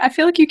 person thing. I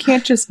feel like you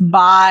can't just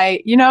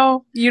buy, you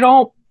don't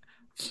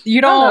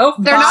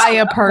buy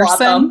a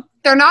person.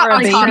 They're not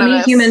like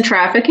autonomous. Human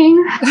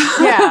trafficking.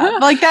 Yeah,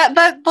 like that.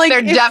 Like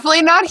they're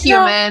definitely not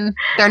human.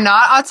 They're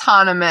not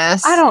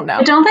autonomous. I don't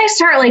know. Don't they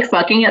start like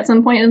fucking at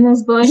some point in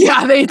this book?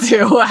 Yeah, they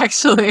do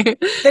actually.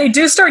 They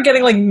do start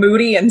getting like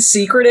moody and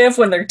secretive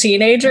when they're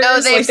teenagers.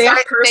 No, they have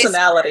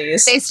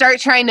personalities. They start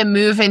trying to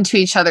move into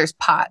each other's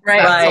pots.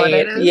 Right. That's what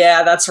it is.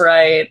 Yeah, that's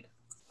right.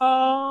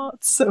 Oh,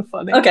 it's so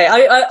funny. Okay,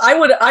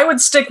 I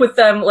would stick with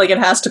them. Like, it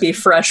has to be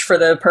fresh for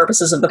the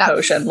purposes of the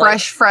potion.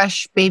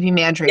 Fresh baby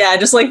mandrake. Yeah,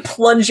 just like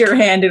plunge your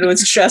hand into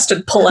its chest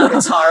and pull out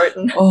its heart.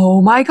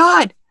 Oh my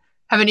god!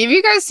 Have any of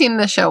you guys seen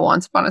the show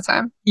Once Upon a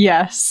Time?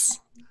 Yes.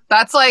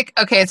 That's like,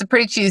 okay, it's a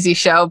pretty cheesy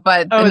show,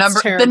 but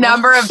the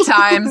number of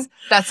times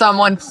that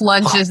someone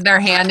plunges their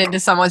hand into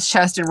someone's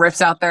chest and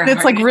rips out their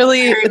it's heart. Like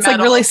really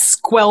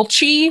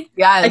squelchy.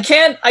 Yeah.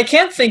 I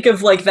can't think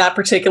of like that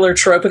particular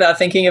trope without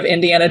thinking of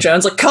Indiana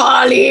Jones, like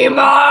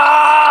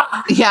Kalima.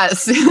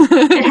 Yes.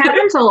 It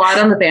happens a lot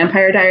on the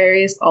Vampire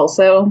Diaries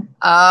also.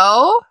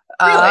 Oh.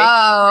 Really? Oh.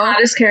 The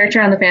hottest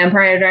character on the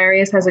Vampire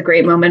Diaries has a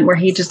great moment where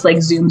he just like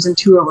zooms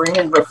into a ring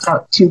and rips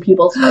out two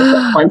people's hearts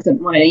at once, and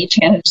one in each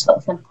hand, and just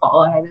lets them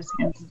fall out of his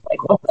hands. It's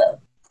like, what the?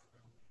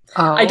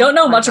 Oh, I don't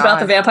know much about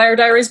the Vampire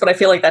Diaries, but I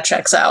feel like that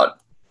checks out.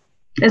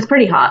 It's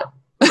pretty hot.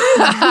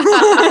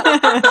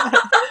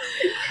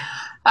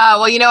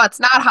 Well, you know, it's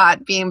not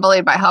hot being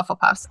bullied by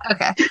Hufflepuffs.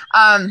 Okay.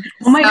 Oh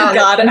my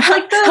god! It's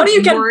like how do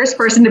you get worst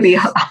person to be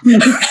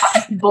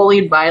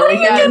bullied by? Like,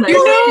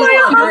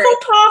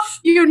 Hufflepuff.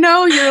 You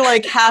know, you're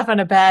like having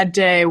a bad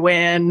day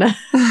when.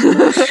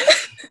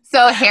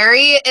 So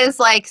Harry is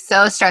like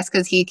so stressed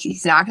because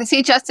he's not going to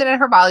see Justin in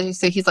herbology.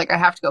 So he's like, I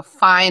have to go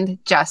find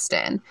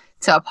Justin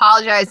to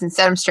apologize and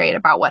set him straight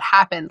about what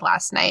happened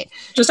last night.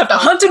 Just have to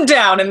hunt him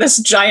down in this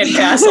giant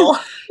castle.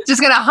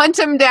 Just gonna hunt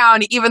him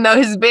down, even though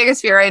his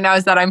biggest fear right now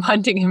is that I'm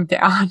hunting him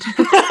down.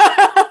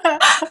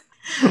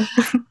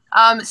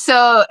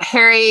 So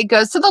Harry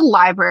goes to the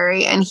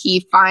library and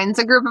he finds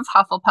a group of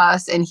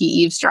Hufflepuffs and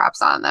he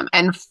eavesdrops on them.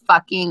 And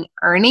fucking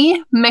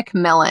Ernie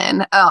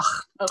Macmillan,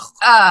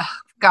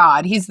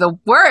 God, he's the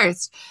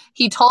worst.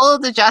 He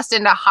told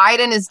Justin to hide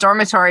in his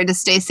dormitory to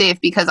stay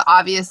safe because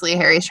obviously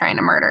Harry's trying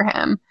to murder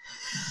him.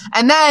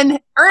 And then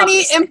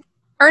Ernie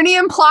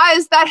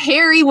implies that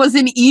Harry was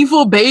an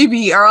evil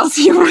baby or else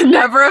he would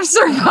never have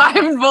survived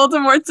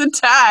Voldemort's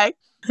attack.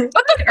 What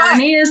the fuck?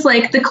 Ernie is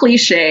like the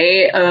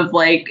cliche of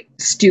like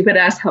stupid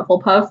ass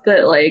Hufflepuff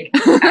that like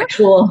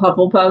actual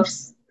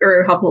Hufflepuffs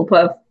or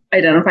Hufflepuff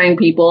identifying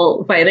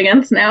people fight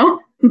against now.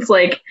 It's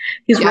like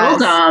he's real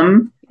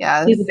dumb.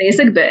 Yes. He's a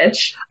basic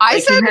bitch.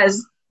 He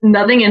has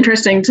nothing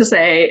interesting to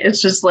say.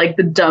 It's just like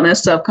the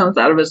dumbest stuff comes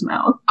out of his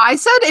mouth. I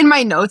said in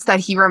my notes that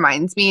he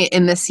reminds me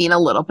in this scene a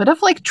little bit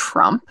of like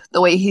Trump, the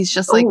way he's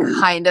just like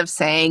kind of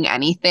saying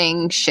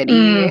anything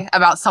shitty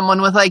about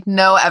someone with like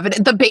no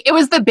evidence. It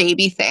was the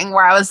baby thing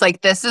where I was like,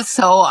 this is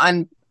so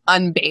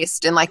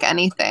unbased in like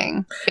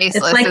anything.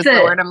 Baseless like is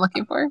the word I'm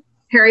looking for.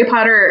 Harry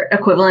Potter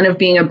equivalent of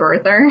being a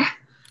birther.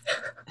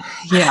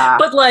 Yeah.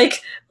 But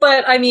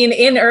I mean,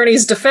 in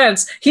Ernie's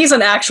defense, he's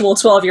an actual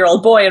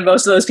 12-year-old boy, and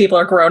most of those people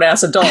are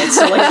grown-ass adults.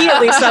 So, like, he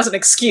at least has an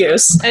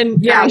excuse.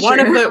 And yeah,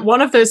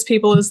 one of those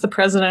people is the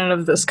president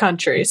of this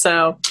country.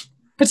 So,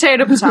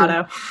 potato.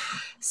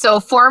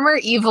 So former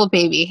evil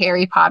baby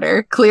Harry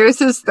Potter clears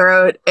his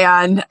throat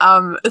and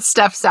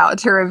steps out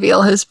to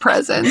reveal his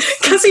presence.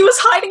 Because he was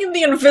hiding in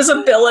the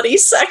invisibility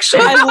section.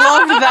 I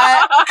loved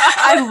that.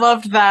 I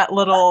loved that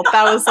little.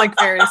 That was like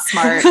very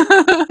smart.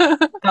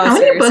 How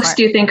many books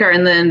do you think are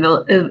in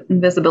the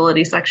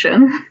invisibility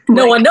section?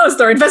 No one knows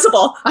they're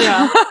invisible.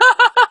 Yeah.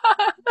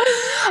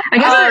 I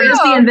guess there is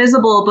the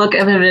invisible book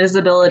of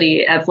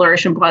invisibility at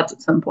Flourish and Plots at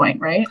some point,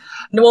 right?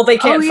 Well, they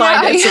can't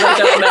find it, so they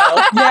don't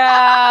know.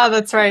 Yeah,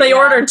 that's right. They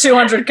ordered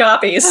 200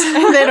 copies.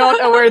 They don't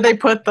know where they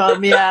put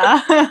them.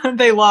 Yeah,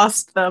 they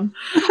lost them.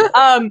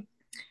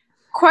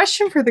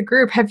 Question for the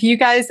group: have you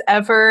guys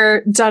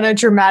ever done a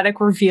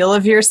dramatic reveal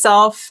of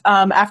yourself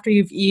after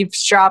you've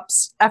eavesdropped,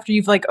 after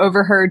you've like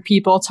overheard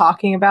people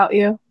talking about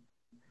you?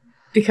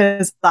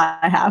 Because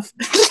I have.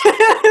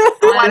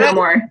 No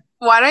more.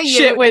 Why don't you?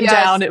 Shit went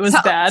down. It was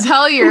bad.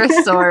 Tell your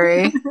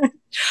story.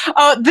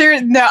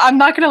 No, I'm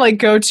not gonna like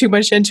go too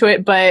much into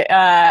it, but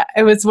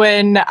it was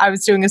when I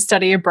was doing a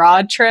study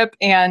abroad trip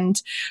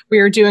and we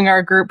were doing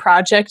our group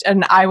project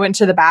and I went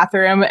to the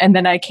bathroom and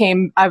then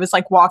I was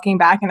like walking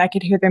back and I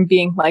could hear them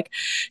being like,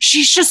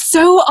 she's just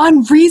so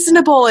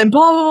unreasonable and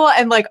blah blah blah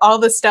and like all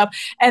this stuff.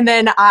 And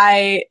then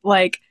I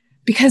like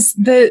because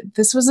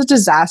this was a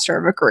disaster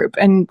of a group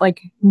and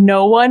like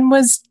no one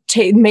was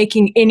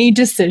making any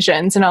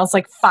decisions, and I was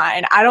like,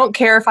 fine, I don't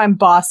care if I'm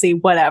bossy,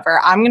 whatever,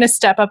 I'm gonna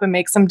step up and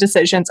make some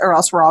decisions or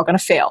else we're all gonna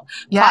fail.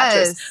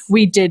 Yes.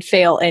 We did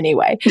fail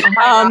anyway.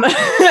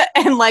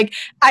 And like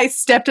I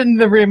stepped into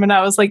the room and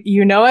I was like,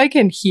 I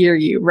can hear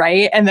you,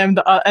 right? And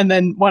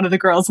then one of the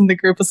girls in the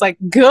group was like,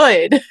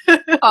 good.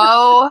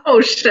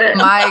 Oh shit,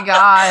 my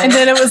god. And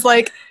then it was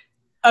like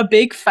a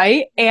big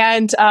fight,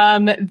 and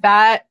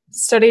that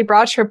study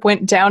abroad trip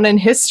went down in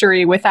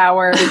history with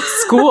our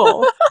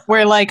school,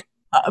 where like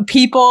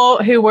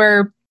people who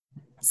were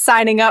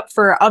signing up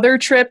for other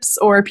trips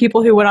or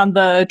people who went on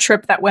the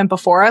trip that went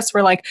before us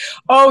were like,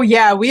 oh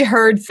yeah, we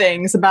heard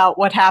things about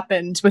what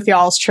happened with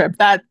y'all's trip.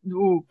 That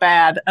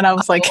bad. And I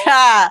was like,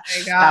 that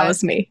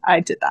was me.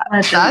 I did that.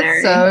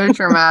 That's so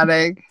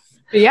dramatic.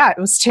 But yeah, it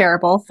was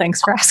terrible.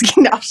 Thanks for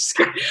asking. No, I'm just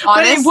kidding.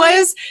 Honestly,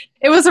 but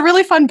it was a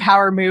really fun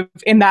power move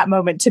in that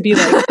moment to be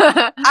like,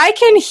 I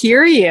can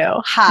hear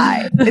you.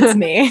 Hi, it's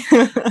me.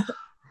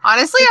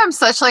 Honestly, I'm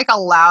such like a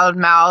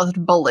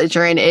loud-mouthed,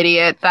 belligerent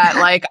idiot that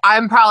like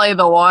I'm probably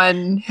the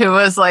one who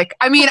was like,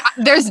 I mean,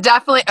 there's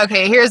definitely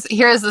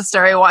here's the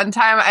story. One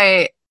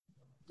time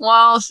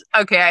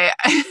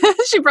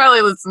she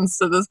probably listens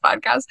to this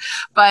podcast,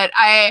 but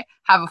I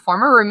have a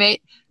former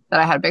roommate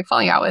that I had a big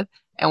falling out with,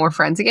 and we're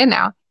friends again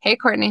now. Hey,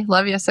 Courtney,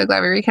 love you. So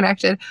glad we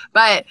reconnected.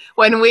 But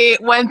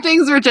when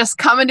things were just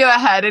coming to a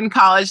head in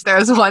college, there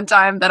was one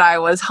time that I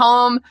was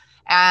home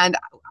and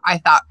I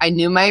thought I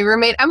knew my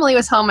roommate Emily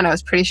was home and I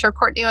was pretty sure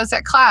Courtney was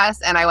at class,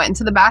 and I went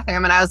into the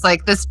bathroom and I was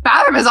like, this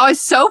bathroom is always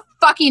so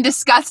fucking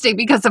disgusting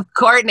because of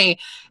Courtney.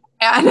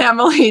 And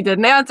Emily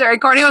didn't answer.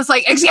 And Courtney was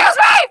like, excuse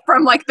me,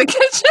 from like the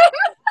kitchen.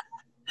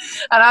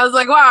 And I was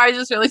like, wow, I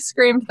just really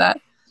screamed that.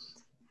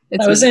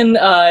 I was in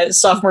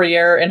sophomore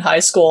year in high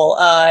school.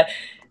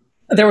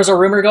 There was a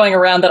rumor going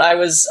around that I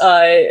was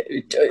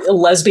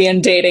lesbian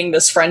dating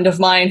this friend of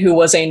mine who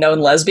was a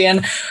known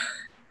lesbian.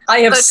 I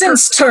have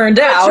since turned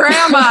out.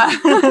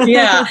 Drama.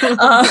 Yeah.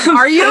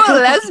 Are you a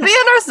lesbian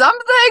or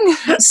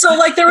something? So,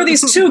 like, there were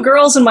these two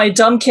girls in my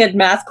dumb kid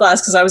math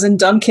class, because I was in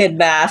dumb kid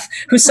math,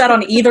 who sat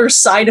on either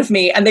side of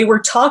me, and they were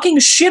talking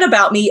shit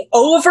about me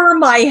over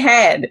my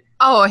head.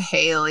 Oh,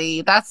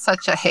 Haley. That's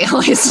such a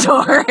Haley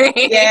story.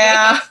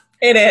 Yeah,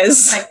 it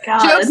is. Oh my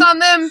God. Joke's on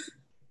them.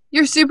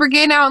 You're super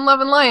gay now and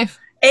loving life.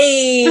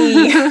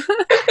 Hey.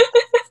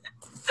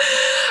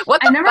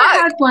 What the I never fuck?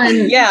 had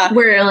one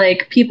where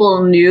like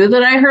people knew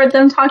that I heard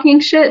them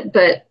talking shit,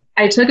 but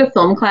I took a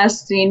film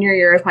class senior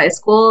year of high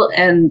school,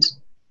 and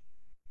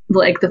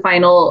like the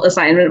final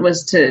assignment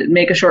was to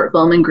make a short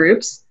film in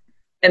groups,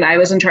 and I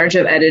was in charge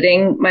of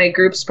editing my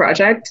group's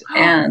project.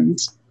 And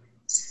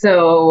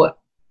so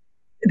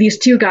these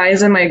two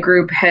guys in my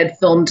group had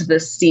filmed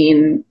this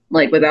scene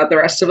like without the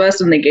rest of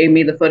us, and they gave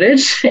me the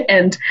footage,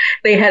 and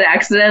they had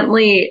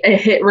accidentally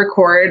hit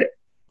record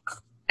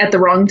at the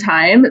wrong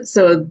time,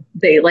 so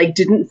they like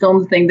didn't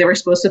film the thing they were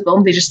supposed to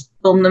film. They just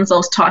filmed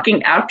themselves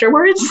talking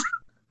afterwards.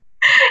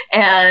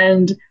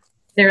 And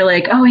they're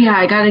like, oh yeah,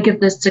 I gotta give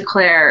this to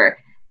Claire.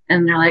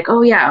 And they're like,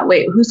 oh yeah,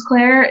 wait, who's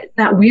Claire?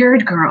 That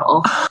weird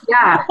girl.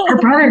 Yeah, her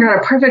brother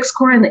got a perfect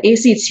score in the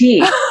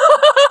ACT.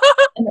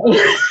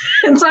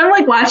 And so I'm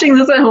like watching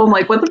this at home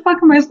like, what the fuck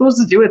am I supposed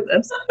to do with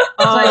this?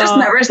 So I just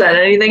never said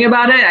anything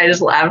about it. I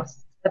just laughed.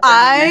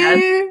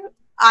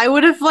 I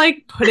would have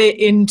like put it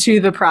into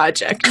the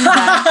project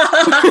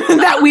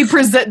that we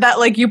present, that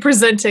like you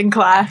present in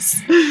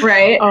class.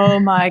 Right. Oh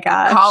my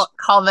gosh.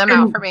 Call them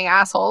out for being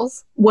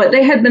assholes. What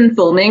they had been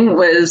filming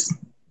was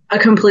a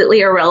completely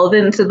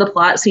irrelevant to the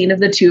plot scene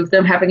of the two of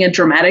them having a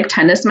dramatic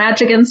tennis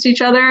match against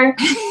each other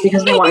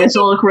because they wanted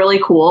to look really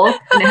cool,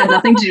 and it had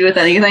nothing to do with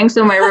anything.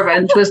 So my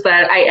revenge was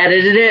that I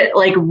edited it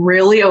like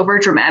really over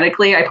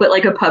dramatically. I put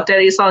like a Puff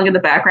Daddy song in the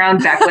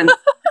background back when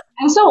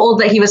I'm so old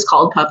that he was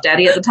called Puff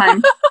Daddy at the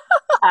time.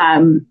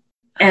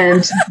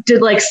 And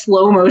did like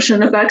slow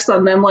motion effects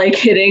on them like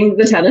hitting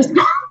the tennis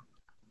ball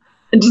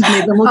and just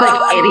made them look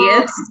like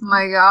idiots. Oh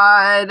my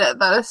God,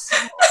 that is.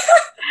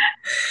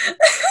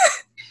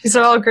 These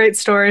are all great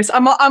stories.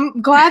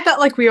 I'm glad that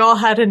like we all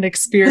had an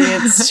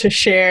experience to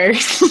share.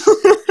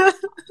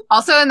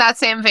 Also, in that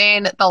same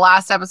vein, the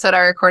last episode I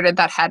recorded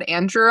that had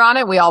Andrew on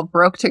it, we all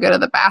broke to go to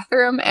the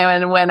bathroom.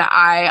 And when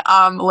I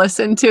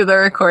listened to the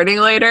recording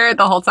later,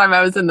 the whole time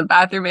I was in the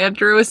bathroom,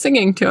 Andrew was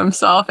singing to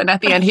himself. And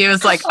at the end, he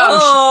was like,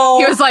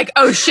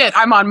 oh shit,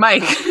 I'm on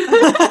mic.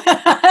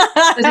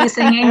 Was he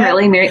singing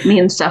really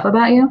mean stuff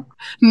about you?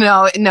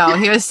 No,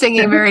 he was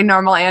singing very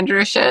normal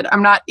Andrew shit.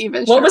 I'm not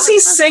even sure. What was he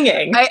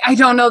singing? I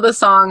don't know the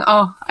song.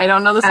 Oh, I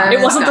don't know the song.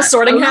 It wasn't the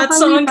Sorting Hat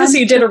song because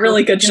he did a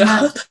really good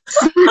job.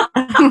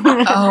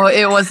 Oh,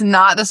 it was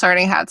not the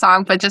Sorting Hat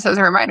song, but just as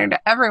a reminder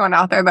to everyone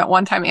out there that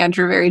one time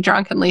Andrew very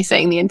drunkenly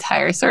sang the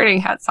entire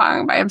Sorting Hat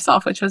song by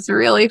himself, which was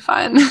really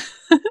fun.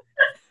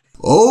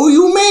 Oh,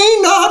 you may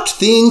not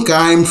think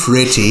I'm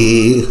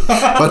pretty,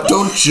 but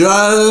don't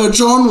judge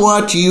on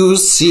what you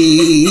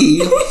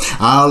see.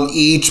 I'll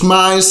eat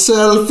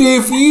myself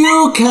if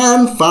you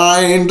can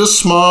find a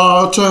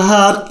smarter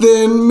hat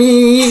than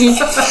me.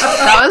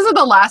 That was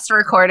the last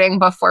recording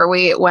before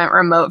we went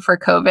remote for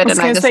COVID.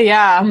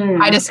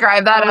 I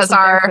described that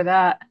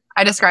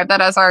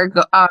as our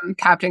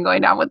captain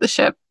going down with the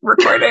ship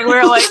recording. We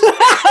were like,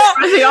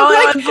 we're the only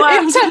ones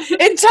left.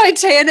 In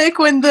Titanic,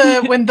 when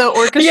the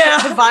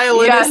orchestra, the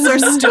violinists are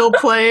still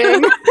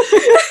playing.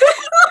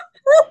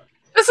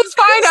 This is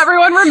fine.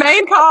 Everyone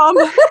remain calm.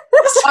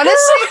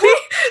 Honestly,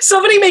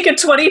 somebody make a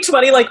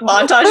 2020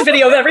 montage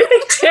video of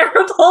everything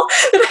terrible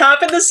that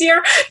happened this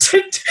year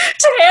to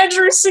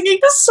Andrew singing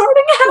the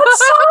Sorting Hat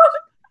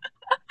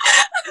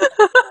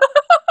song.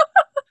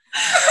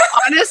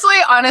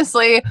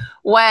 Honestly,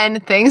 when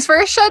things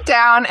first shut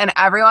down and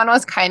everyone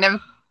was kind of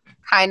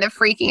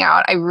freaking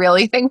out, I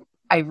really think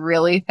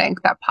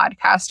that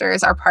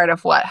podcasters are part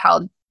of what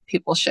held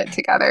people shit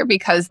together,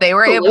 because they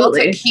were able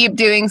to keep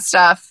doing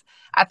stuff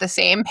at the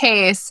same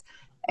pace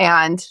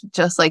and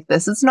just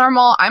this is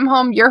normal. I'm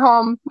home, you're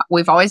home,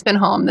 we've always been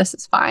home, this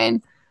is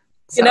fine.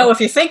 So, if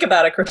you think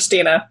about it,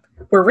 Christina,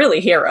 we're really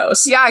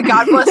heroes. Yeah,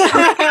 God bless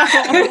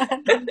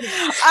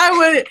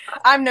you.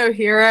 I'm no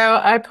hero.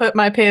 I put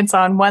my pants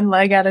on one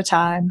leg at a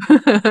time.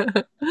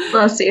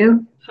 Bless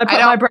you. I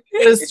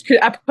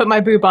put my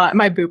bra on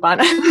one boob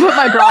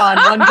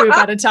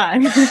at a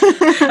time.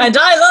 And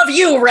I love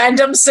you,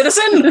 random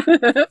citizen.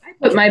 I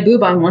put my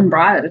boob on one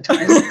bra at a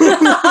time.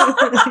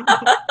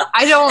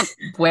 I don't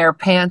wear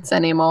pants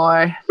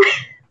anymore.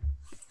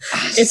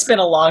 It's been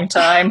a long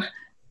time.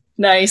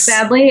 Nice.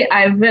 Sadly,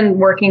 I've been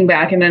working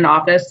back in an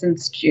office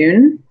since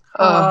June.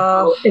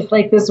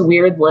 It's this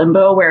weird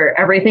limbo where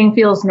everything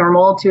feels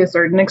normal to a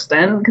certain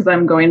extent because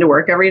I'm going to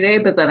work every day,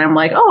 but then I'm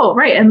like, oh,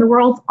 right, and the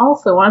world's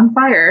also on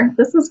fire.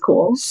 This is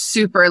cool.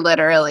 Super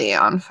literally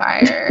on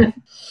fire.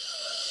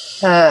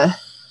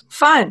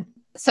 Fun.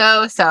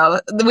 So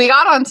we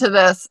got onto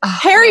this.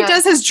 Harry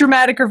does his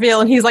dramatic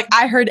reveal, and he's like,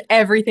 "I heard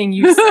everything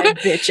you said,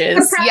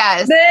 bitches."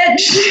 Surprise, yes,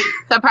 bitch.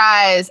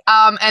 Surprise.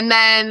 And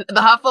then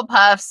the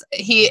Hufflepuffs.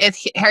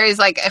 Harry's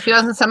like, if he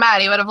wasn't so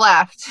mad, he would have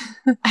left.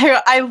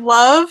 I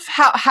love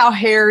how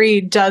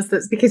Harry does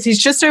this, because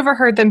he's just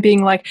overheard them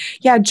being like,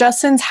 "Yeah,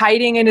 Justin's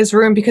hiding in his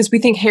room because we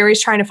think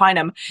Harry's trying to find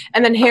him,"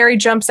 and then Harry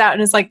jumps out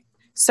and is like,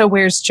 "So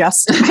where's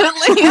Justin?"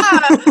 Yeah.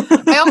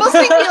 I almost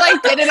think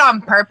he did it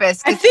on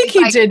purpose. I think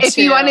he did if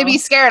too. you want to be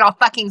scared, I'll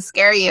fucking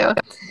scare you.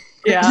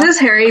 Yeah. This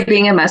is Harry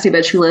being a messy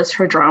bitch who lives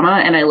for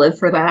drama, and I live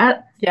for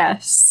that.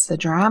 Yes. The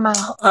drama.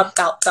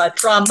 About the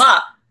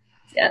drama.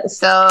 Yes.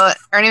 So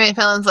Ernie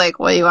McMillan's like,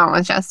 what do you want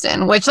with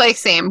Justin? Which,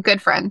 same,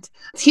 good friend.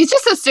 He's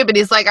just so stupid.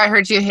 He's like, I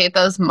heard you hate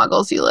those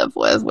muggles you live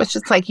with, which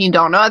is you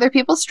don't know other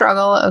people's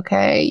struggle.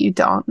 Okay, you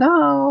don't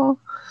know.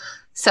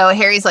 So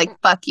Harry's like,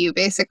 fuck you,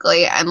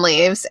 basically, and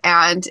leaves.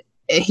 And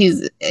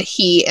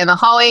he in the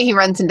hallway, he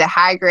runs into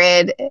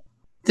Hagrid.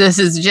 This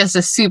is just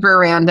a super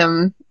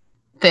random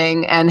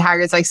thing. And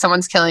Hagrid's like,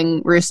 someone's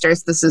killing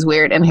roosters. This is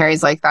weird. And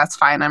Harry's like, that's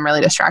fine. I'm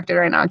really distracted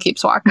right now. And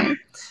keeps walking.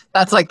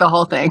 That's the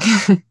whole thing.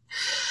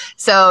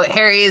 So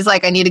Harry's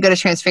like, I need to go to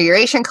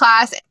transfiguration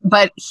class.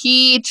 But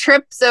he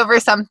trips over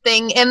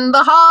something in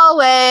the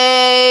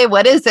hallway.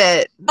 What is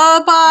it?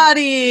 A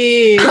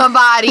body. A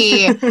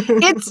body.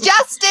 It's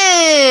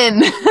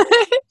Justin.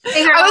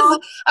 Hey, girl.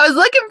 I was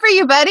looking for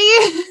you, buddy.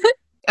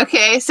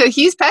 Okay, so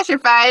he's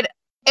petrified.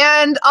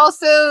 And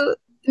also,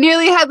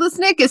 Nearly Headless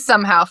Nick is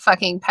somehow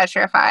fucking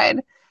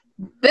petrified.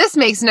 This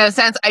makes no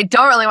sense. I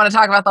don't really want to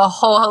talk about the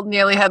whole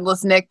Nearly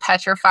Headless Nick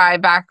petrify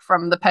back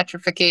from the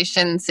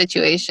petrification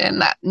situation.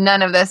 That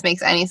none of this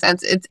makes any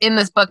sense. It's in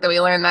this book that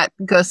we learn that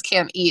ghosts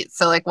can't eat.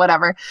 So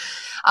whatever.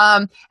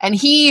 And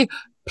he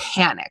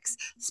panics.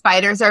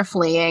 Spiders are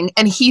fleeing.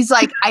 And he's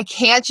like, I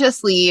can't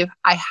just leave.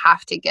 I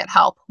have to get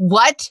help.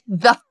 What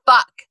the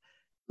fuck?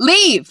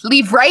 Leave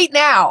right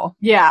now.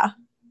 Yeah.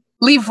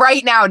 Leave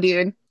right now,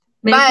 dude.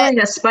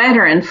 Make a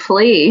spider and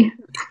flee.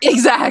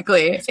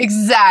 Exactly.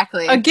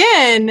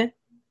 Again,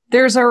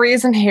 there's a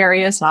reason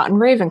Harry is not in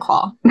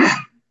Ravenclaw.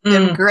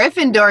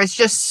 Gryffindor is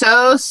just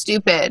so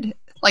stupid.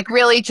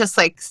 Really just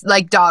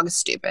like dog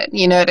stupid.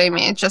 You know what I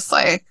mean? Just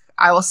I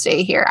will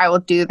stay here. I will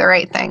do the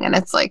right thing. And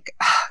it's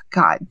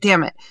God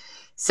damn it.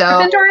 So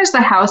Gryffindor is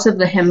the house of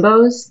the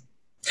himbos.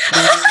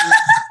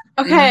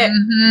 Okay.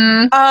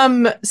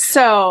 Mm-hmm.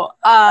 So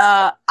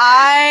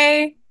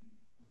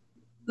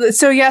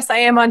yes, I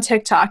am on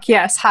TikTok.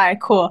 Yes. Hi.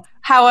 Cool.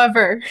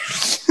 However,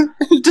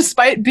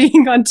 despite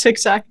being on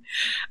TikTok,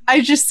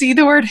 I just see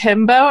the word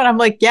himbo and I'm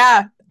like,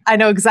 yeah, I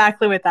know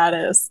exactly what that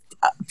is.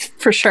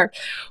 For sure.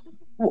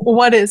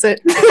 What is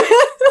it?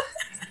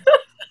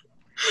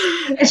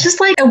 It's just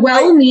like a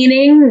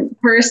well-meaning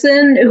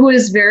person who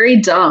is very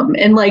dumb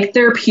and like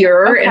they're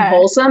pure and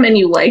wholesome and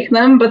you like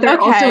them, but they're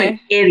also an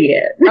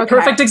idiot.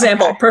 Perfect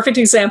example. Perfect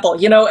example.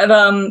 You know,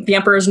 The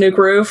Emperor's New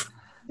Groove.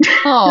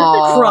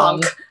 Oh,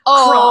 Kronk.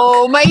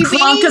 Oh, my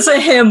Kronk is a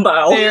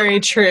himbo. Very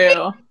true.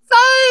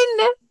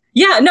 Son.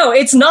 Yeah, no,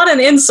 it's not an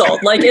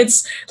insult. Like,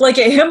 it's like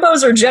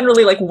himbos are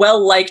generally like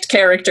well-liked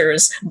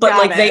characters, but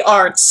like they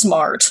aren't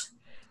smart.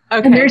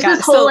 Okay, and there's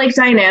this whole like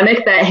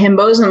dynamic that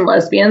himbos and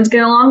lesbians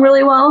get along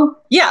really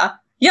well. Yeah,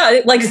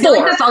 like I Thor. feel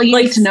like that's all you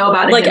need to know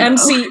about like a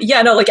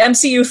himbo. like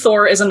MCU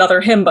Thor is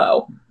another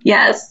himbo.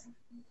 Yes.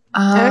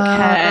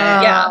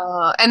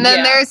 Yeah. And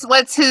then there's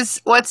what's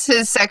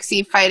his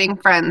sexy fighting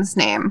friend's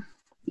name?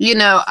 You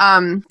know,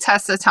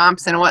 Tessa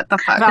Thompson. What the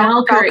fuck?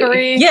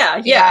 Valkyrie.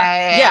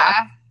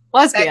 Yeah.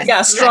 Lesbian.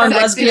 Yeah, strong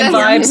lesbian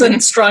vibes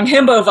and strong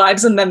himbo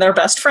vibes, and then they're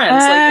best friends.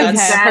 Like that's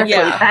exactly.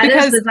 That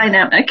is the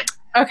dynamic.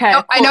 Okay.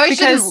 I know I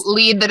shouldn't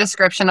lead the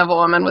description of a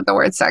woman with the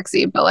word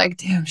sexy, but like,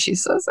 damn,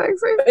 she's so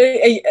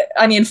sexy.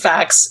 I mean,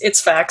 facts. It's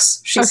facts.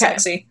 She's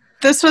sexy.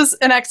 This was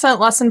an excellent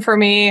lesson for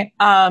me.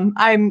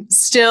 I'm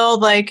still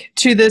like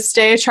to this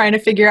day trying to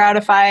figure out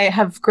if I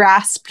have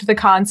grasped the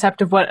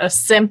concept of what a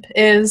simp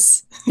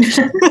is.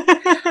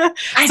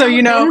 So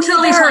you know,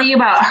 until they tell you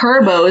about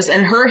herbos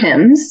and her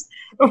hymns.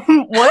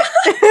 What?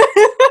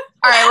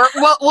 All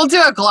right, we'll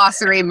do a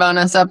glossary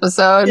bonus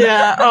episode.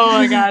 Yeah. Oh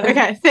my god.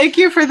 Okay. Thank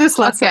you for this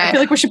lesson. I feel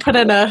like we should put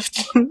in a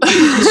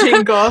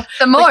jingle.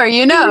 The more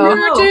you know.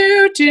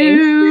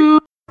 Do.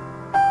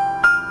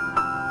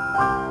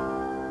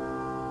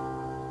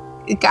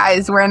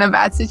 Guys, we're in a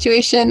bad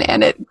situation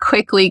and it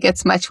quickly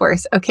gets much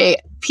worse. Okay,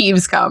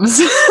 Peeves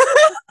comes.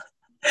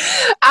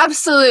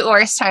 Absolute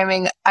worst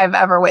timing I've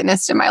ever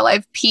witnessed in my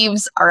life.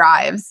 Peeves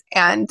arrives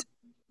and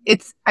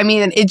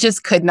it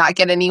just could not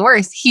get any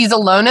worse. He's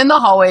alone in the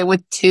hallway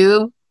with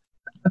two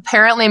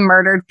apparently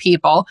murdered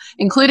people,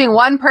 including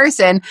one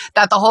person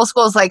that the whole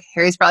school is like,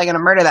 Harry's probably going to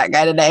murder that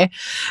guy today.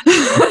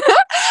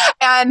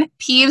 And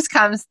Peeves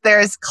comes.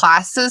 There's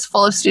classes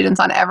full of students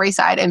on every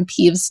side, and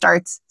Peeves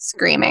starts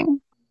screaming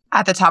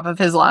at the top of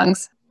his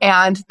lungs.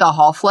 And the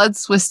hall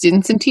floods with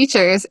students and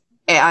teachers.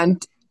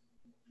 And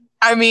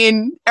I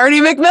mean,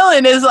 Ernie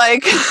Macmillan is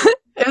like...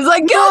 It was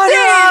like,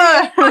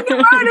 guilty! Fucking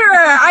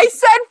murderer! I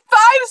said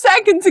 5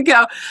 seconds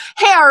ago,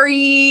 Harry,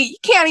 you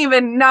can't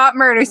even not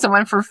murder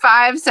someone for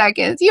 5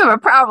 seconds. You have a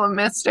problem,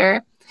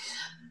 mister.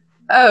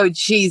 Oh,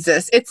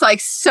 Jesus. It's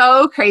like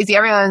so crazy.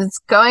 Everyone's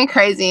going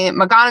crazy.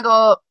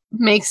 McGonagall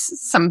makes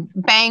some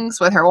bangs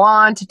with her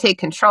wand to take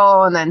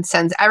control and then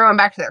sends everyone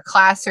back to their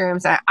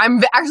classrooms. And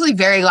I'm actually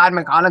very glad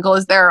McGonagall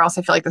is there, or else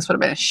I feel like this would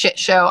have been a shit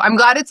show. I'm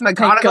glad it's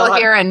McGonagall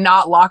here and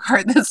not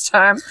Lockhart this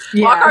time.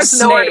 Yeah, Lockhart's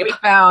nowhere to be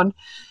found.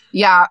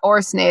 Yeah,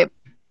 or Snape.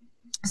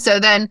 So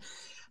then...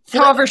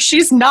 However,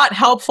 she's not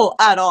helpful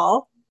at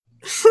all.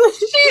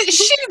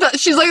 she's like,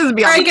 this is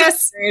beyond. I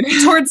guess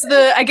towards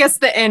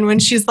the end when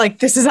she's like,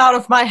 "This is out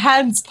of my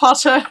hands,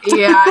 Potter."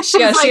 Yeah,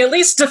 she at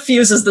least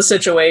diffuses the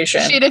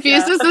situation. She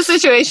diffuses the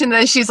situation.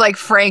 Then she's like,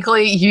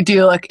 "Frankly, you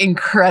do look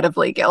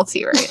incredibly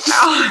guilty right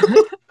now."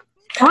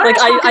 Like,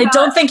 I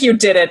don't think you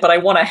did it, but I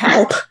want to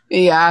help.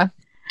 Yeah.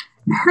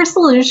 Her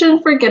solution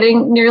for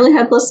getting Nearly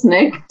Headless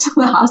Nick to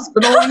the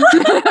hospital. First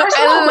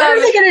of all, what are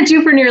they going to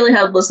do for Nearly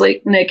Headless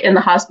Nick in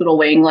the hospital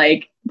wing?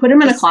 Like, put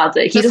him in a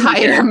closet. He doesn't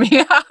hide him.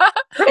 Yeah.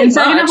 And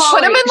second of all,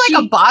 put him in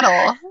like a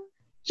bottle.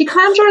 She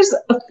conjures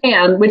a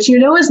fan, which you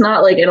know is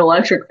not like an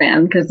electric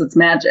fan because it's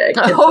magic.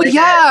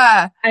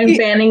 It's I'm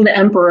fanning the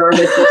Emperor with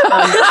this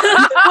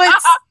fan.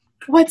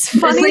 What's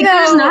funny though?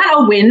 There's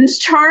not a wind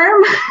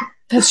charm.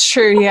 That's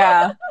true.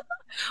 Yeah.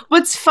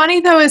 What's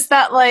funny though is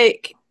that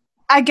like.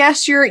 I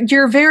guess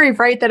you're very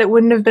right that it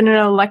wouldn't have been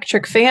an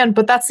electric fan,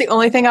 but that's the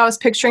only thing I was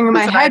picturing in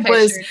my head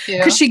was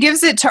because she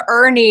gives it to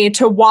Ernie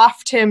to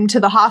waft him to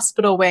the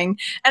hospital wing.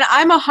 And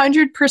I'm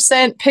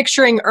 100%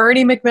 picturing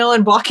Ernie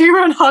Macmillan walking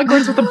around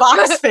Hogwarts with a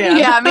box fan.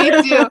 Yeah, me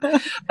too.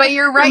 But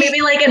you're right. Or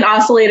maybe like an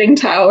oscillating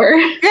tower.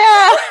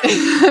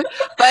 Yeah.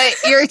 But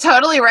you're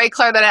totally right,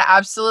 Claire, that it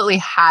absolutely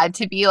had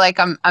to be like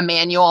a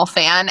manual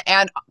fan.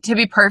 And to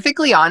be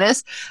perfectly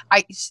honest,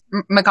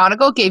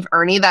 McGonagall gave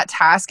Ernie that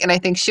task, and I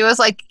think she was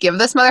like, give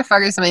this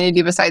motherfucker something to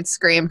do besides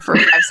scream for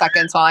 5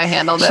 seconds while I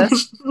handle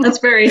this. That's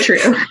very true.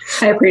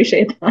 I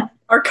appreciate that.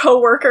 Our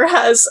coworker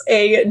has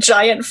a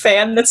giant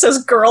fan that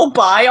says "Girl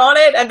Bye" on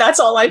it, and that's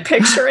all I'm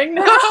picturing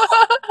now.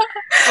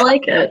 I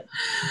like it.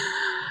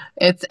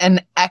 It's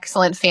an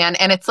excellent fan,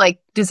 and it's like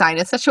designed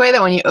in such a way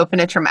that when you open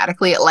it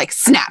dramatically, it like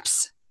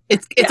snaps.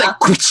 It's like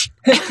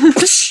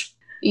whoosh.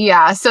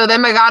 Yeah. So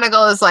then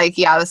McGonagall is like,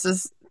 yeah, this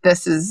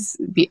is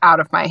be out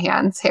of my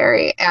hands,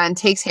 Harry, and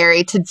takes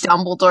Harry to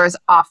Dumbledore's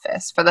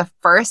office for the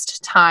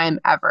first time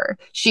ever.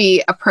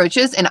 She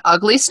approaches an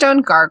ugly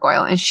stone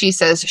gargoyle and she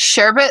says,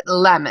 "Sherbet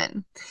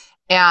lemon."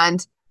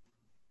 And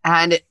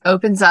it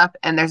opens up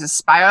and there's a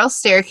spiral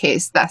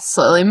staircase that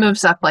slowly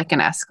moves up like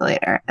an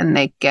escalator, and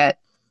they get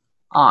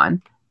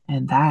on.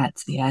 And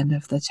that's the end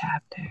of the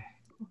chapter.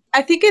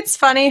 I think it's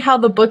funny how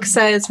the book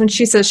says when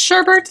she says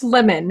sherbet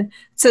lemon, it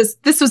says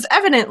this was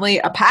evidently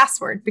a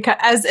password because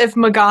as if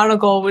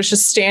McGonagall was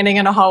just standing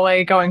in a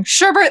hallway going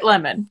sherbet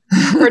lemon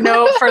for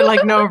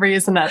no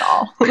reason at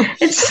all.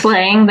 It's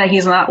slang that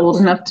he's not old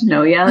enough to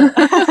know yet.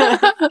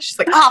 She's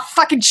like, oh,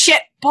 fucking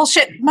shit,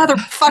 bullshit,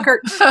 motherfucker.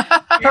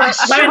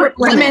 Sherbet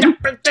lemon.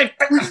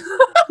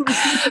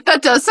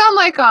 That does sound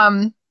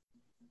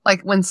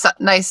like when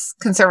nice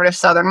conservative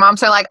Southern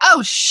moms are like,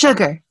 oh,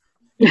 sugar.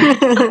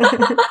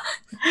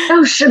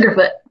 Oh,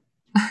 Sugarfoot.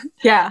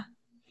 Yeah.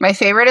 My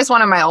favorite is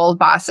one of my old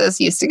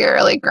bosses used to get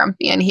really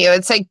grumpy and he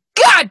would say,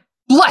 God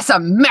bless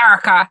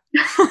America.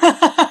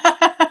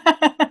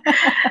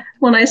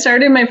 When I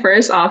started my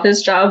first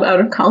office job out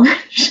of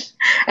college,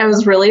 I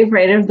was really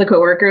afraid of the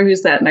coworker who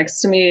sat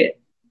next to me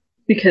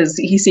because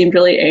he seemed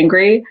really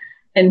angry.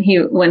 And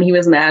when he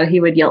was mad, he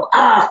would yell,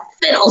 ah,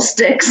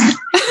 fiddlesticks.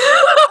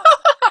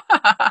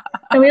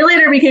 And we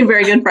later became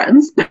very good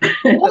friends.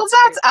 Well,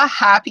 that's a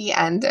happy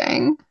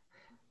ending.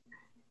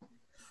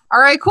 All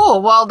right,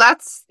 cool. Well,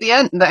 that's the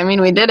end. I mean,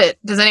 we did it.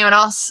 Does anyone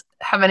else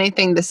have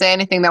anything to say,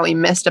 anything that we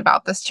missed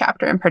about this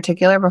chapter in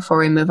particular before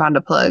we move on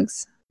to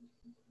plugs?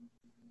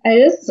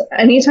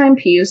 Anytime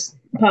Peeves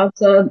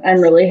pops up, I'm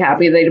really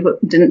happy they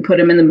didn't put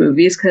him in the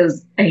movies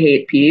because I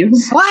hate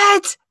Peeves.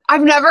 What?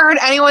 I've never heard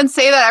anyone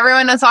say that.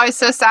 Everyone is always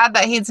so sad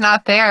that he's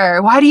not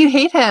there. Why do you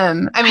hate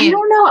him? I mean, I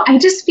don't know. I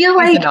just feel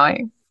like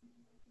annoying.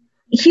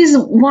 He's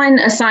one,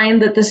 a sign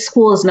that the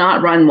school is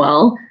not run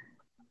well.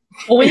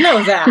 Well, we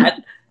know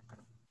that.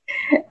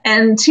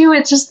 And two,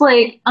 it's just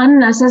like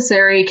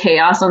unnecessary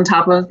chaos on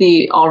top of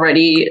the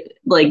already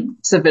like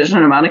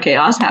sufficient amount of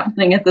chaos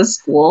happening at this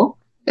school.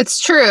 It's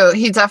true.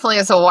 He definitely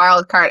is a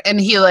wild card,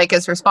 and he like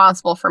is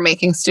responsible for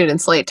making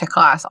students late to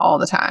class all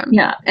the time.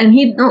 Yeah, and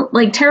he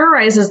like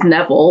terrorizes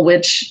Neville,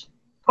 which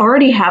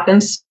already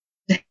happens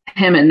to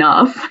him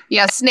enough.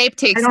 Yeah, Snape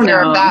takes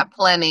care of that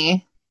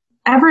plenty.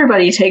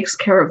 Everybody takes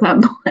care of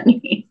that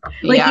plenty.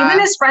 Like even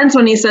his friends,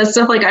 when he says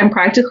stuff like "I'm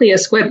practically a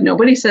squib,"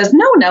 nobody says,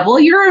 "No, Neville,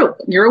 you're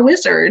a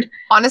wizard."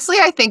 Honestly,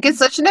 I think it's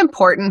such an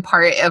important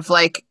part of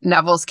like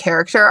Neville's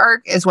character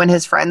arc is when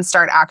his friends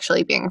start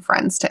actually being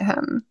friends to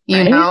him.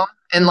 You know,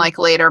 in like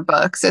later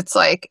books, it's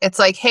like,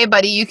 "Hey,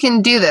 buddy, you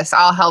can do this.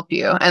 I'll help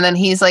you." And then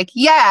he's like,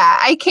 "Yeah,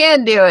 I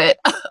can do it."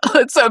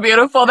 It's so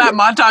beautiful, that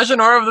montage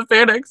in Order of the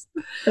Phoenix.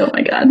 Oh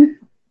my god!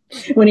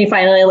 When he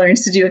finally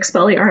learns to do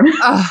Expelliarmus.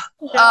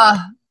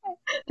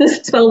 The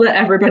spell that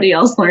everybody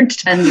else learned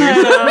 10 years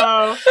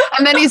ago.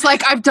 And then he's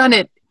like, I've done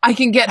it. I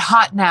can get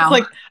hot now.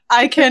 It's like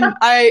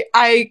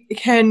I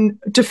can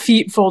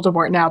defeat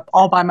Voldemort now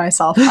all by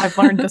myself. I've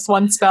learned this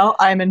one spell.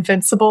 I'm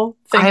invincible.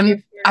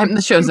 I'm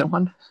the chosen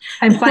one.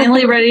 I'm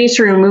finally ready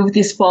to remove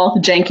these false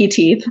janky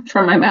teeth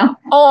from my mouth.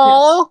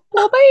 Oh,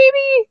 little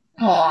baby.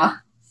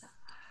 Aw.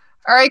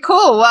 All right,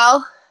 cool.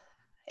 Well,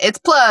 it's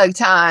plug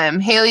time.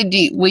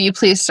 Haley, will you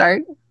please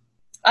start?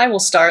 I will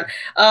start.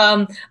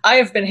 I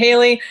have been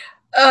Haley.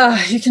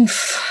 You can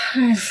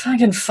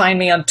fucking find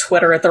me on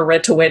Twitter at the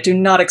Writ to Wit. Do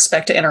not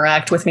expect to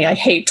interact with me. I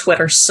hate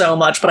Twitter so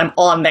much, but I'm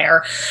on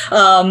there.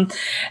 And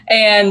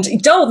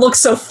don't look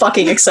so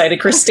fucking excited,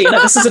 Christina.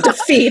 This is a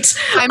defeat.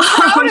 I'm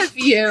proud of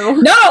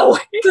you. No!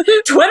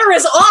 Twitter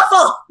is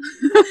awful!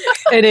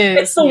 It is.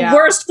 It's the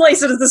worst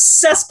place. It is the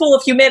cesspool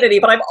of humanity,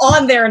 but I'm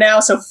on there now,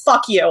 so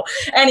fuck you.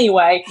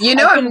 Anyway.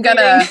 I'm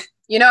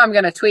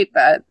gonna tweet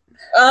that.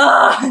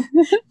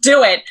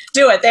 Do it.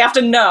 They have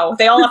to know.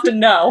 They all have to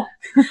know.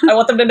 I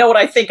want them to know what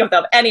I think of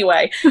them.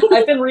 Anyway,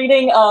 I've been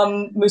reading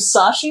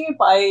Musashi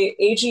by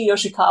Eiji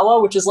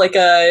Yoshikawa, which is like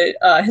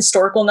a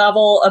historical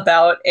novel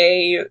about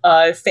a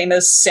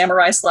famous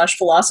samurai /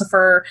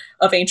 philosopher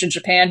of ancient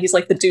Japan. He's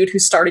like the dude who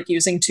started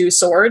using two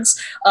swords.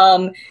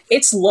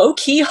 It's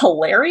low-key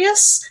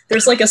hilarious.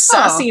 There's like a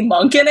sassy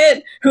monk in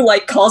it who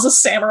like calls a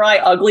samurai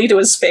ugly to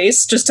his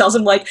face, just tells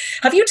him like,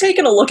 have you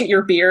taken a look at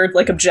your beard,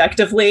 like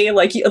objectively?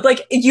 Like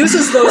it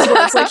uses those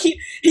words. Like he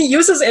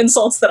uses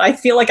insults that I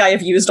feel like I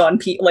have used on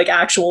like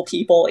actual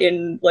people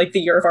in like the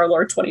year of our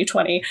Lord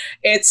 2020.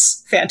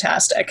 It's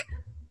fantastic.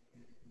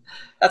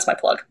 That's my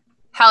plug.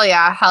 Hell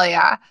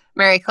yeah.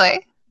 Mary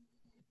Clay?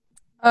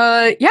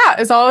 Yeah,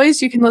 as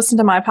always, you can listen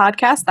to my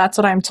podcast. That's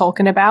what I'm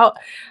talking about,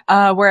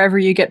 wherever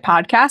you get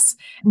podcasts.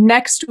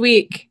 Next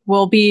week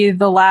will be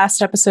the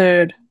last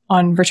episode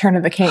on Return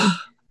of the King.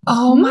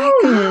 Oh my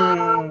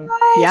god.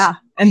 Yeah.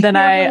 And then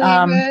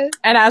and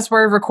as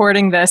we're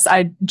recording this,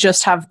 I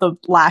just have the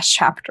last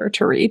chapter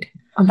to read.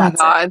 Oh my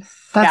god.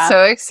 That's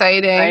so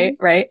exciting.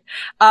 Right.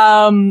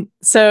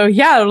 So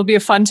yeah, it'll be a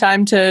fun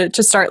time to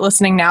start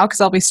listening now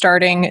because I'll be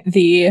starting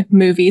the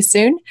movie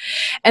soon.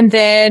 And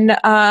then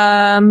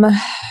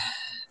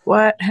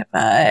what have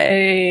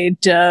I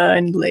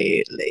done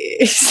lately?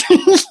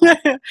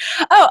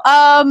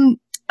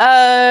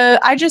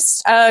 I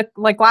just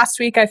like last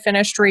week I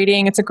finished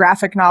reading, it's a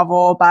graphic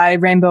novel by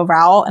Rainbow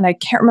Rowell, and I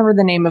can't remember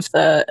the name of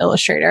the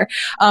illustrator,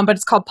 but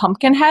it's called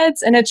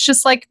Pumpkinheads, and it's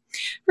just like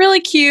really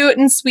cute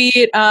and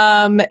sweet.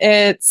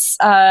 It's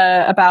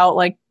about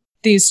like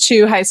these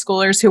two high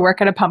schoolers who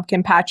work at a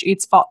pumpkin patch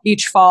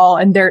each fall,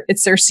 and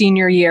it's their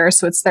senior year,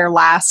 so it's their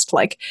last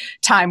like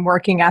time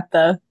working at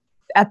the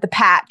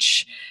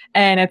patch,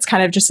 and it's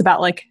kind of just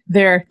about like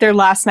their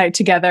last night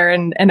together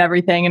and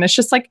everything, and it's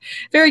just like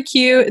very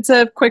cute. It's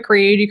a quick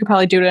read. You could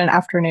probably do it in an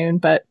afternoon,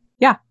 but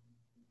yeah.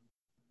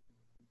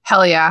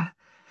 Hell yeah.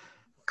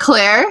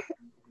 Claire?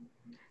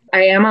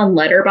 I am on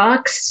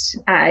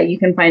Letterboxd. You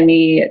can find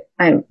me.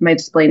 My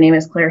display name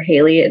is Claire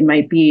Haley. It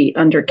might be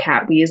under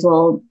Cat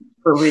Weasel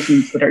for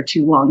reasons that are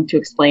too long to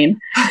explain.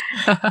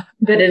 But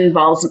it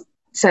involves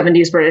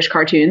 70s British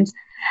cartoons.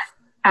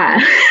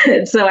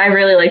 So I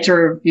really like to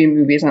review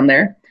movies on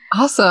there.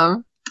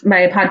 Awesome.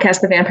 My podcast,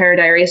 The Vampire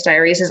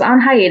Diaries, is on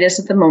hiatus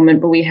at the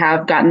moment, but we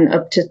have gotten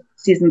up to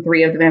season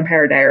 3 of The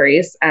Vampire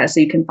Diaries. So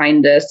you can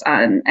find us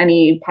on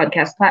any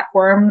podcast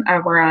platform.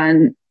 We're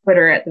on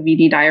Twitter at the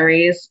VD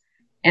Diaries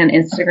and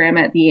Instagram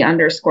at the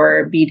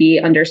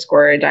 _BD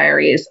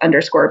 _diaries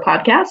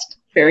 _podcast.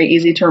 Very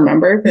easy to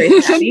remember.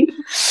 Very snappy.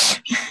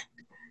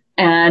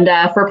 And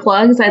for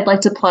plugs, I'd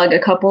like to plug a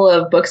couple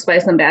of books by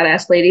some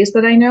badass ladies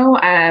that I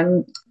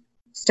know.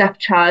 Steph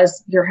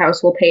Chaw's Your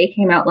House Will Pay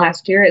came out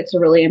last year. It's a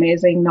really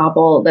amazing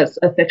novel that's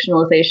a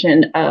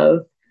fictionalization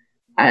of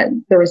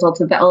the results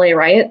of the LA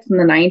riots in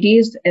the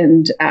 90s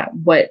and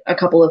what a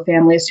couple of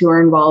families who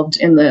were involved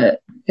in the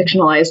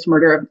fictionalized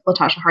murder of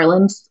Latasha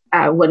Harlins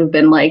would have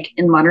been like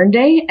in modern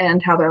day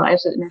and how their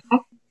lives would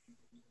intersect.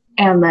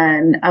 And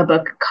then a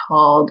book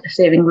called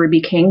Saving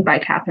Ruby King by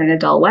Catherine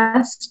Adele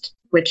West,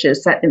 which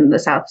is set in the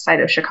south side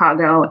of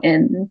Chicago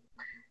in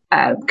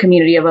a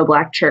community of a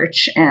Black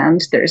church.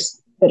 And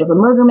there's a bit of a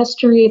murder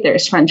mystery.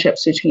 There's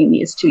friendships between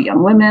these two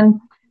young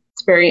women.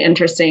 It's very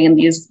interesting. And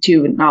these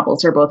two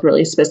novels are both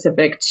really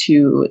specific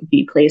to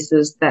the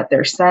places that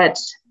they're set.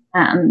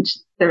 And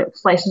they're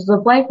slices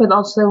of life with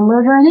also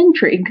murder and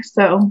intrigue.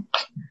 So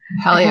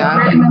hell yeah. I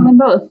recommend them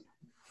both.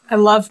 I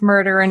love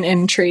murder and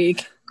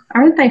intrigue.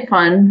 Aren't they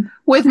fun?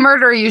 With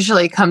murder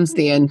usually comes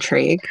the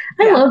intrigue.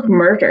 I love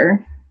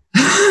murder.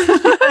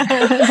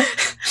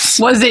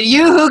 Was it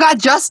you who got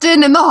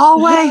Justin in the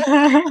hallway?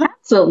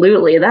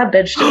 Absolutely. That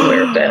bitch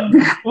deserved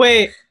it.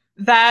 Wait,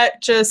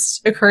 that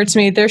just occurred to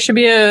me. There should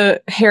be a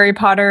Harry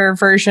Potter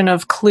version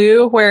of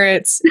Clue where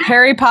it's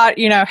Harry Potter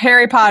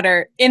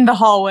in the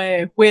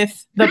hallway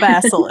with the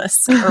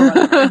basilisk or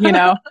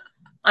whatever,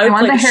 I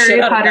want the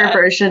Harry Potter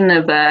version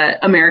of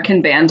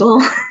American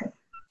Vandal.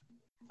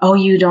 Oh,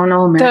 you don't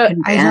know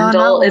American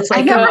Vandal? It's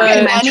like a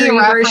documentary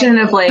version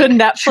of like the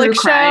Netflix true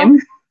crime.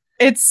 Show.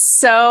 It's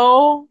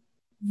so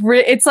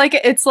it's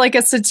like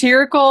a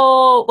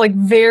satirical, like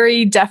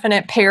very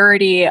definite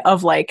parody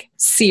of like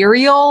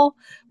Serial,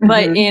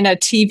 but in a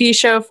TV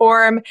show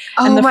form.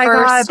 Oh and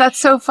God, that's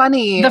so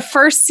funny. The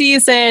first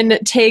season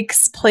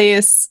takes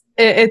place.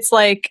 It's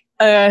like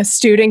a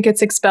student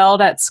gets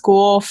expelled at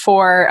school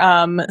for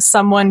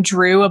someone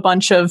drew a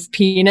bunch of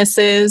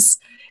penises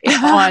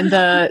on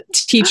the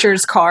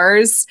teacher's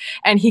cars,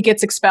 and he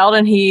gets expelled,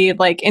 and he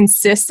like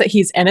insists that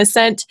he's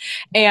innocent.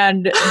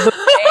 And the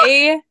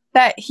way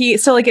that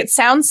it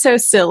sounds so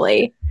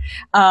silly,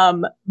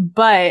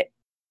 but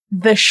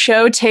the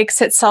show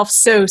takes itself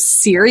so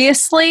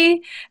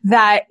seriously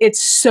that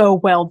it's so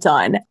well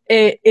done.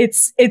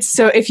 It's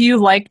so, if you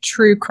like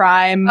true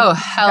crime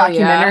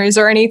documentaries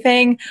or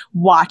anything,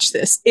 watch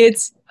this.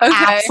 It's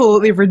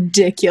absolutely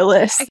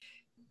ridiculous.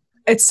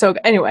 It's so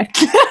good. Anyway.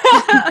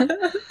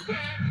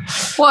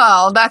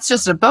 Well, that's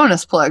just a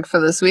bonus plug for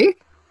this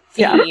week.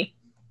 Yeah.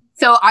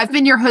 So I've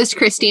been your host,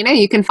 Christina.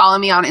 You can follow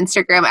me on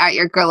Instagram at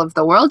Your Girl of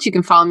the World. You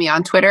can follow me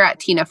on Twitter at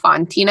Tina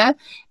Fontina.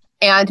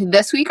 And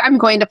this week I'm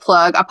going to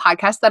plug a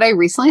podcast that I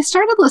recently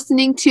started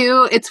listening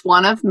to. It's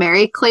one of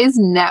Mary Clay's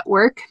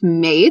network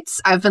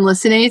mates. I've been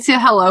listening to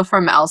Hello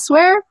from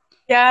Elsewhere.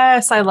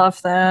 Yes, I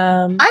love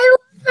them. I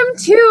love them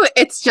too.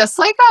 It's just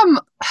like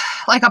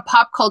a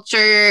pop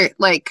culture, just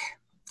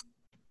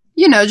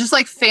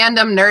like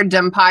fandom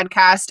nerddom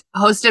podcast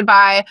hosted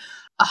by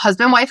a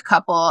husband-wife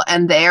couple,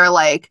 and they are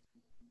like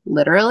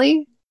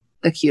literally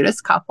the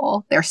cutest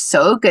couple. They're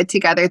so good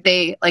together.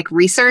 They like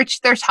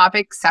research their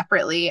topics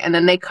separately and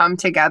then they come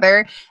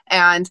together.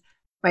 And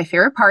my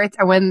favorite parts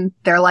are when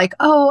they're like,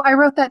 "Oh, I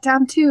wrote that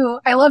down too.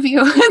 I love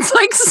you." It's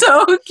like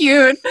so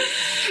cute.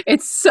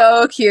 It's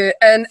so cute.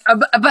 And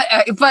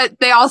but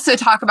they also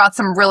talk about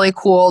some really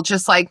cool,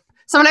 just like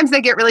sometimes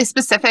they get really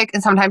specific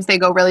and sometimes they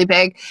go really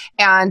big.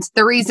 And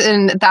the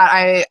reason that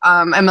I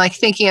am like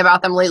thinking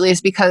about them lately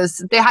is because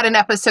they had an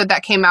episode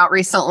that came out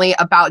recently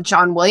about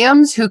John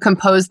Williams, who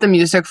composed the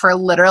music for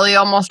literally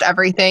almost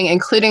everything,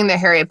 including the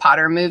Harry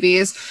Potter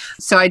movies.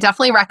 So I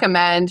definitely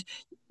recommend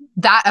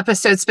that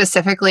episode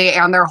specifically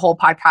and their whole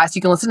podcast.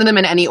 You can listen to them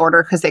in any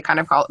order because they kind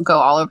of go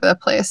all over the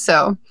place.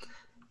 So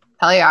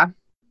hell yeah.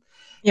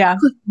 Yeah.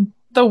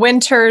 The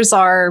Winters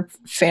are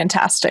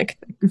fantastic.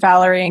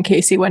 Valerie and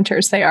Casey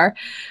Winters, they are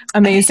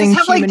amazing. They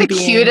have like the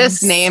beings.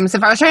 Cutest names.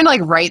 If I was trying to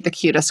like write the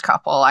cutest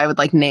couple, I would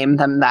like name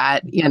them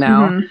that,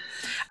 All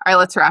right,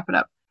 let's wrap it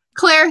up.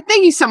 Claire,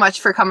 thank you so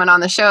much for coming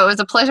on the show. It was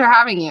a pleasure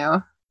having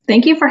you.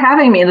 Thank you for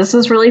having me. This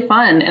was really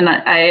fun. And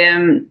I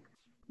am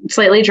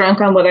slightly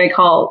drunk on what I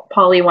call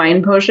poly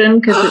wine potion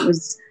because it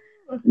was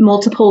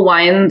multiple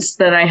wines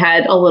that I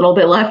had a little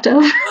bit left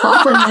of.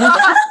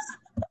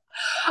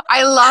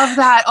 I love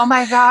that. Oh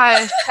my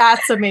gosh.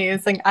 That's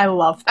amazing. I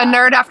love that. A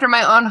nerd after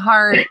my own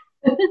heart.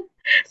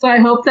 So I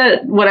hope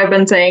that what I've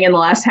been saying in the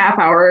last half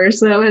hour or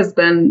so has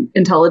been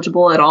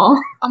intelligible at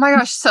all. Oh my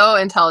gosh, so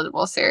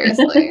intelligible,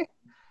 seriously.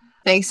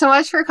 Thanks so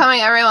much for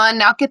coming, everyone.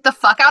 Now get the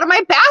fuck out of my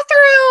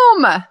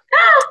bathroom!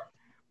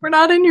 We're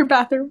not in your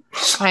bathroom.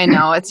 I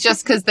know, it's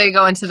just because they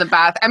go into the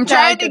bath. I'm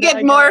trying to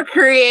get more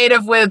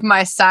creative with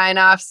my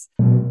sign-offs.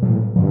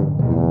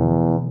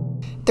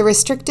 The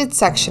Restricted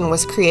section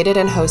was created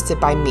and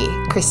hosted by me,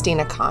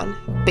 Christina Kahn,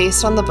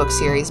 based on the book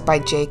series by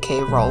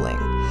J.K. Rowling.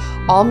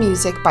 All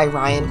music by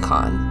Ryan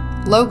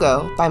Kahn.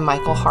 Logo by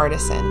Michael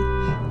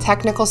Hardison.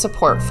 Technical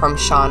support from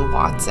Sean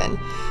Watson.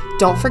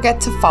 Don't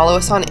forget to follow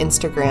us on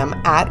Instagram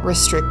at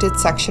Restricted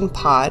Section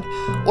Pod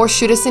or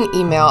shoot us an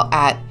email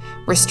at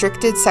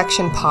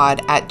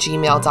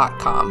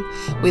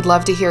restrictedsectionpod@gmail.com. We'd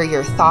love to hear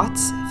your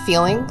thoughts,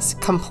 feelings,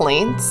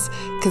 complaints,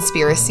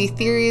 conspiracy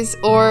theories,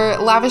 or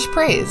lavish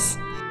praise.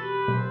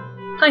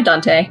 Hi,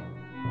 Dante.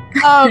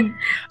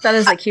 That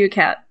is a cute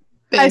cat.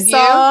 I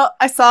saw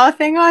a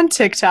thing on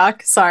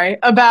TikTok, sorry,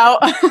 about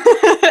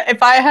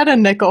if I had a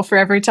nickel for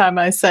every time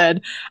I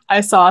said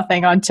I saw a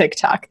thing on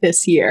TikTok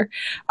this year.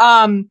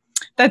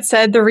 That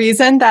said the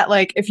reason that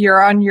like if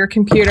you're on your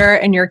computer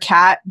and your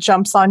cat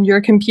jumps on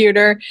your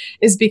computer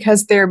is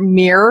because they're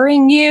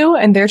mirroring you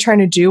and they're trying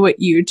to do what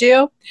you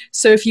do.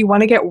 So if you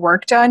want to get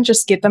work done,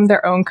 just get them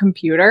their own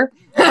computer.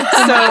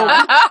 So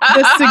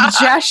the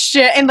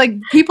suggestion and like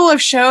people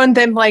have shown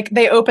them like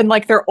they open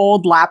like their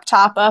old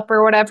laptop up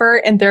or whatever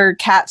and their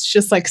cats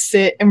just like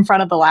sit in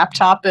front of the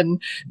laptop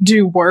and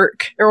do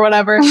work or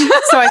whatever.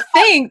 So I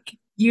think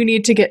you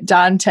need to get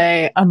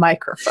Dante a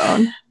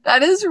microphone.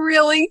 That is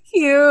really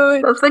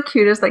cute. That's the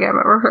cutest thing I've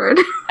ever heard.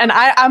 And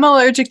I'm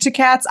allergic to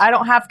cats. I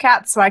don't have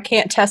cats, so I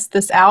can't test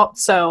this out.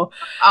 So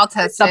I'll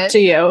test it's up to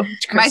you,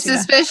 Christina. My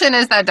suspicion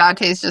is that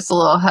Dante's just a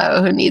little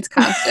hoe who needs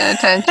constant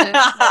attention.